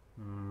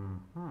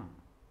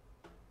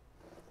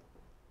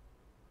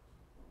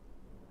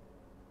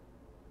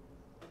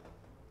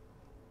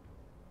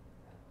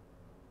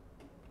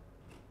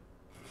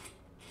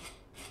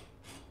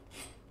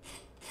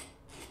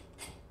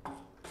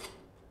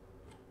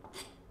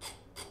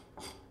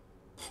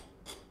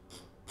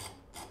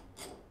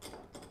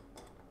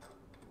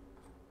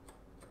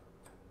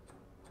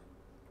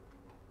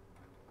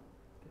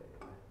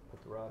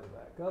 Put the router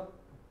back up.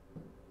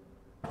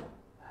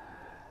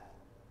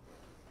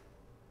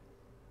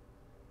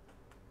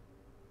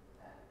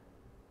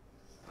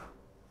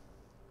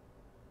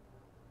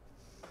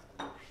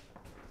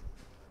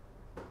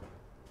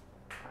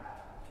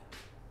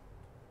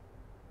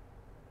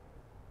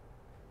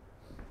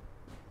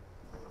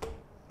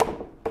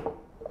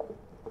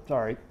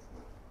 Sorry,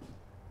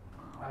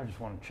 I just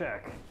want to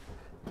check.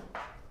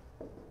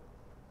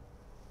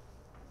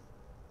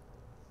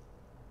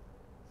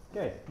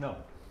 Okay, no,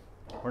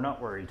 we're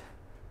not worried.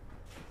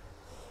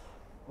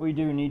 We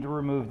do need to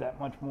remove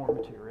that much more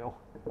material.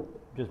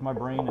 Just my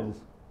brain is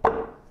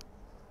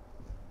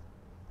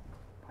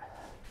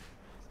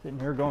sitting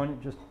here going,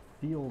 it just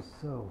feels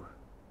so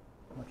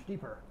much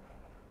deeper.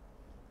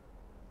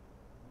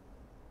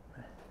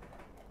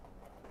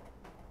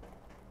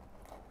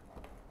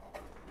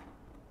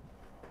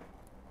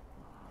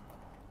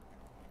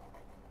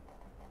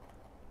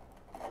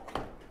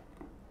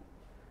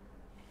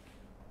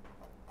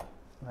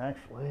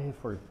 Actually,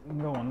 if we're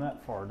going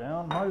that far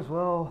down, might as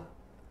well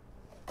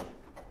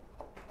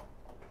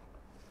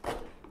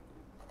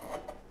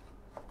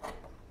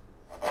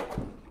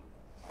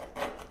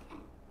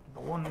the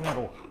one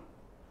middle.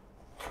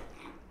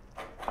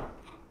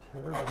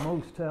 Tear the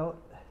most out,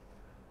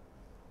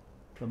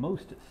 the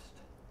mostest.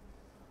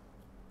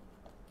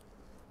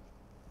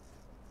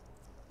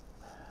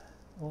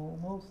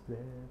 Almost there,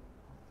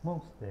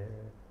 almost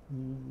there,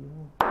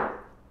 almost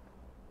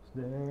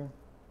there.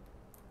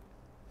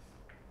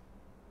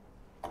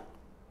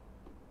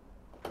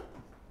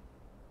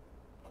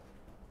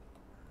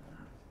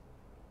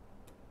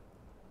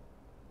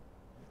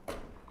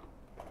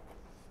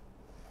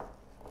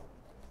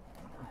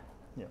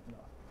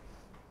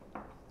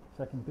 no.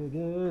 Second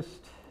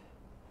biggest,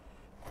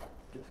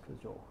 just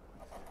because you'll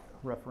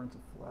reference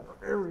a flatter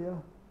area.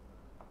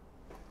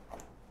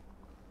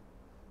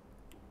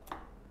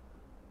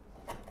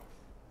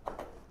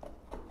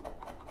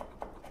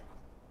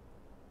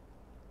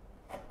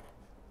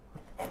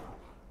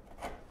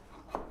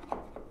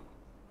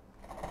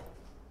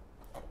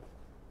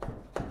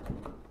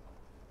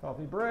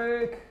 Coffee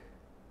break.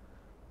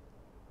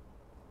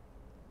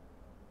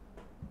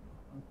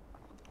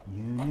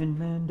 Union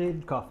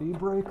mandated coffee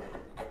break.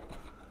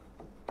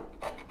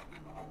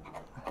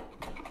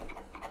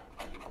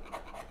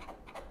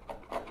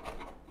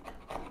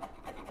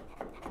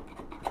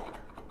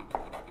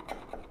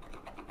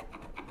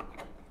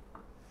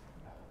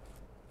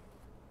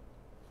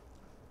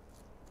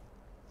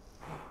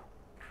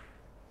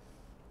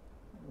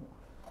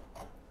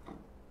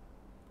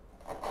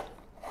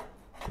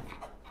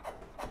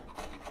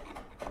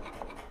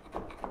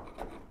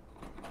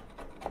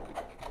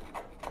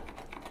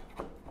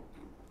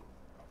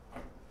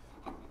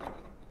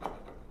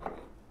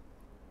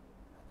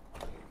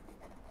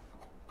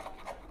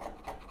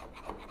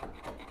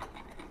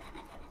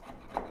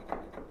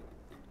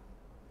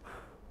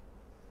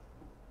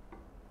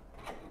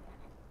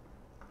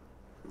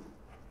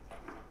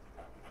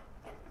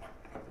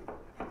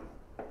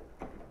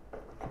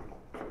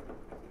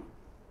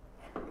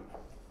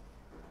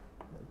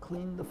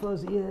 Clean the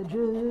fuzzy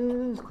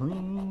edges,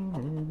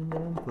 clean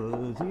them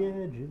fuzzy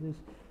edges.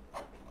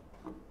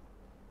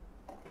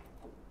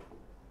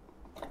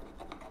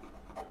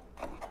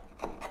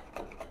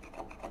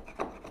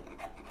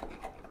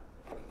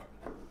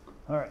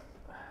 All right,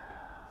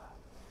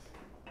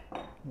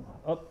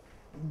 up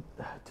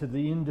to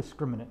the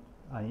indiscriminate.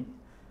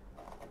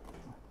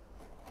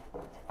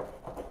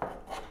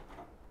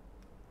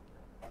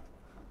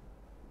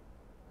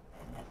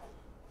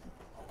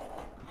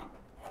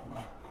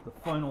 The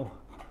final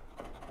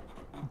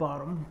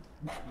bottom.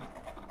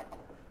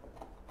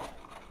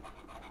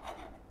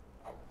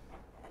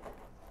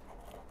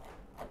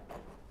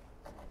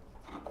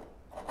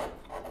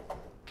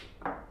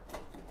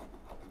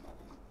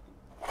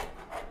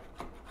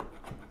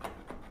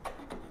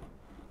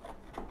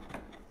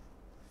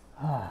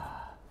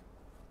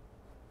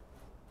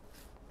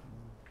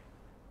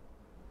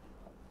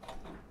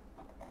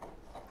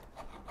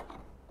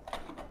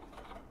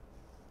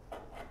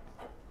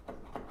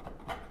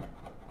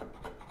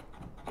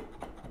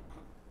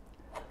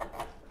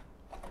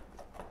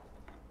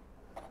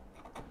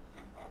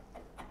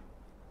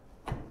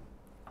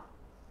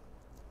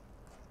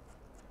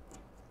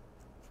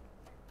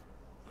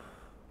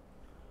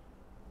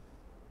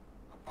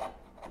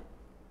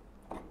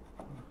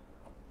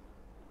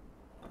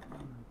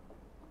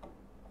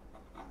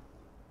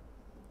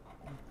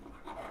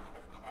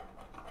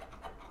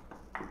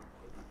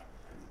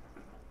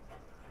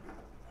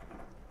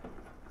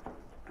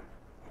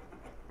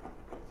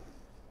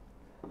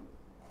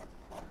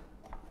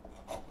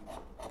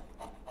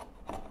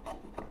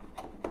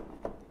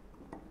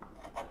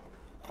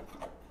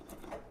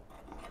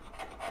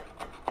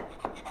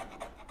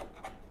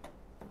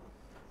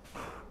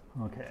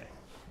 Okay,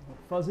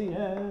 fuzzy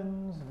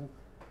ends.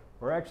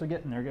 We're actually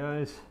getting there,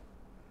 guys.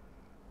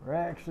 We're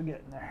actually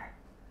getting there.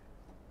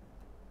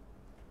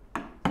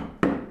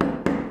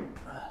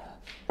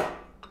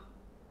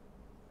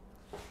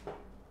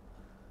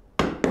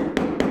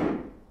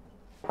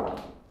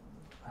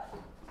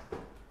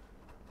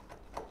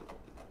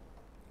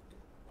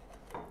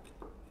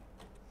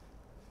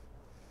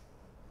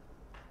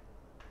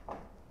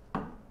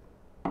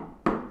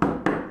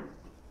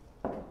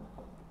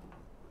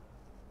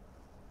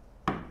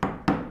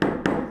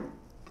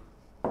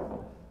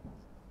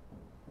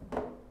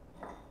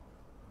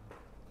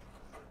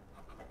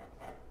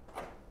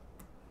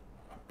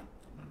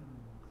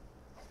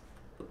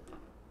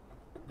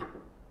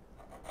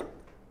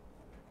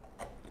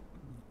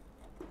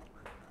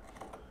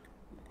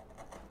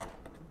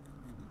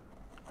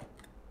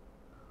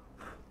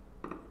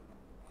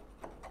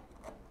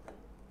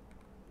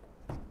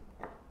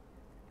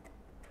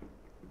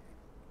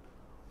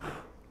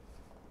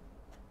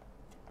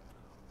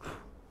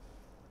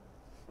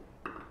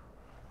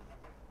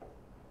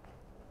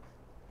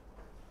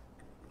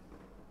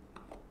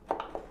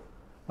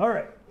 All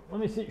right,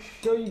 let me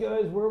show you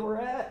guys where we're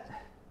at,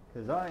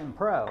 because I am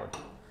proud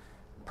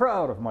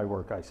of my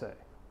work, I say.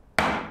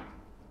 I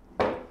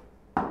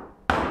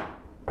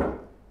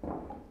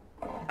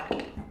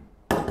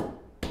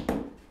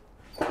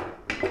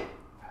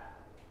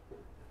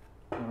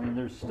mean,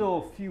 there's still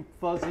a few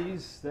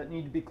fuzzies that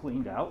need to be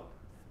cleaned out.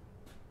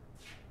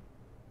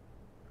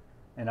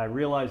 And I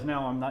realize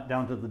now I'm not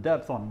down to the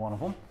depth on one of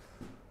them.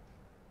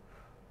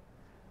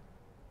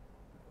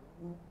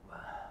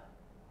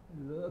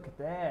 Look at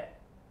that.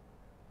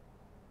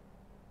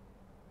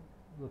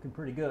 Looking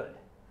pretty good.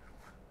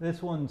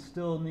 This one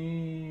still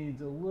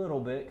needs a little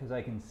bit because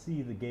I can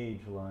see the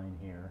gauge line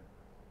here.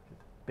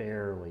 Just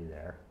barely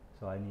there.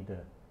 So I need to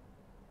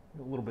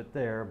a little bit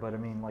there, but I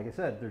mean, like I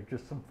said, there's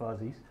just some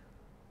fuzzies.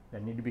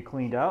 that need to be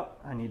cleaned out.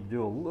 I need to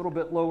do a little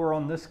bit lower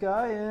on this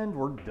guy and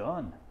we're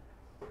done.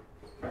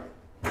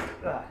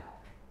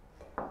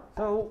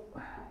 So,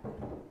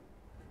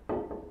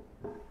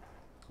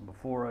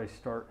 before I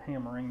start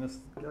hammering this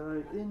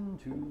guy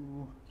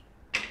into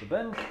the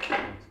bench,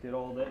 let's get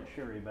all that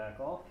cherry back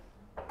off.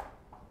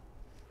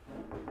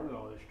 Look at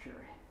all this cherry.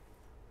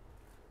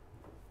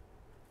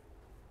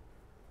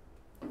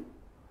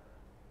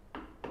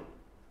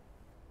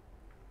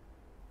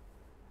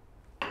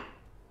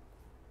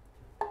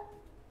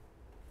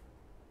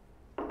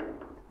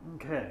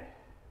 Okay.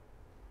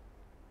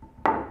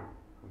 We're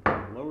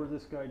going to lower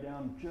this guy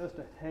down just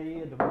a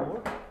tad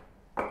more.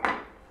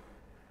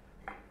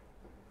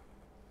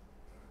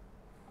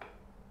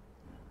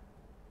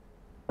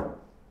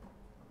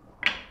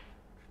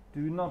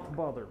 Do not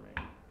bother me.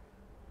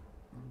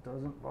 It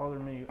doesn't bother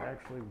me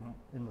actually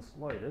in the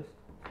slightest.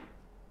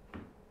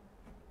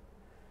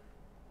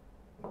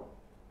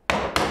 I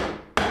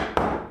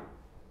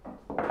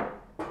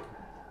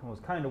was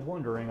kind of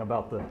wondering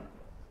about the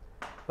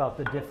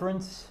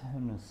difference,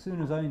 and as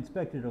soon as I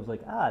inspected it, I was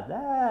like, ah,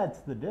 that's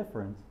the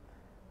difference.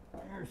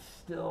 There's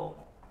still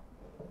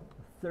a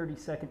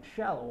 30-second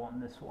shallow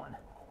on this one.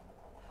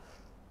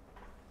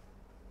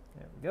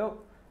 There we go.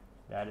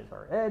 That is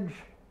our edge.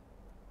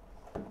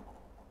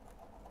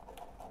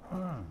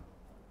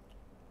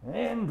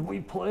 And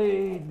we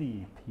played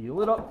the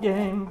peel it up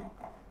game.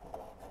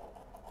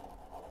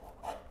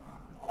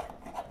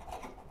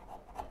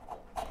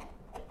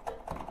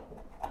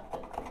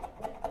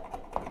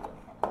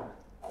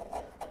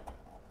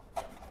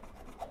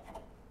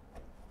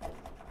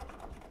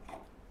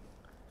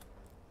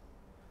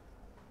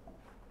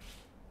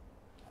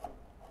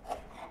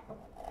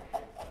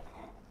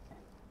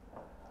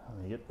 Let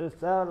me get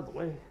this out of the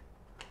way.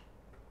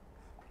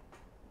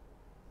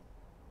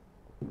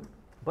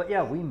 But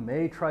yeah, we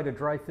may try to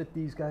dry fit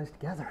these guys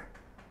together.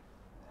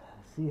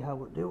 See how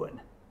we're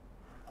doing.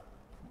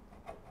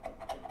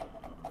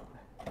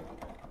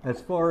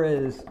 As far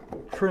as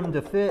trim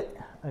to fit,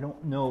 I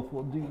don't know if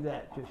we'll do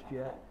that just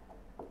yet,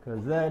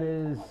 because that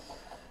is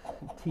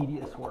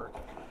tedious work.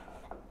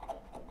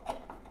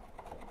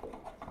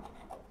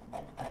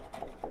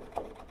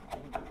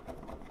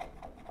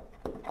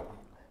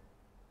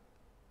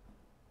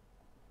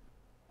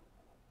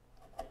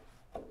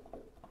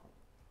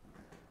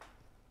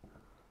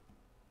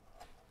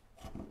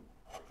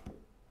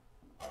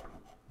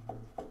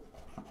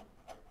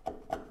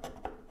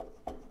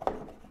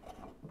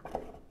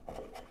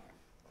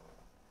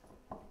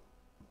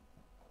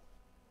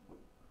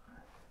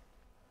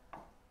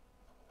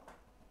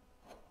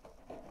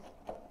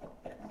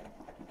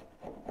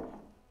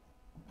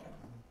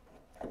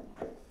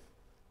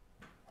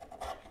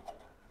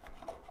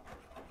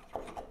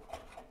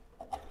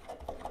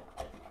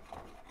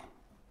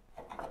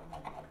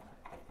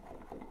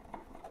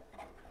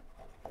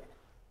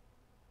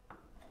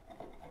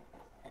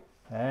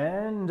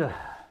 And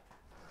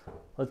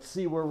let's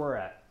see where we're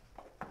at.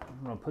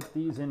 I'm going to put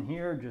these in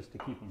here just to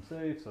keep them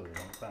safe so they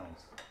don't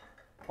bounce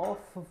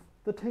off of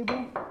the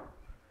table.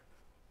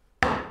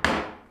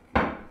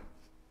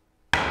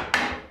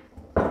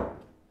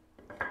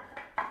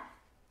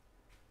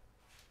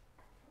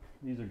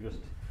 These are just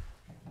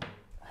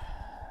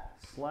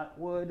slat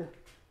wood.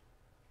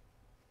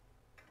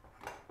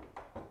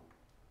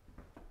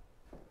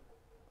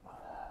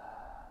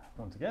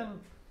 Once again,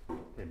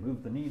 they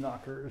move the knee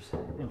knockers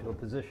into a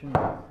position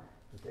that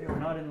they are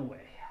not in the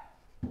way.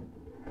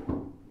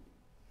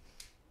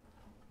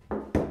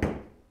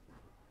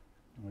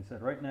 Like I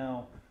said, right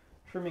now,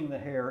 trimming the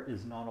hair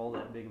is not all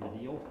that big of a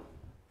deal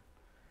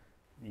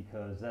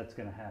because that's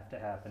going to have to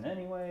happen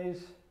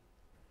anyways.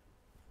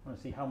 I want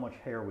to see how much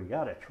hair we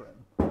got to trim.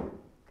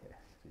 Okay,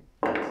 see,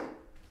 that's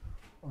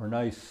our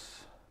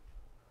nice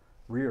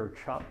rear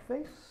chop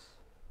face.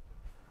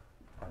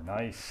 Our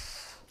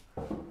nice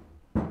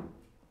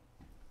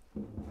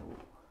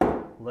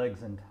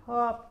legs and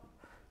top.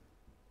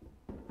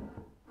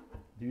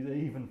 Do they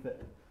even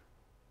fit?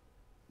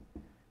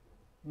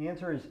 The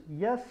answer is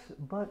yes,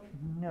 but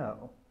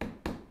no.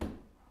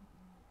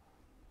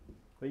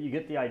 But you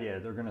get the idea.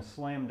 They're going to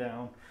slam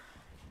down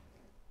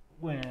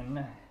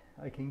when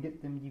I can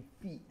get them to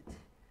fit.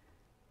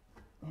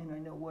 And I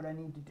know what I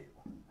need to do.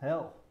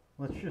 Hell,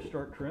 let's just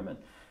start trimming.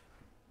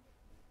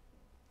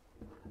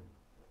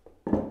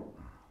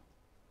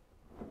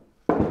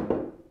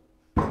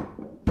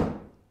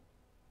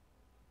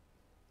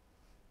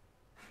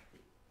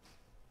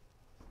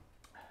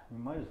 We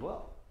might as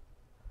well.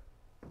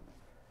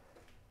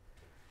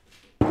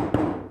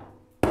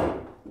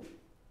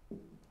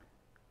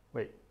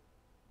 Wait.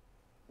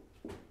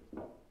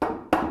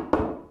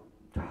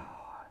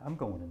 I'm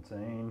going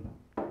insane.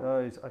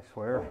 Guys, I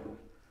swear.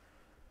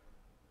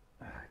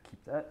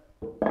 Keep that.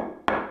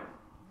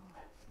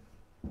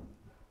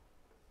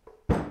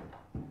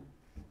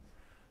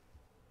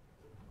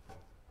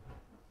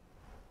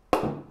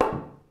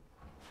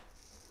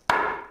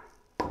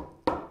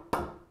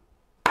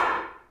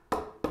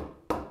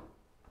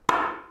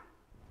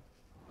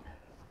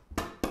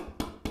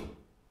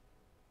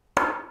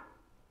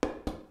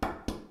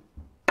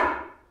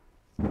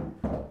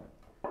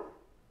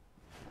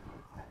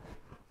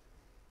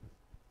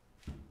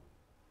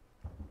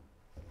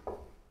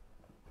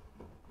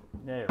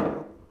 There we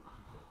go.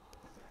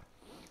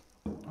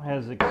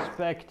 As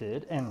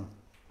expected, and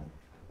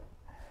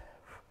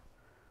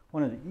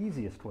one of the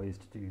easiest ways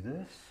to do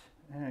this,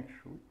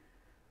 actually,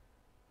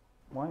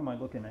 why am I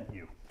looking at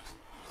you?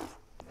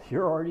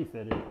 You're already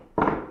fitted,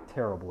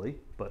 terribly,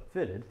 but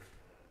fitted.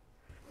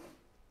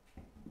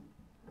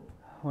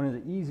 One of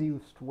the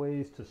easiest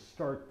ways to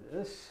start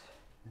this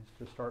is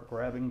to start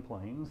grabbing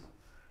planes.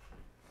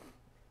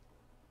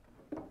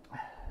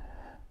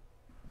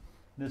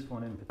 This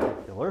one in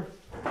particular.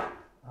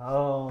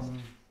 Well,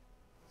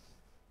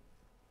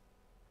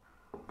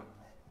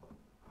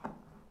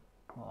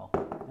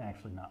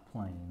 actually not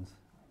planes.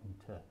 I need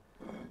to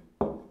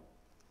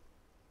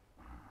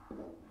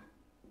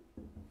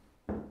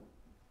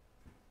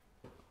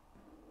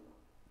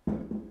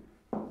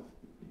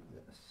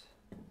this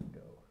go.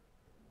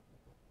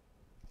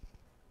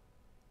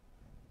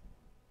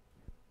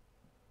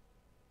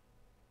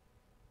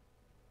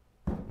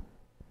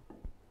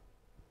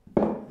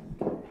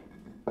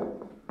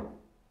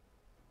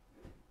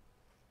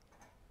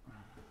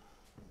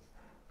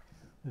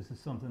 This is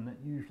something that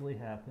usually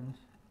happens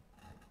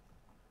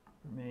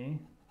for me.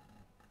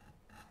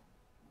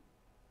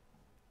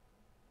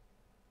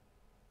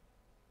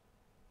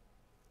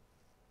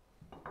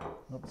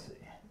 Let's see.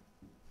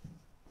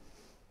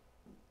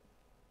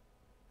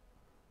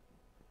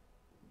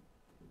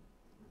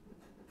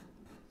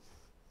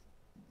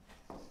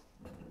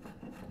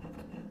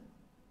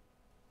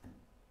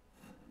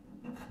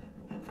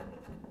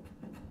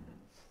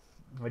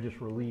 I just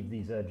relieve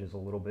these edges a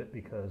little bit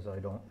because I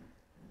don't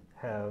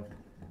have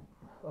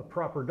a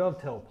proper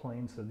dovetail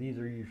plane, so these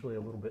are usually a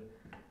little bit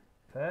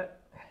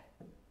fat.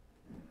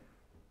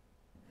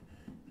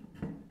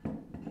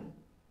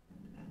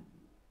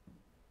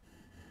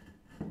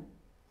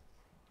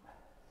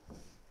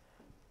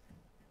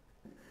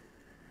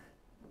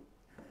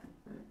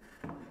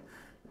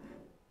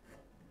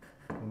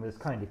 And this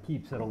kind of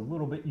keeps it a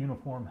little bit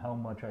uniform how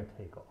much I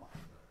take off.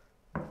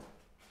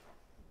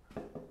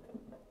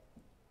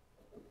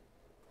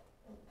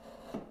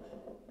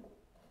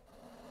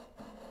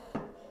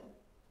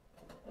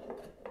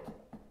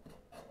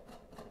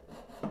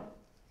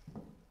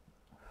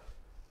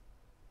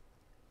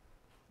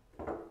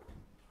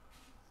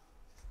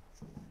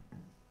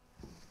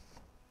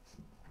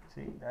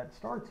 See, that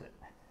starts it.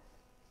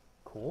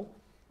 Cool.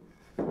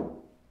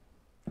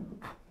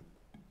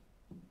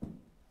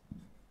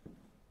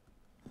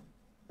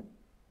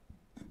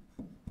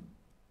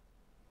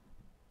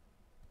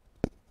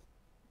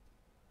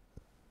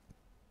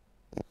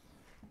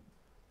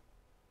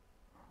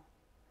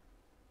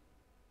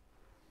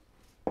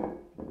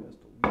 Just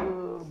a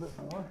little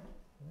bit more.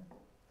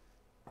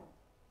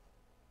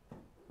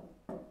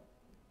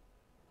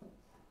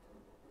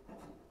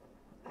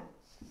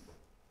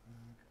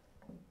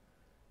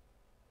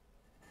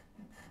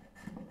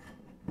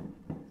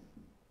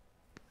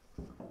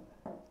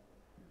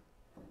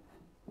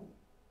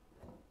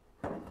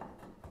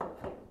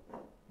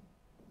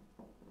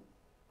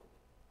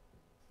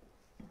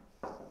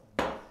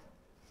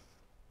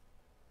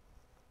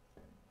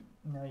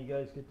 Now you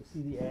guys get to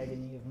see the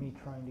agony of me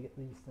trying to get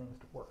these things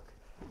to work.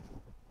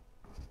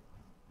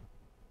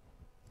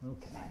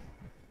 Okay.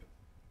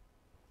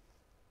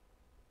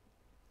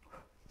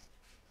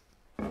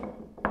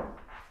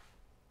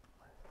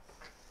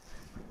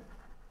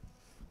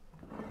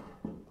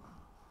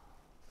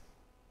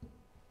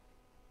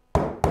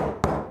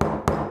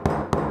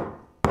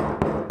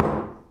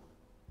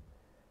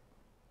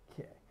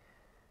 Okay.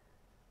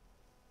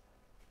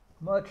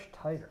 Much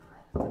tighter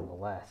than the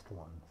last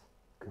ones.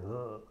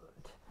 Good.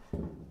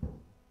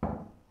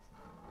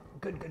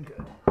 Good, good,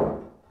 good.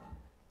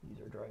 These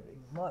are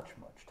driving much,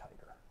 much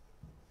tighter.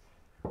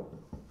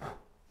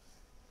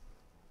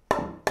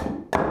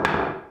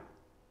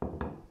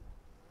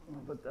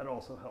 But that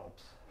also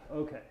helps.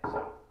 Okay,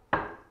 so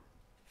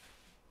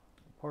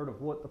part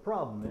of what the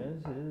problem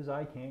is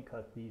I can't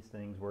cut these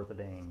things worth a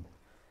dang.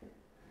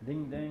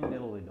 Ding dang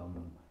diddly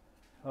dum.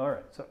 All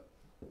right, so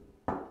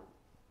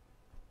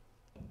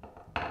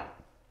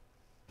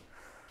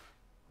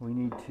we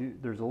need to,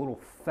 there's a little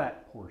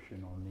fat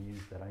portion on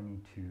these that I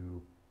need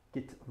to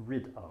get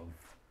rid of.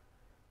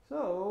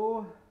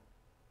 So,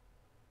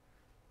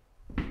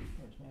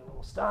 there's me a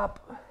little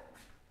stop.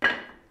 There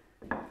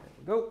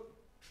we go.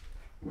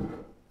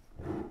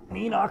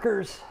 Knee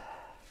knockers.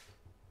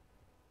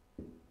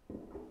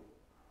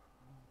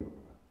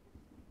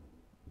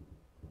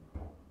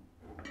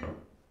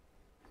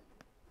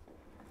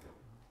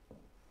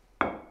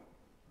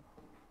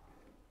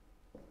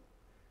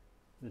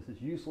 This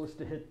is useless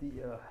to hit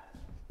the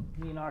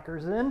knee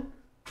knockers in.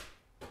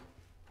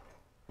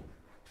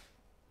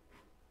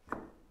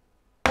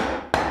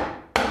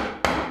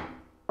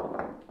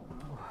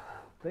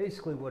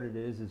 Basically what it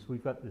is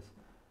we've got this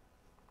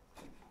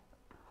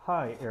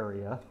high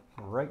area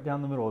right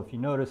down the middle. If you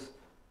notice,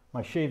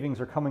 my shavings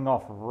are coming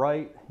off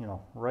right,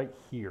 right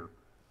here.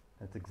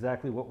 That's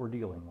exactly what we're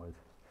dealing with.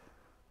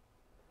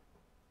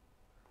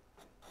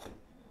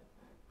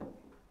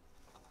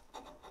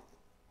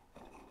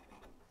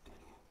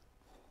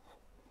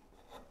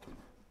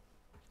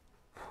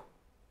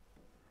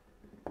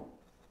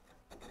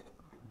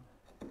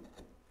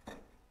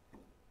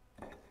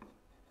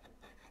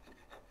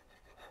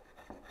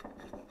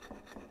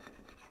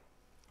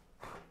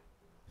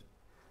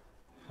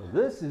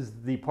 this is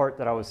the part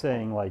that I was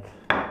saying, like,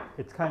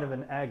 it's kind of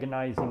an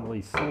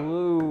agonizingly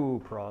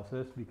slow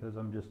process because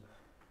I'm just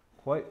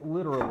quite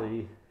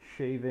literally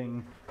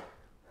shaving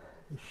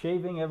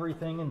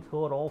everything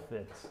until it all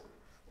fits.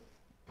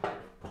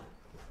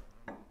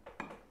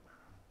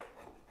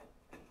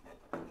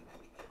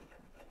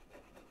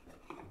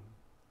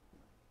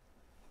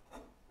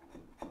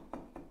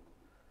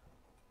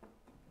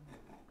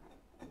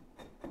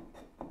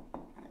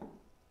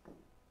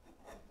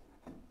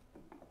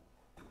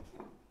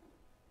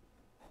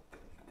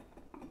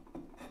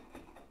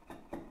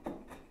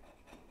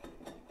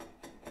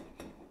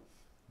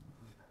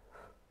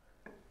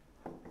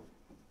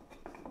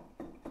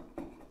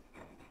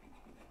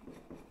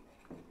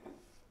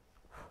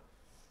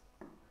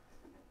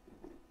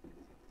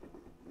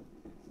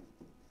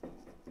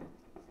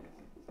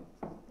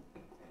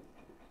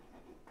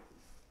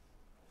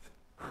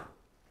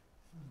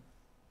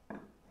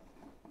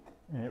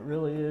 And it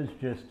really is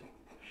just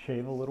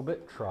shave a little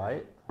bit, try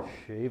it,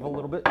 shave a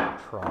little bit,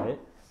 try it,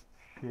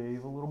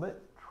 shave a little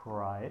bit,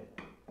 try it.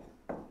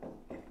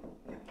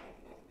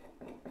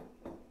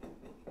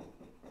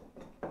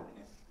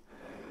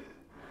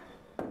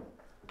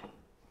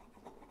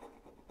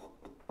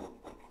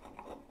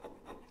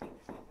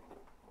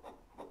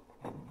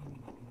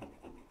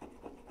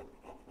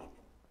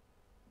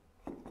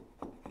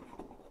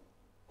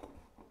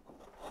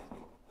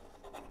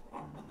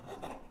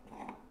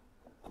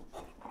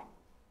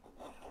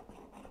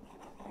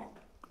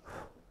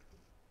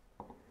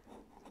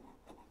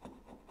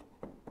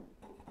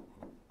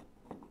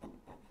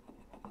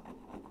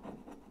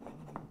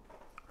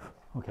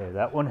 Okay,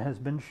 that one has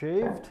been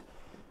shaved.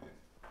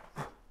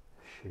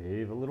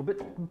 Shave a little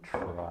bit and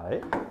try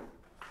it.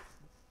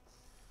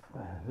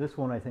 This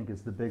one I think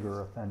is the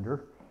bigger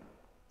offender.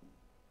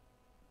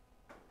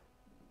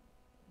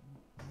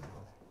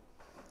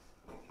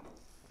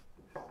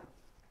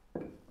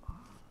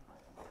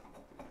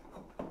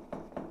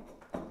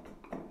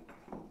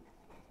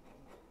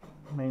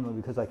 Mainly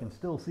because I can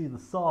still see the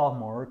saw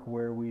mark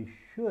where we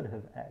should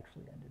have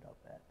actually ended up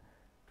at.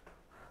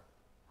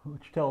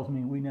 Which tells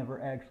me we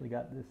never actually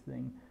got this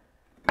thing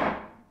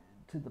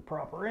to the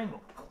proper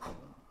angle.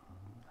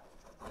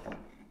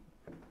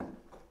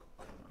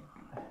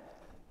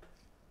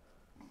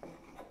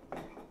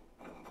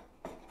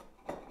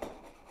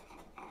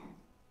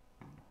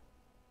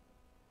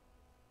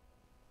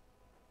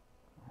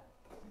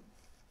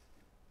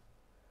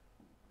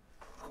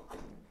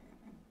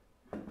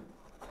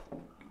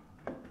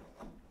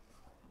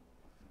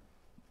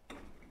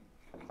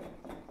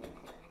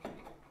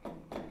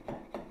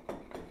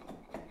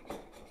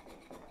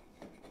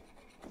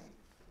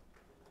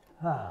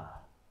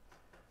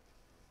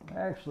 I'm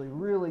actually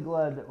really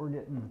glad that we're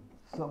getting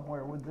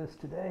somewhere with this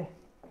today.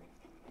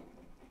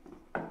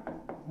 I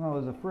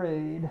was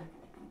afraid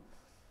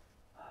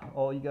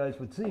all you guys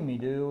would see me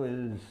do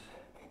is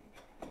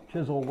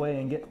chisel away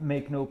and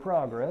make no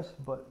progress,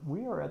 but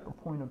we are at the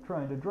point of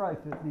trying to dry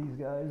fit these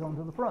guys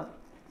onto the front.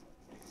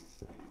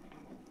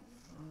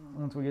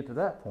 Once we get to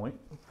that point,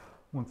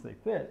 once they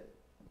fit,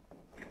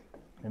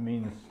 it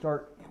means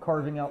start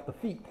carving out the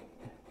feet.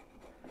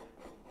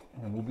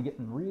 And we'll be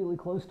getting really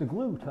close to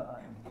glue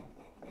time.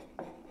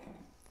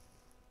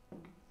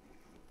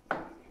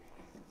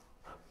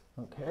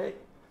 Okay,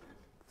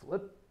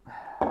 flip.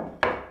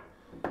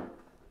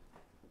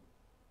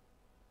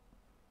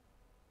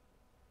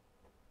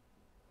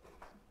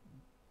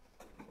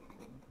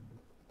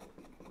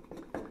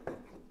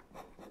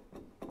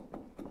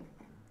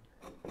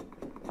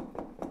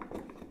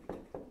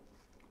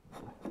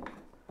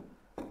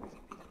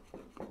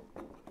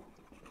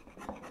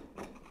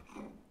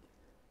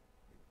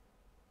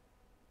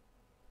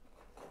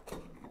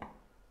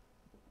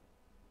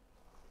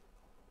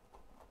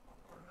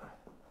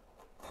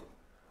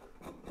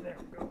 There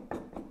we go.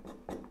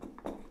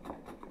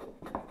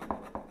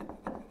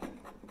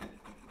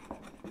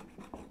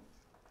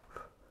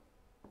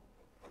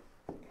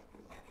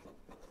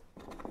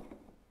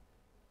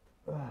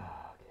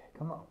 Okay,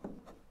 come on.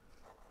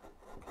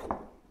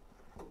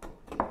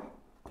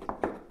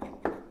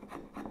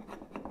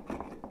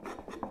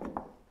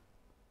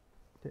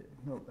 Okay,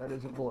 no, that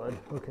isn't blood.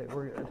 Okay,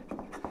 we're good.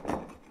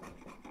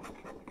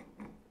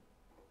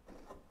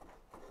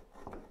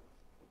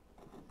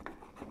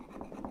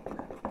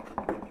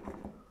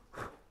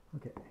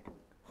 Okay,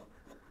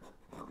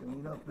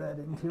 clean up that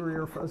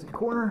interior fuzzy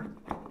corner.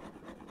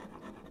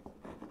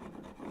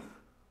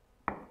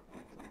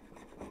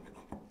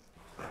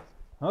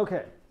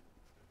 Okay,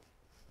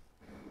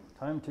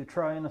 time to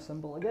try and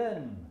assemble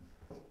again.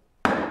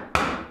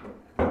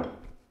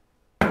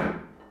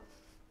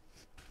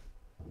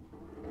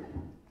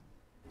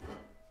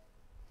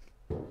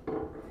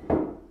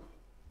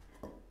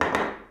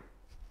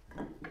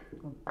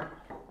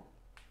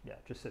 Yeah,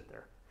 just sit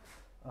there.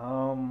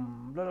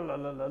 La la la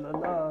la la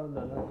la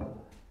la la.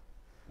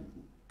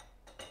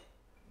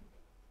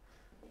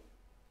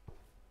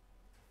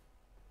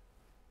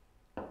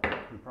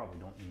 We probably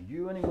don't need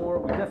you anymore.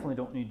 We definitely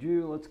don't need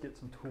you. Let's get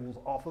some tools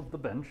off of the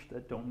bench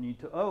that don't need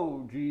to.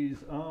 Oh, geez.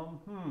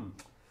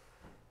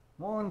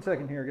 One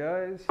second here,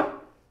 guys.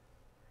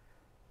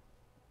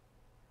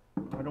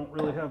 I don't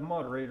really have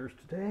moderators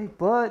today,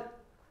 but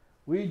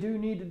we do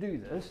need to do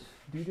this.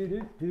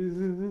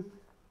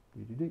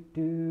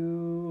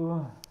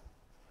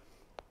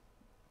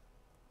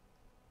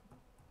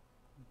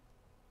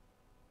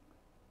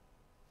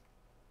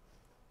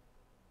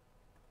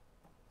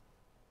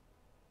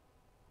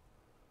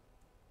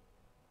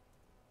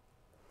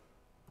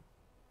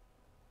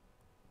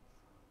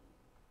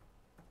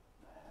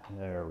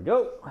 There we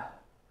go.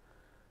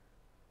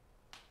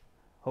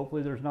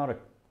 Hopefully there's not a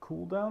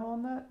cooldown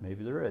on that.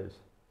 Maybe there is.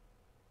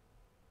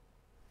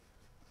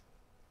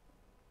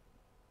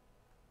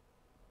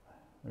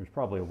 There's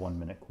probably a 1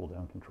 minute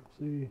cooldown. Control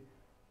C.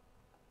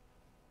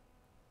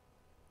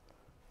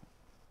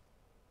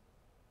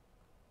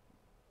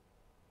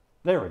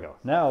 There we go.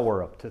 Now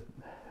we're up to.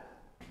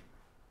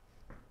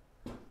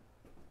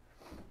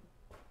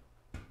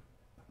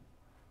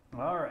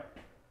 All right.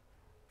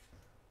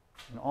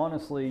 And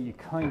honestly, you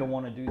kind of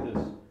want to do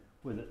this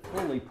with it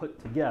fully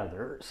put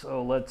together.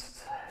 So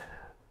let's.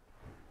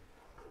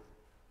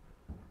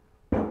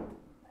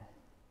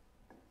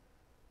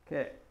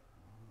 Okay.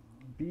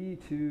 B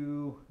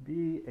to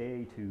B,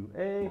 A to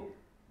A.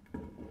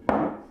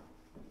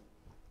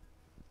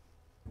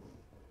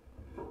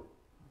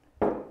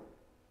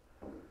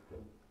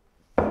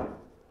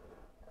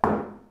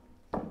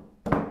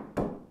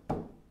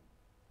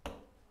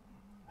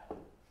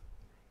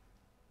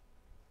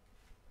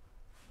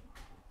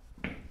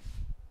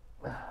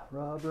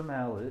 Rubber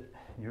mallet,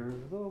 you're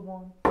the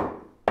one.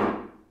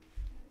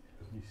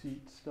 You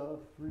seat stuff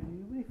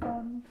really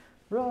fun.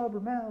 Rubber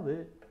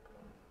mallet.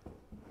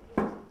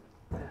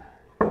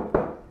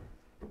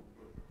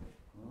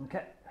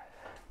 Okay.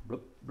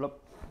 Blup, blup.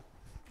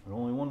 There's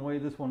only one way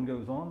this one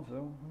goes on,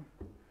 so.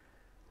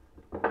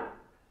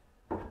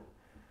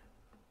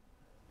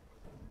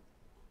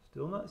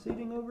 Still not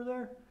seating over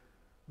there?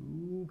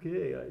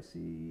 Okay, I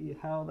see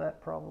how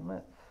that problem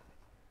is.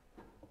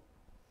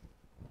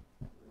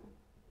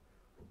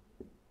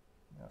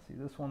 Now see,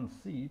 this one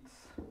seats,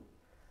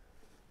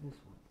 this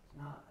one's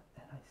not,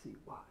 and I see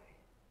why.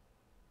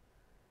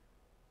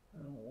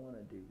 I don't want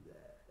to do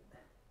that.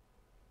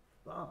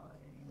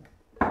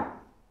 Fine.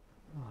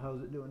 Well,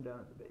 how's it doing down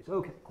at the base?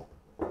 Okay, cool.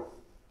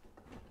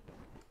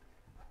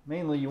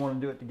 Mainly you want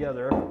to do it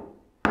together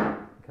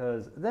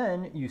because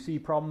then you see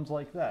problems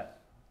like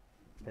that.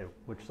 Okay,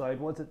 which side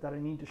was it that I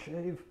need to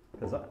shave?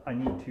 Because I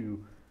need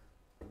to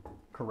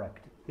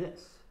correct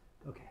this.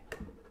 Okay.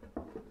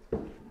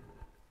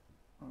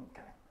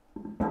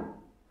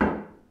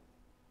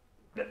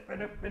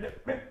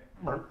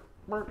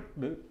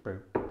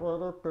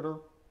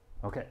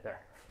 Okay, there.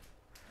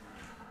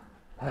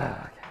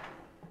 Okay.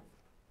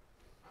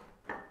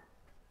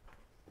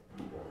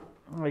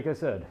 Like I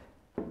said,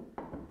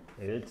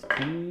 it's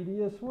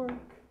tedious work,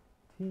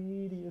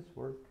 tedious,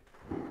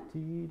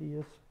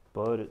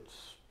 but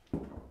it's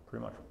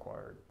pretty much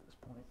required at this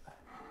point.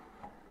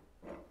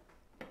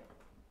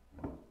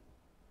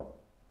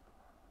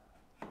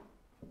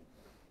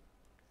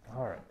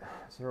 All right,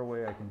 is there a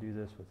way I can do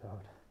this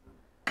without?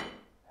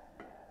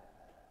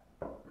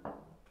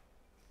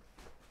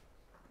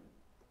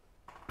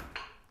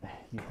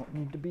 You don't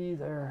need to be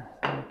there,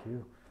 thank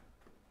you.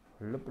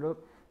 Loop it up,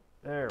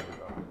 there we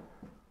go.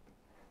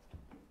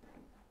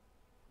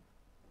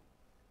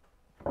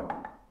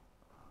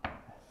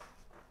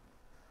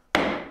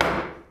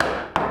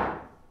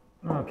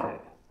 Okay.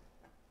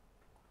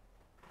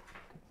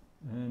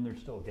 And there's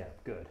still a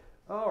gap, good.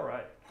 All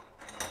right,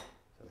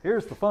 so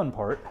here's the fun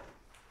part.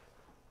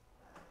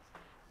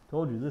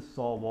 Told you this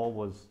saw wall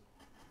was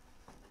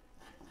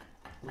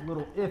a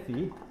little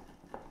iffy.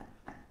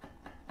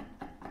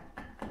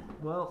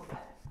 Well,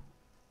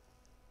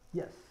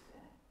 yes,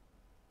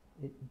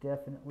 it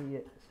definitely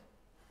is.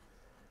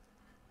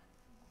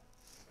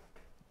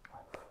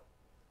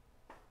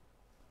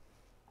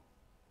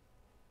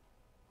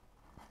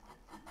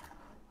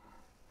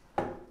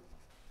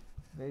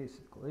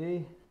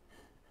 Basically,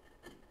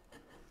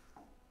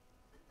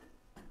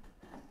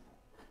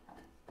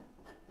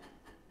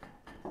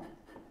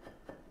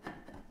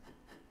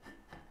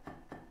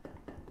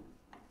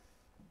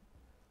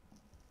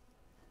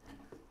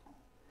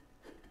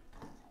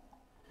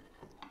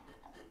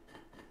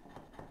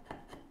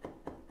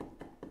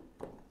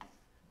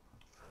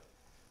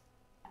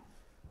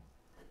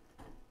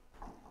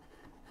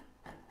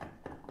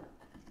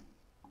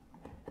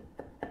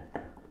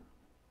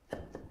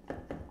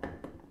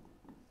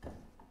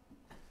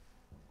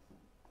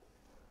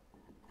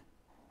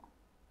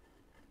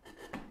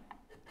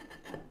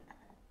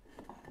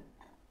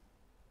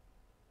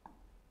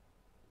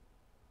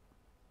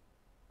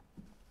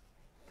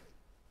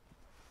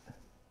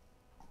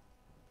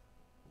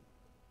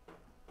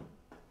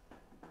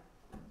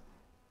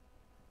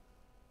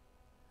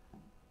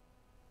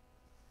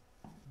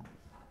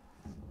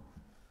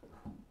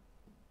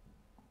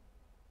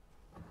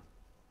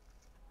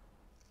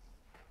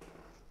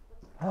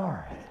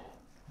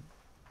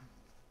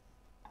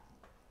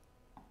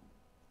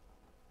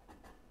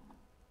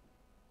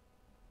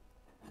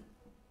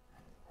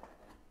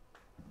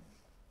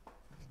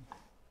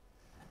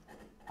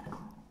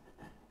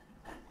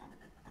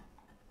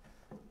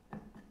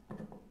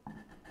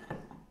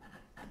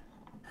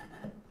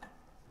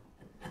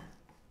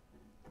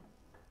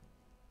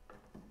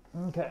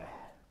 Okay.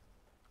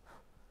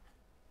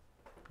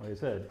 Like I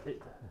said,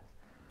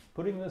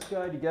 putting this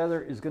guy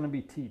together is going to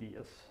be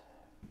tedious.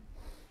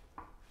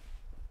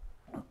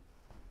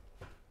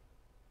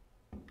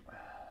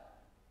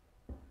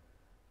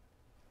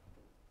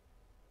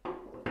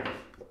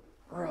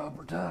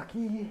 Rubber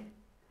ducky.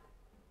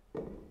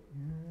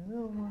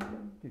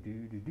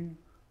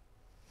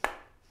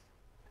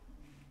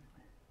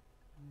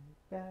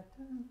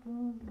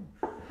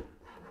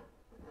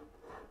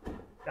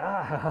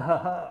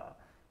 Ah,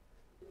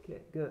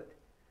 okay, good.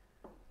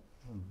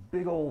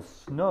 Big old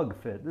snug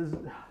fit. This is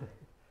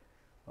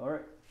all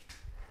right.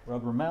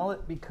 Rubber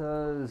mallet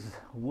because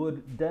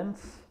wood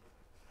dense.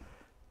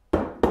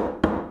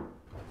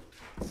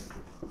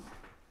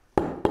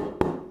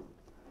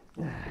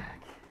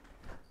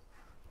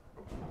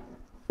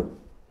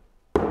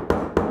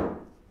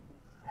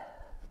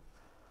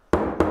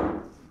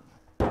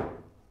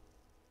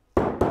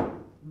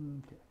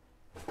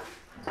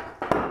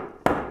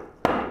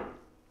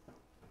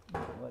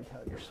 How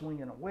you're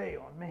swinging away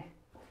on me.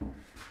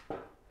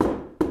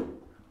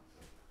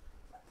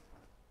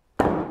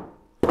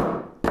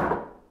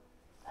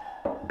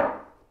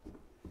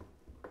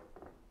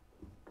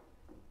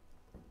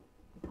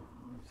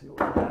 Let's see what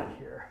we got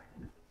here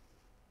as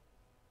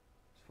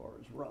far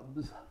as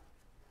rubs.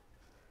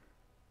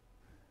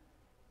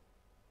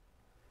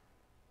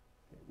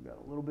 Okay, we got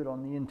a little bit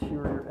on the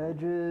interior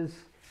edges.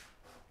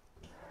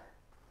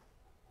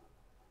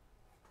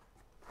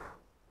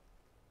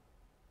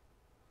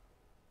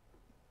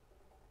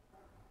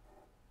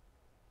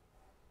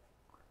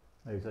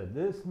 Like I said,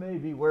 this may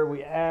be where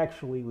we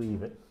actually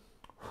leave it.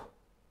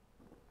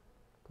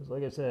 Because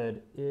like I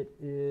said, it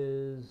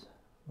is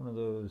one of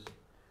those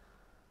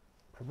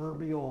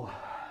proverbial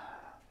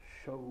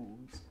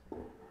shows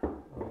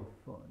of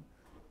fun.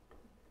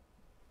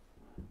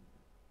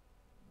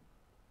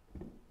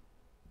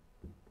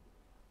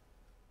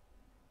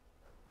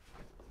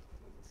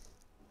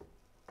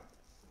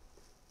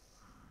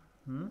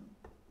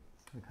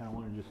 I kind of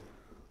want to just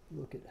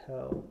look at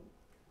how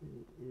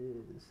it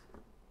is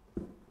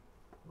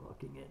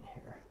looking in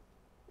here.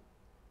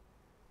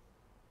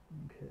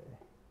 Okay.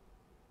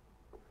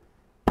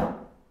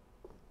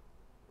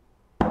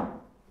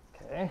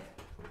 Okay.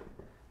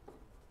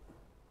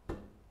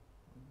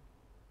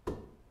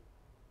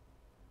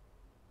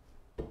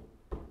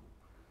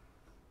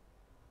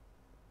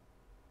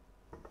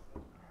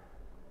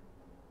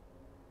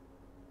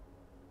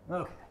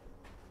 Okay.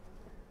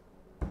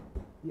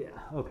 Yeah,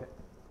 okay.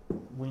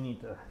 We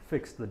need to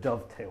fix the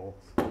dovetails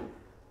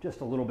just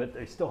a little bit.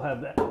 They still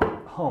have that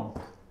hump.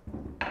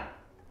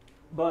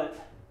 But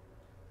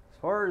as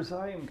far as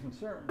I am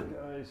concerned,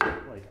 guys,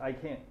 like I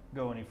can't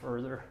go any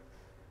further.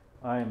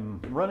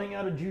 I'm running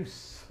out of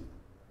juice.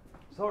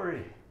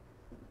 Sorry.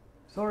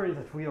 Sorry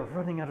that we are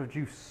running out of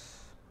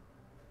juice.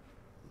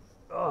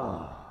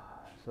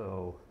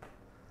 So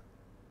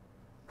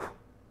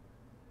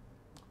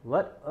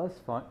let us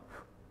find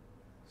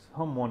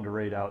someone to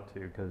raid out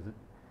to, because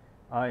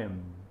I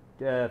am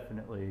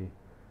definitely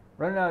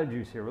running out of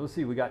juice here. Let's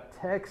see, we got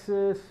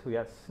Texas, we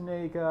got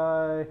Snake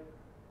Eye.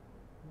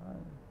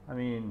 I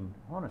mean,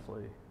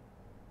 honestly.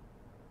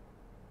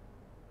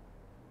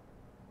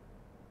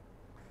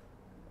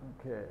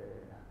 Okay.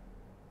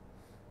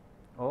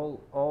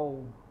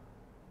 All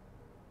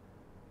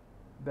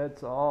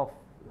bets off.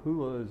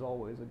 Hula is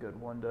always a good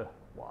one to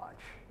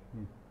watch.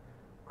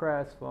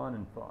 Crass, fun,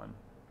 and fun.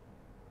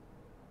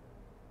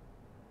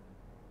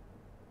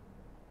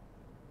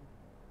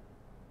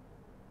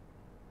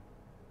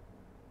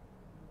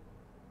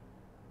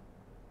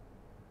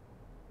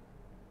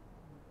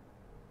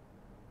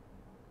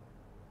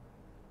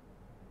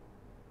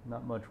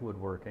 Not much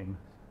woodworking.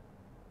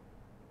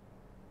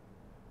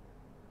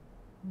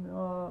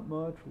 Not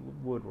much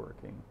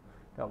woodworking.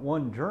 Got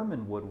one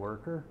German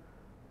woodworker,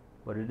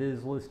 but it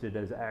is listed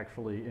as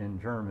actually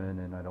in German,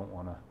 and I don't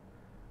want to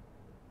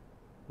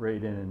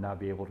raid in and not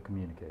be able to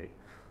communicate.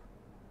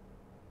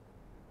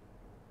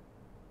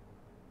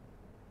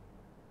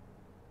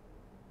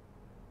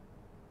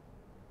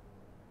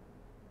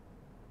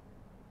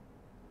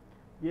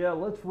 Yeah,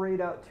 let's raid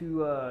out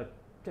to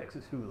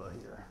Texas Hula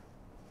here.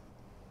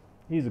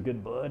 He's a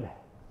good bud.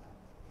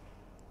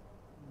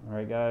 All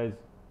right, guys.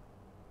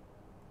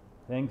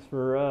 Thanks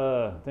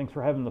for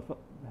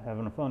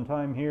having a fun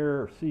time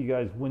here. See you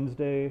guys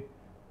Wednesday.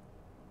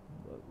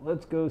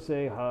 Let's go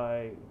say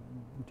hi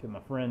to my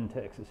friend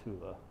Texas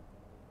Hula.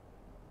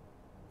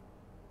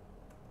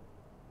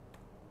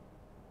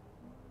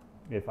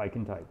 If I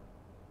can type.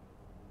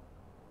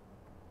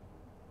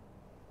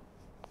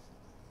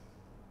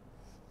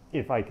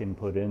 If I can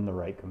put in the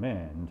right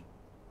command.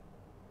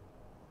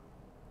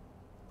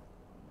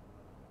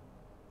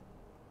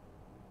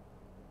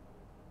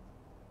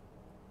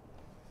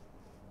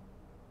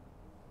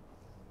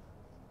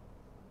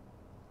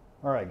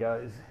 All right,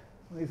 guys.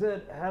 Like I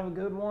said, have a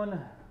good one.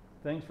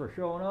 Thanks for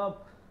showing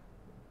up.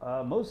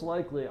 Most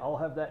likely, I'll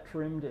have that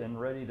trimmed and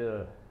ready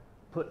to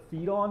put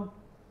feet on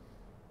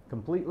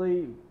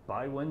completely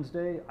by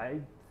Wednesday. I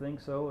think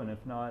so, and if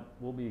not,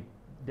 we'll be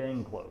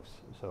dang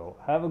close. So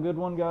have a good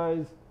one,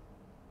 guys.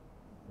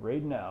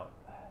 Raiding out.